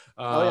them.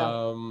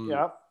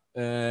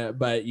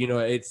 But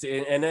it's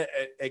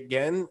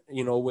again,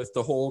 with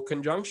the whole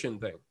conjunction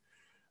thing.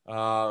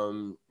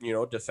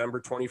 December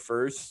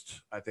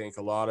 21st, I think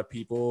a lot of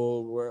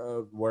people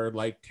were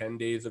like 10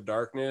 days of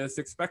darkness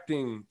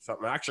expecting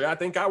something. Actually, I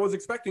think I was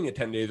expecting a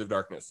 10 days of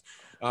darkness,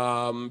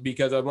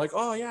 because I'm like,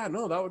 oh yeah,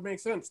 no, that would make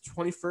sense.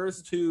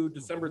 21st to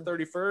December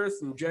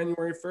 31st, and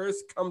January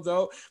 1st comes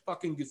out,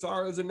 fucking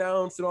Gusara's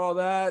announced and all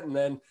that. And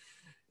then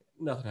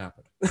nothing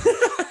happened.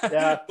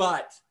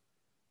 But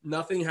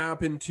nothing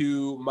happened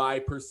to my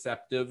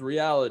perceptive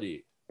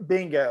reality.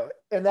 Bingo.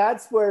 And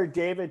that's where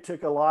David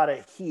took a lot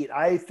of heat.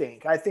 I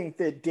think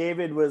that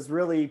David was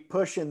really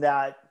pushing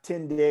that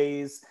 10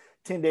 days.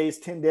 And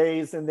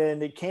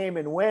then it came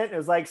and went. It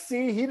was like,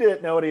 see, he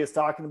didn't know what he was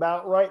talking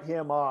about. Write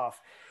him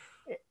off.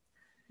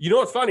 You know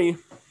what's funny?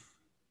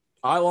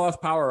 I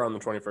lost power on the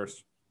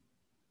 21st.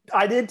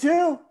 I did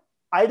too.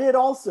 I did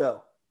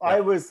also.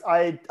 Yeah.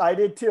 I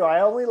did too.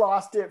 I only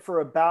lost it for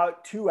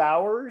about 2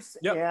 hours,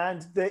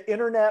 and the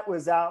internet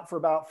was out for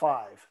about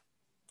 5.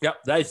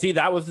 Yep.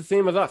 That was the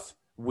same as us.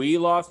 We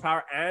lost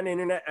power and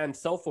internet and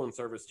cell phone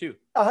service too.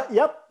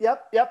 Yep.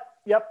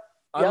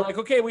 I'm like,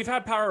 okay, we've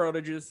had power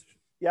outages.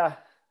 Yeah.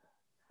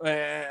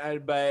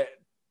 But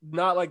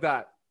not like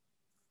that.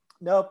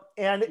 Nope.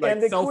 And the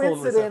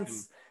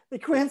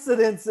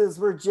coincidences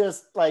were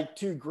just like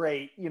too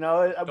great,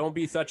 Don't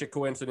be such a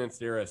coincidence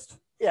theorist.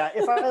 Yeah.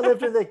 If I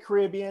lived in the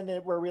Caribbean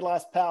where we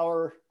lost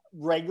power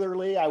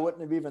regularly, I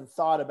wouldn't have even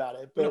thought about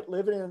it. But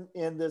living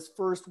in this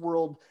first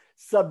world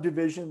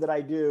subdivision that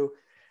I do,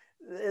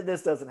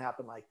 this doesn't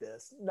happen like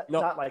this.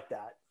 Not like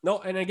that. No,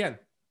 and again,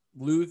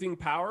 losing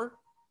power,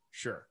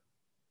 sure.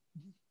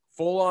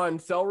 Full on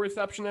cell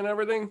reception and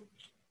everything,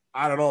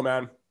 I don't know,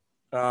 man.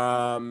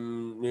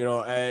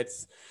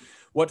 It's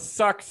what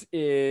sucks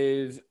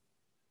is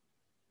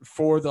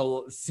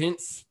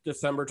since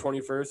December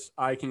 21st,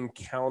 I can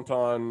count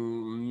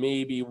on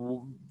maybe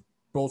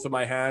both of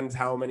my hands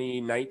how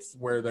many nights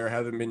where there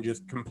hasn't been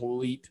just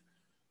complete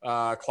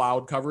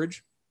cloud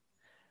coverage.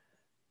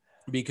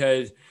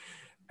 Because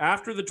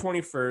after the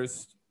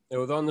 21st, it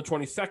was on the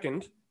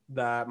 22nd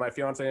that my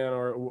fiance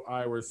and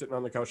I were sitting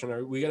on the couch,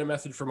 and we got a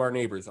message from our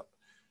neighbors.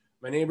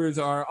 My neighbors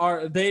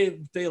they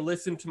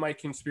listen to my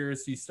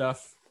conspiracy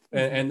stuff,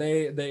 and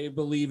they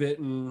believe it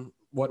and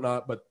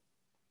whatnot, but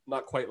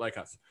not quite like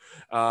us.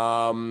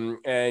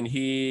 And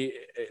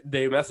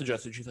they message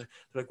us, and they're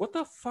like, "What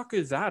the fuck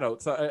is that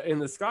outside in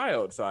the sky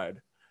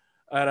outside?"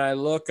 And I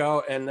look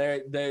out, and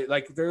they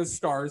like there's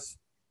stars,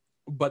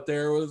 but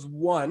there was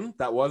one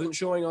that wasn't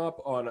showing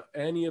up on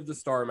any of the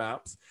star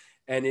maps,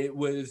 and it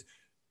was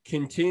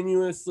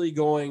continuously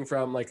going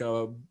from like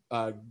a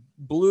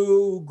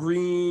blue,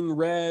 green,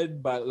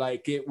 red, but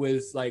like it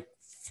was like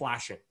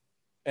flashing,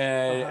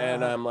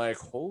 and I'm like,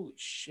 holy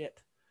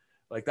shit,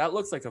 like that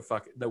looks like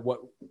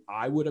what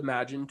I would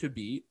imagine to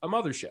be a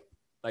mothership,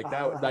 like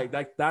that,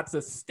 like that's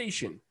a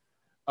station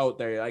out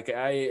there. Like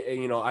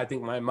I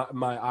think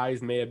my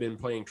eyes may have been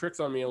playing tricks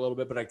on me a little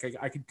bit, but I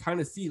could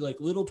kind of see like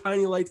little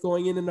tiny lights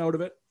going in and out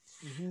of it.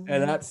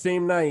 And that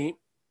same night,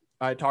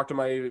 I talked to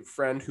my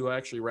friend who I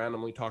actually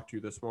randomly talked to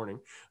this morning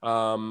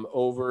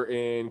over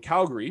in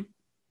Calgary,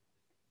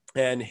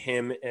 and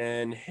him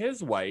and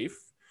his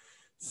wife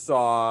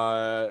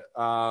saw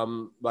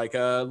like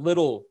a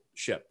little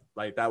ship,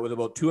 like that was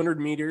about 200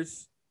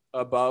 meters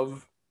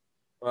above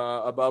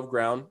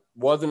ground.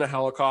 Wasn't a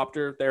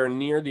helicopter. They're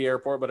near the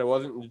airport, but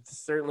it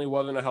certainly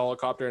wasn't a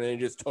helicopter, and it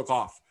just took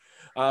off.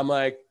 I'm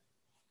like,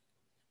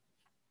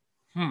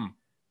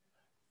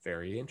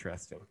 very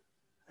interesting.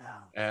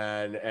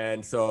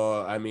 And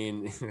so, I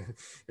mean,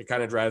 it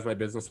kind of drives my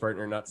business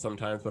partner nuts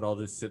sometimes, but I'll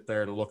just sit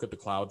there and look at the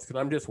clouds because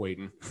I'm just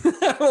waiting.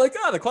 I'm like,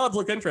 the clouds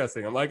look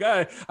interesting. I'm like,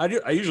 I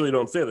usually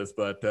don't say this,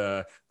 but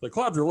the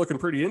clouds are looking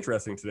pretty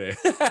interesting today.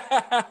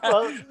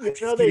 Well,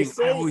 they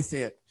say, I always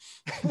say it.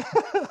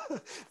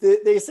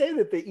 They say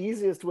that the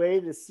easiest way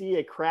to see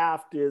a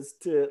craft is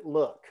to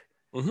look.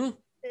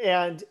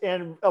 And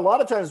a lot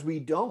of times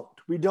we don't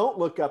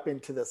look up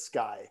into the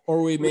sky,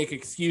 or we make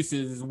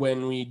excuses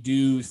when we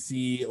do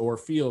see or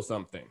feel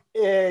something.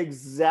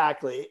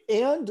 Exactly.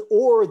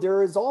 Or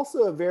there is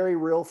also a very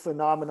real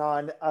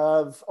phenomenon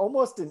of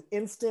almost an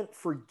instant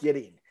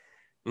forgetting.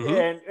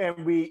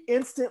 And we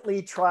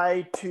instantly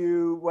try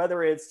to,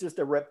 whether it's just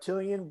a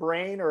reptilian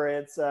brain or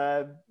it's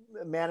a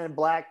man in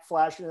black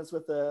flashing us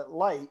with a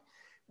light,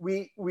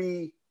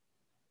 we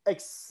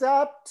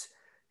accept,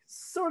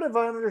 sort of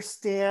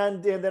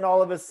understand, and then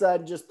all of a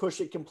sudden just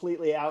push it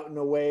completely out and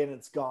away, and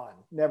it's gone,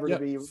 never to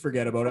be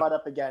forget about brought it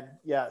up again.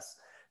 Yes.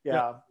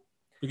 Yeah.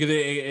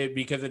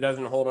 Because it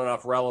doesn't hold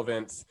enough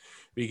relevance,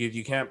 because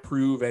you can't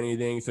prove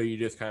anything, so you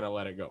just kind of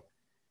let it go.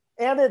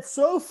 And it's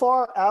so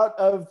far out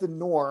of the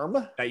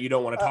norm that you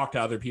don't want to talk to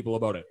other people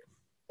about it.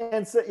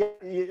 And so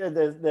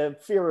the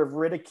fear of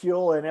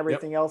ridicule and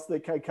everything else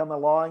that could come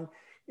along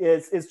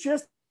is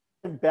just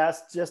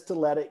best just to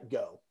let it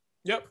go.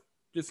 Yep.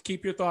 Just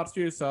keep your thoughts to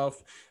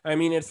yourself. I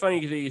mean, it's funny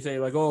because you say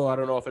like, oh, I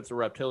don't know if it's a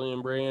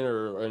reptilian brain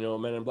or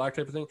Men in Black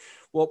type of thing.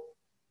 Well,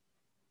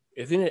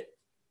 isn't it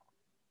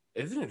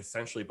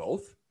essentially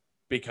both?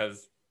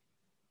 Because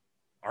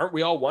aren't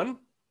we all one,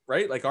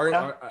 right? Like,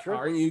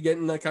 aren't you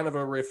getting that kind of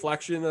a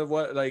reflection of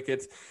what, like,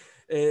 it's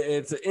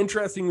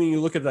interesting when you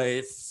look at that.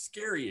 It's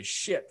scary as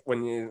shit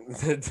when you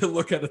to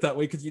look at it that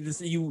way, because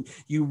you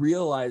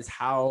realize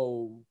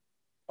how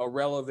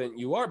irrelevant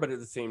you are. But at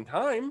the same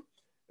time,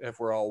 if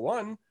we're all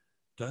one,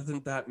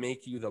 doesn't that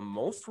make you the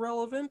most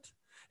relevant?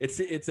 It's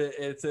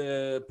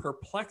a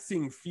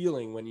perplexing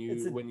feeling when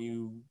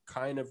you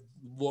kind of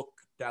look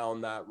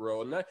down that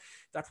road. And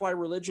that's why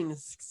religion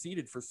has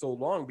succeeded for so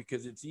long,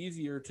 because it's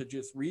easier to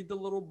just read the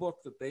little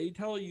book that they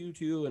tell you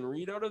to and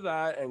read out of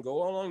that and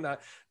go along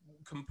that,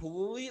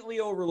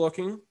 completely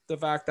overlooking the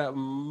fact that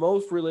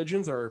most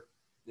religions are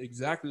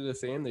exactly the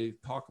same. They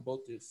talk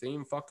about the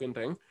same fucking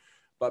thing,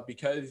 but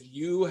because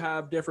you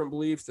have different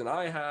beliefs than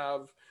I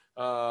have,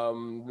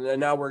 and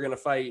now we're going to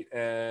fight,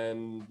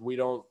 and we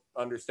don't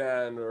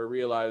understand or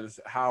realize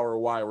how or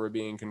why we're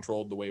being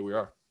controlled the way we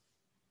are.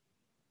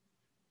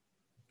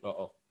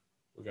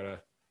 We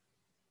got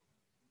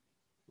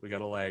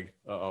a lag.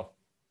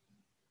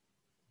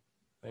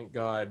 Thank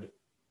God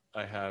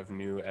I have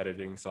new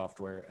editing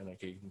software and I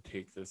can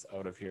take this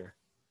out of here.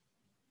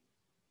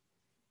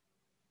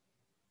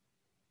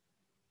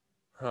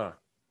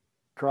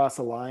 Cross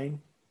a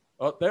line.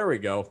 Oh, there we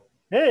go.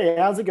 Hey,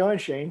 how's it going,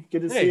 Shane?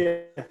 Good to see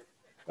you.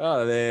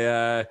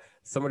 Oh,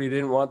 somebody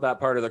didn't want that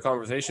part of the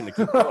conversation to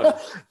keep going.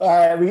 All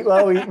right. We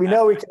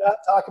know we cannot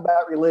talk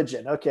about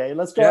religion. Okay,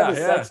 let's go on to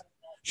sex.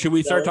 Should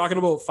we start talking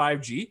about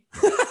 5G?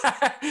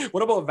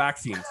 What about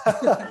vaccines?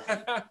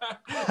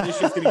 This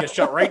shit's gonna get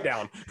shut right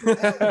down.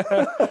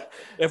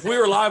 If we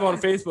were live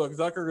on Facebook,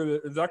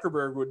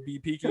 Zuckerberg would be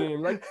peeking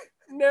and like,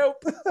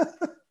 nope.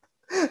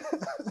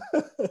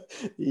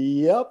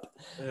 Yep.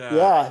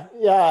 I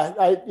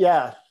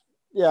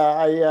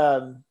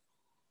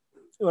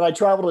when I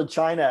travel to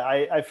China,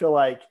 I feel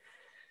like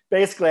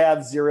basically I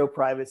have zero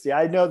privacy.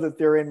 I know that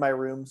they're in my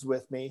rooms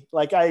with me.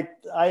 Like I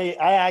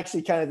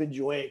actually kind of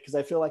enjoy it because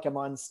I feel like I'm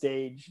on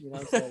stage, you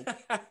know. So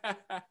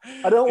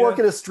I don't work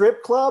at a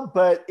strip club,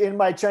 but in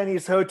my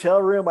Chinese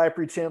hotel room, I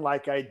pretend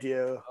like I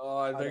do.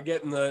 Oh, they're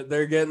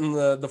getting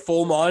the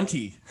full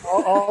Monty.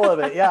 All of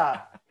it,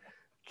 yeah.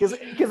 Because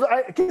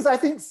I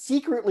think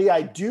secretly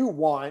I do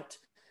want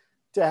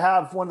to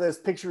have one of those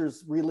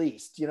pictures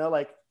released. You know,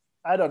 like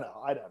I don't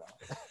know.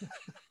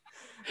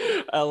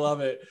 I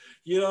love it.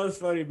 You know, it's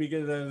funny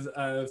because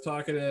I was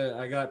talking to,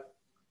 I got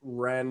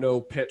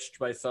rando pitched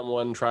by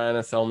someone trying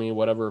to sell me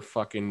whatever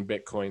fucking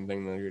Bitcoin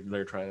thing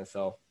they're trying to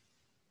sell.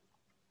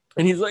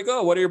 And he's like,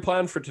 "Oh, what are your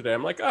plans for today?"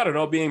 I'm like, "I don't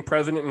know, being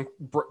present and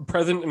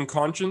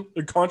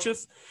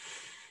conscious."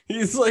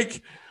 He's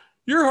like,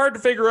 "You're hard to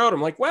figure out."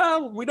 I'm like,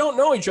 "Well, we don't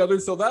know each other,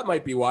 so that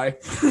might be why."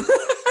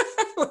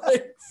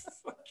 Like,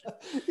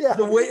 yeah.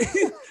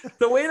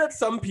 The way that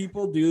some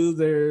people do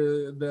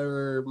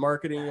their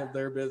marketing of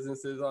their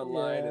businesses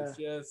online, it's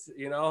just,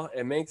 you know,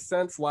 it makes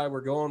sense why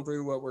we're going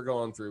through what we're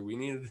going through. We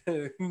need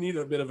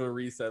a bit of a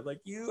reset.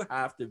 Like, you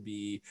have to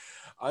be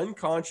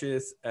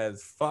unconscious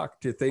as fuck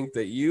to think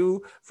that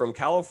you from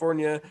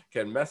California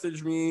can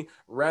message me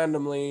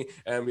randomly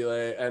and be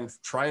like, and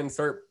try and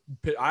start.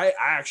 I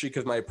actually,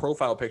 because my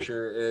profile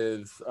picture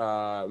is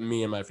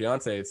me and my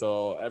fiance,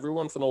 so every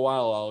once in a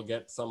while I'll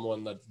get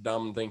someone that's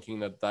dumb thinking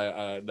that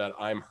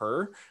I'm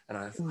her, and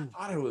I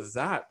thought it was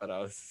that, but I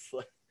was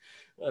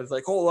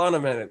like, hold on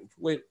a minute,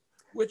 wait,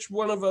 which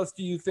one of us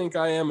do you think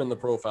I am in the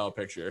profile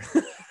picture?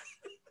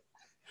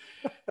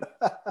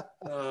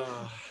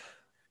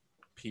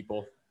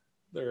 People,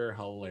 they're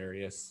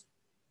hilarious.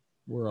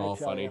 We're all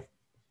funny.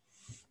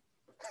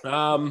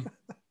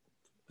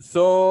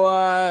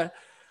 So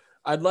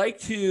I'd like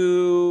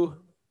to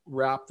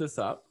wrap this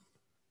up.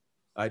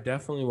 I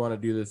definitely want to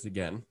do this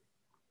again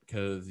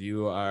because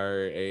you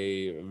are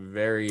a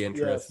very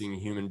interesting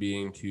human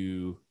being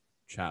to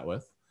chat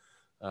with.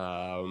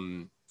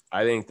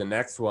 I think the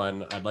next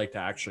one I'd like to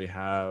actually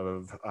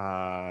have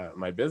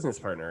my business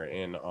partner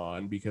in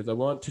on, because I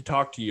want to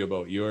talk to you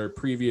about your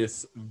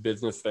previous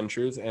business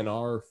ventures and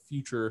our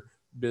future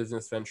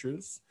business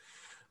ventures.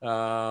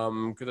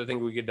 Because I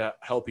think we could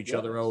help each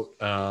other out,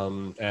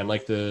 and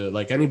like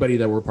anybody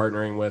that we're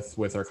partnering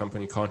with our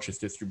company Conscious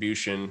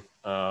Distribution,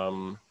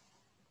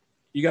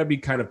 you got to be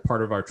kind of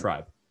part of our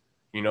tribe.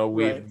 You know,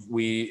 and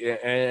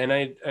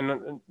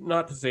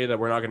not to say that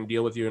we're not going to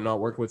deal with you and not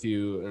work with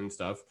you and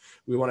stuff.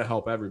 We want to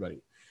help everybody,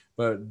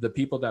 but the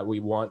people that we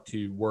want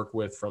to work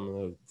with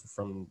from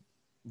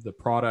the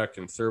product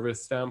and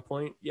service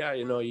standpoint,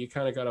 you know, you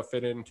kind of got to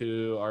fit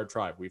into our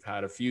tribe. We've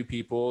had a few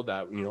people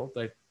that, you know,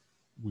 like,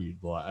 we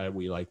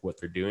like what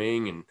they're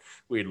doing and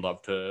we'd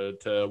love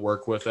to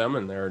work with them,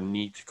 and they're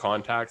neat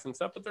contacts and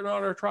stuff, but they're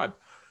not our tribe.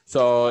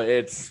 So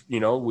it's, you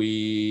know,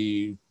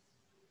 we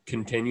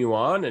continue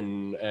on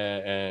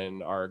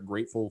and are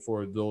grateful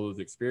for those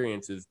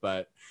experiences,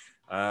 but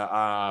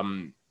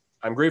I'm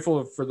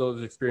grateful for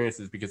those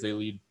experiences because they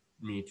lead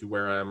me to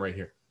where I am right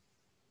here,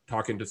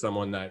 talking to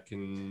someone that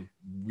can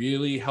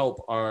really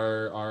help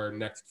our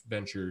next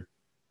venture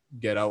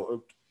get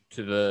out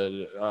to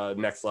the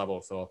next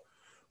level. So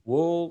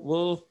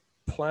we'll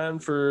plan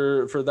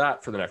for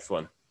that for the next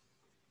one.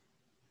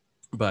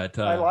 But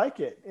I like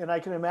it, and I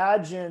can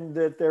imagine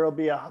that there will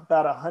be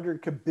about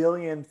 100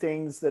 kabillion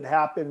things that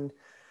happen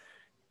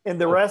in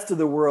the rest of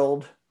the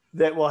world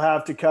that we'll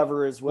have to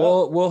cover as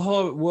well.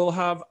 We'll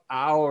have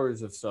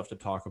hours of stuff to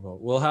talk about.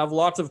 We'll have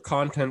lots of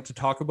content to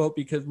talk about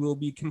because we'll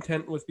be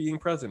content with being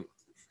present.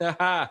 There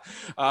you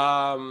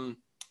are.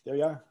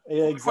 Yeah,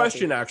 exactly.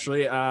 Question,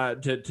 actually,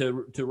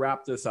 to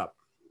wrap this up.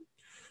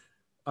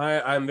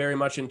 I'm very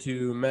much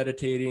into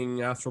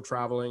meditating, astral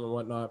traveling, and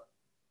whatnot.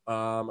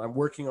 I'm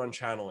working on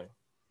channeling.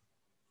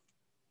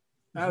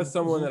 As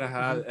someone that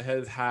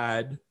has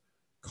had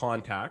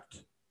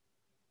contact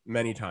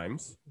many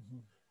times,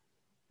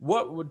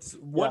 what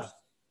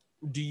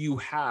do you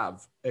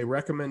have a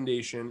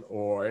recommendation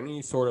or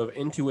any sort of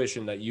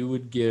intuition that you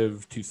would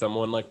give to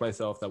someone like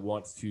myself that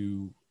wants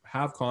to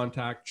have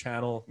contact,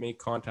 channel, make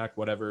contact,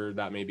 whatever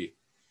that may be?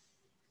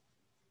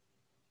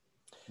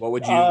 What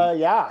would you?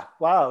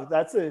 Wow.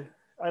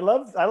 I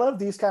love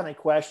these kind of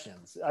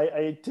questions.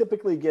 I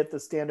typically get the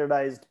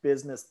standardized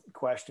business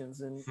questions,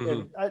 and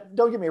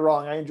don't get me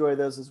wrong, I enjoy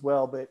those as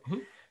well. But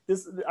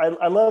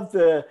I love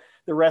the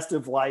rest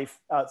of life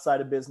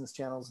outside of business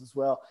channels as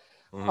well.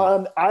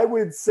 I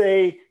would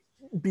say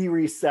be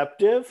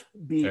receptive,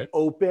 be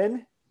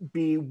open,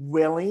 be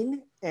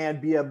willing, and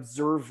be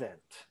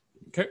observant.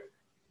 Okay.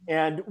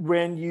 And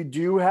when you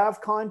do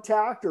have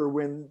contact, or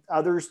when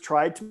others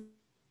try to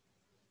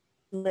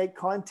make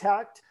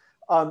contact,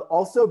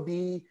 also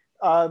be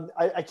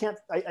I can't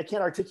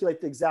articulate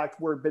the exact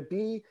word, but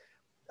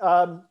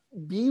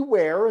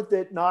beware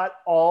that not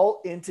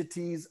all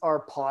entities are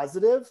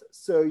positive.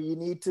 So you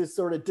need to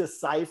sort of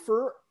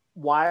decipher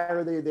why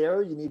are they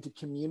there? You need to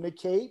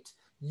communicate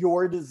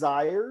your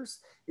desires.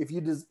 If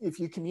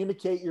you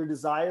communicate your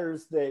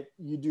desires that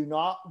you do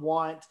not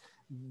want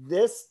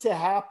this to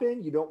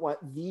happen, you don't want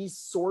these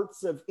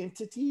sorts of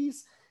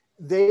entities,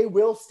 they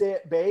will stay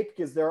at bay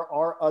because there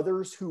are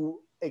others who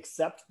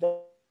accept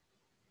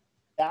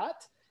that.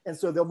 And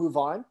so they'll move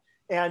on.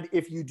 And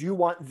if you do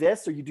want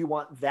this or you do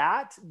want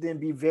that, then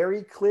be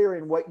very clear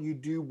in what you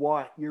do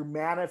want. You're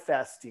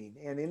manifesting.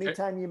 And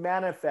anytime you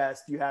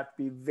manifest, you have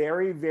to be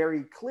very,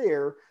 very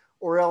clear,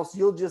 or else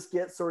you'll just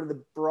get sort of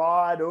the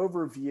broad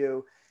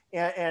overview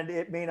and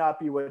it may not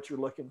be what you're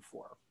looking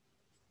for.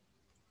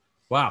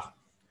 Wow.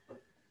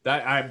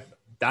 That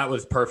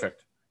was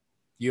perfect.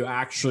 You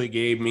actually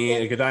gave me,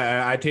 because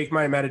I take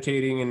my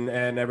meditating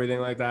and everything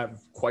like that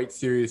quite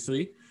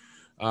seriously.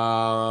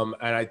 And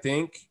I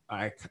think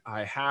I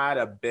had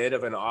a bit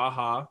of an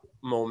aha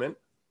moment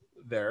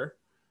there.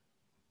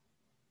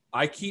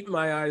 I keep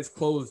my eyes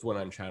closed when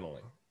I'm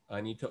channeling.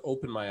 I need to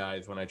open my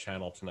eyes when I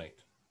channel tonight.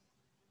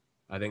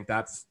 I think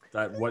that's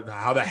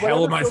how the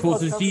hell am I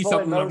supposed to see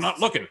something I'm not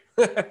looking?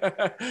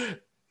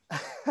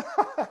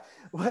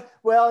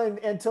 Well,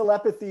 and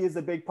telepathy is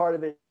a big part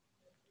of it.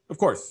 Of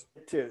course.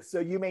 Too. So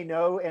you may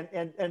know,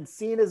 and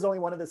seeing is only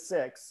one of the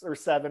 6 or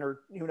 7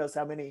 or who knows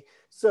how many.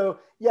 So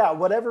yeah,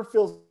 whatever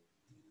feels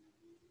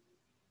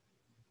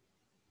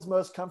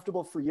most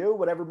comfortable for you,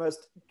 whatever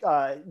most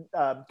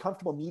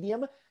comfortable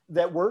medium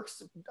that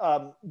works,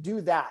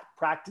 do that,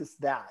 practice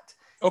that.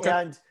 Okay.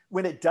 And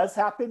when it does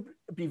happen,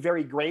 be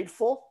very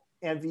grateful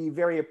and be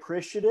very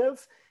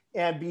appreciative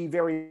and be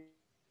very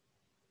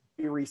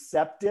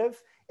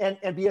receptive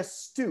and be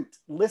astute.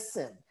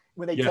 Listen.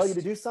 When they tell you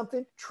to do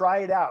something, try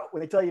it out. When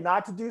they tell you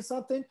not to do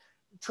something,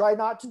 try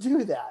not to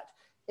do that.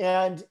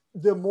 And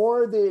the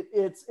more that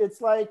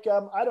it's like,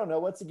 I don't know,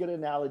 what's a good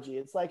analogy?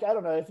 It's like, I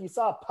don't know, if you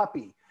saw a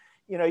puppy,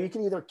 you know, you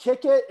can either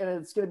kick it and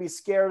it's going to be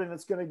scared and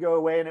it's going to go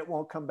away and it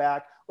won't come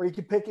back, or you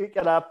can pick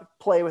it up,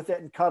 play with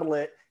it and cuddle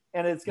it,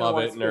 and it's going to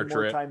want to spend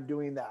more time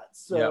doing that.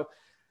 So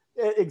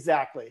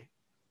exactly.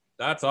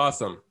 That's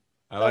awesome.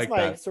 That's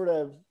my sort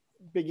of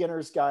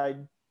beginner's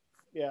guide.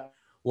 Yeah.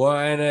 Well,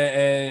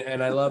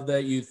 and I love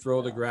that you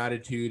throw the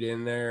gratitude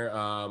in there.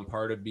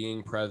 Part of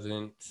being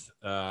present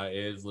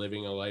is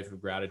living a life of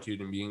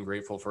gratitude and being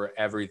grateful for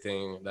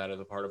everything that is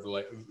a part of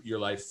your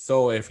life.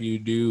 So if you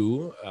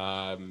do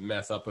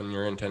mess up on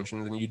your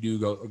intentions and you do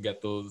go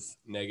get those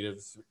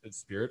negative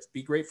spirits,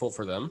 be grateful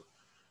for them.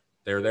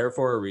 They're there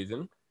for a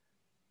reason,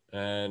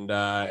 and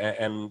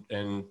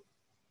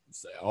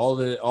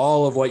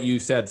all of what you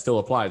said still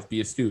applies. Be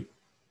astute.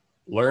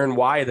 Learn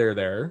why they're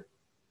there.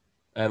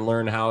 And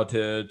learn how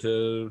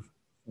to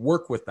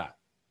work with that.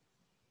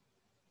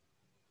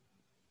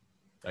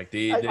 Like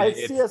I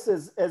see us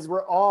as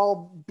we're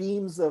all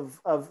beams of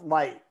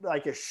light,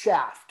 like a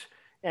shaft.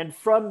 And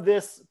from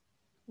this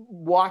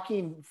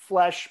walking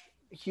flesh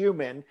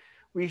human,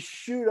 we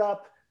shoot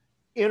up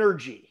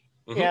energy.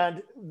 Mm-hmm.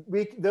 And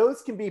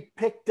those can be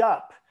picked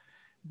up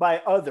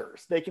by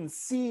others. They can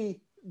see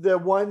the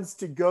ones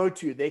to go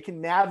to. They can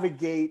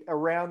navigate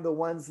around the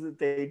ones that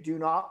they do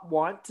not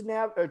want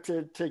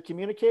to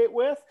communicate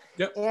with.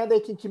 Yep. And they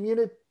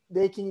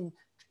can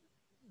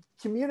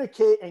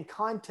communicate and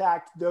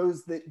contact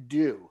those that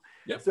do.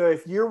 Yep. So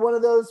if you're one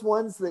of those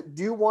ones that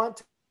do want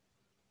to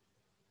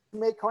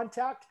make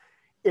contact,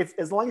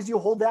 as long as you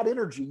hold that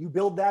energy, you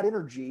build that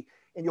energy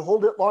and you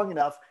hold it long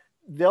enough,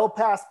 they'll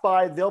pass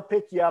by, they'll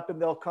pick you up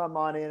and they'll come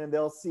on in and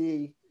they'll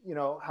see, you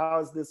know, how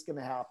is this going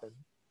to happen?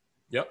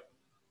 Yep.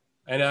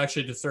 And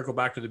actually, to circle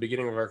back to the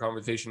beginning of our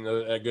conversation,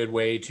 a good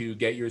way to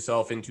get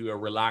yourself into a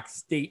relaxed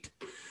state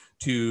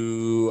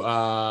to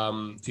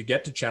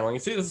get to channeling.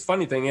 See, this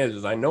funny thing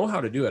is I know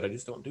how to do it. I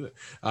just don't do it.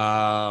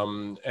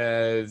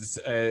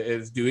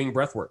 As doing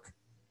breath work.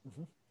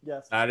 Mm-hmm.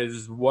 Yes. That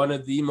is one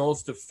of the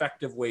most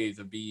effective ways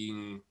of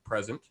being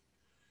present.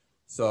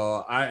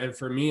 So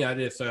for me, I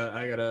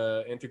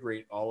gotta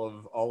integrate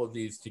all of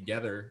these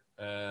together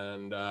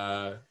and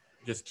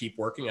just keep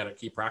working at it,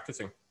 keep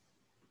practicing.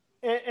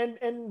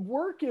 And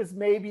work is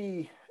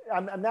maybe,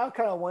 I'm now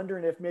kind of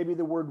wondering if maybe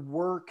the word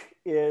work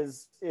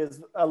is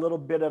a little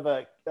bit of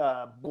a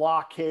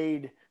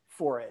blockade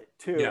for it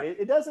too. Yeah.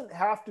 It doesn't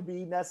have to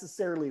be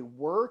necessarily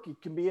work.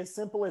 It can be as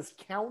simple as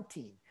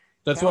counting.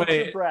 That's Count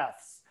your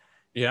breaths.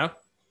 Yeah.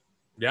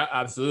 Yeah,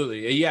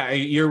 absolutely. Yeah,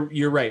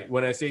 you're right.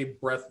 When I say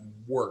breath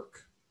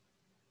work,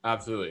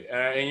 absolutely.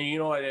 And you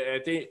know,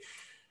 I think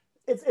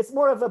it's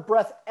more of a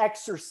breath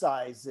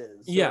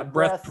exercises. Yeah,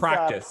 breath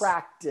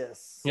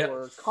practice.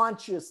 Or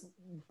conscious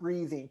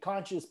breathing.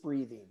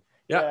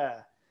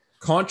 Yeah.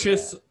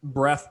 Conscious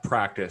breath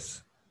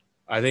practice.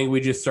 I think we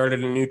just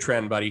started a new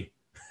trend, buddy.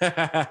 All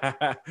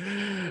right,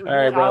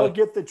 brother. I'll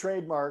get the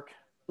trademark.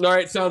 All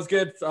right, sounds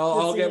good.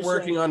 I'll get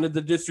working on the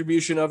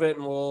distribution of it,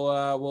 and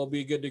we'll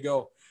be good to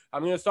go.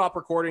 I'm going to stop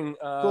recording.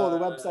 Cool. The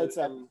website's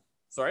up.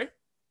 Sorry?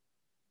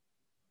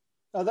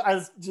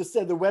 I just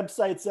said the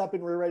website's up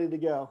and we're ready to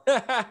go.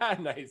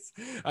 Nice.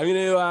 I'm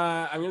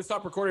gonna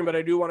stop recording, but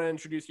I do want to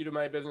introduce you to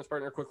my business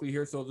partner quickly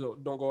here, so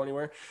don't go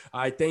anywhere.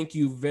 I thank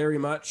you very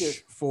much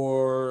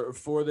for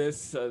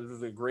this. This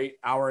is a great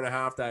hour and a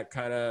half that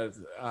kind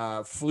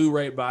of flew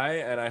right by,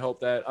 and I hope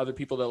that other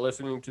people that are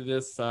listening to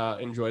this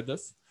enjoyed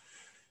this.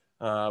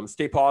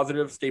 Stay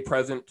positive, stay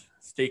present,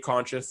 stay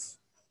conscious.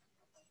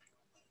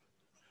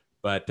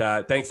 But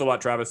thanks a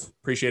lot, Travis.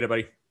 Appreciate it,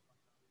 buddy.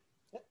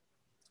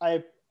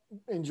 I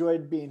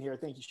enjoyed being here.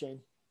 Thank you, Shane.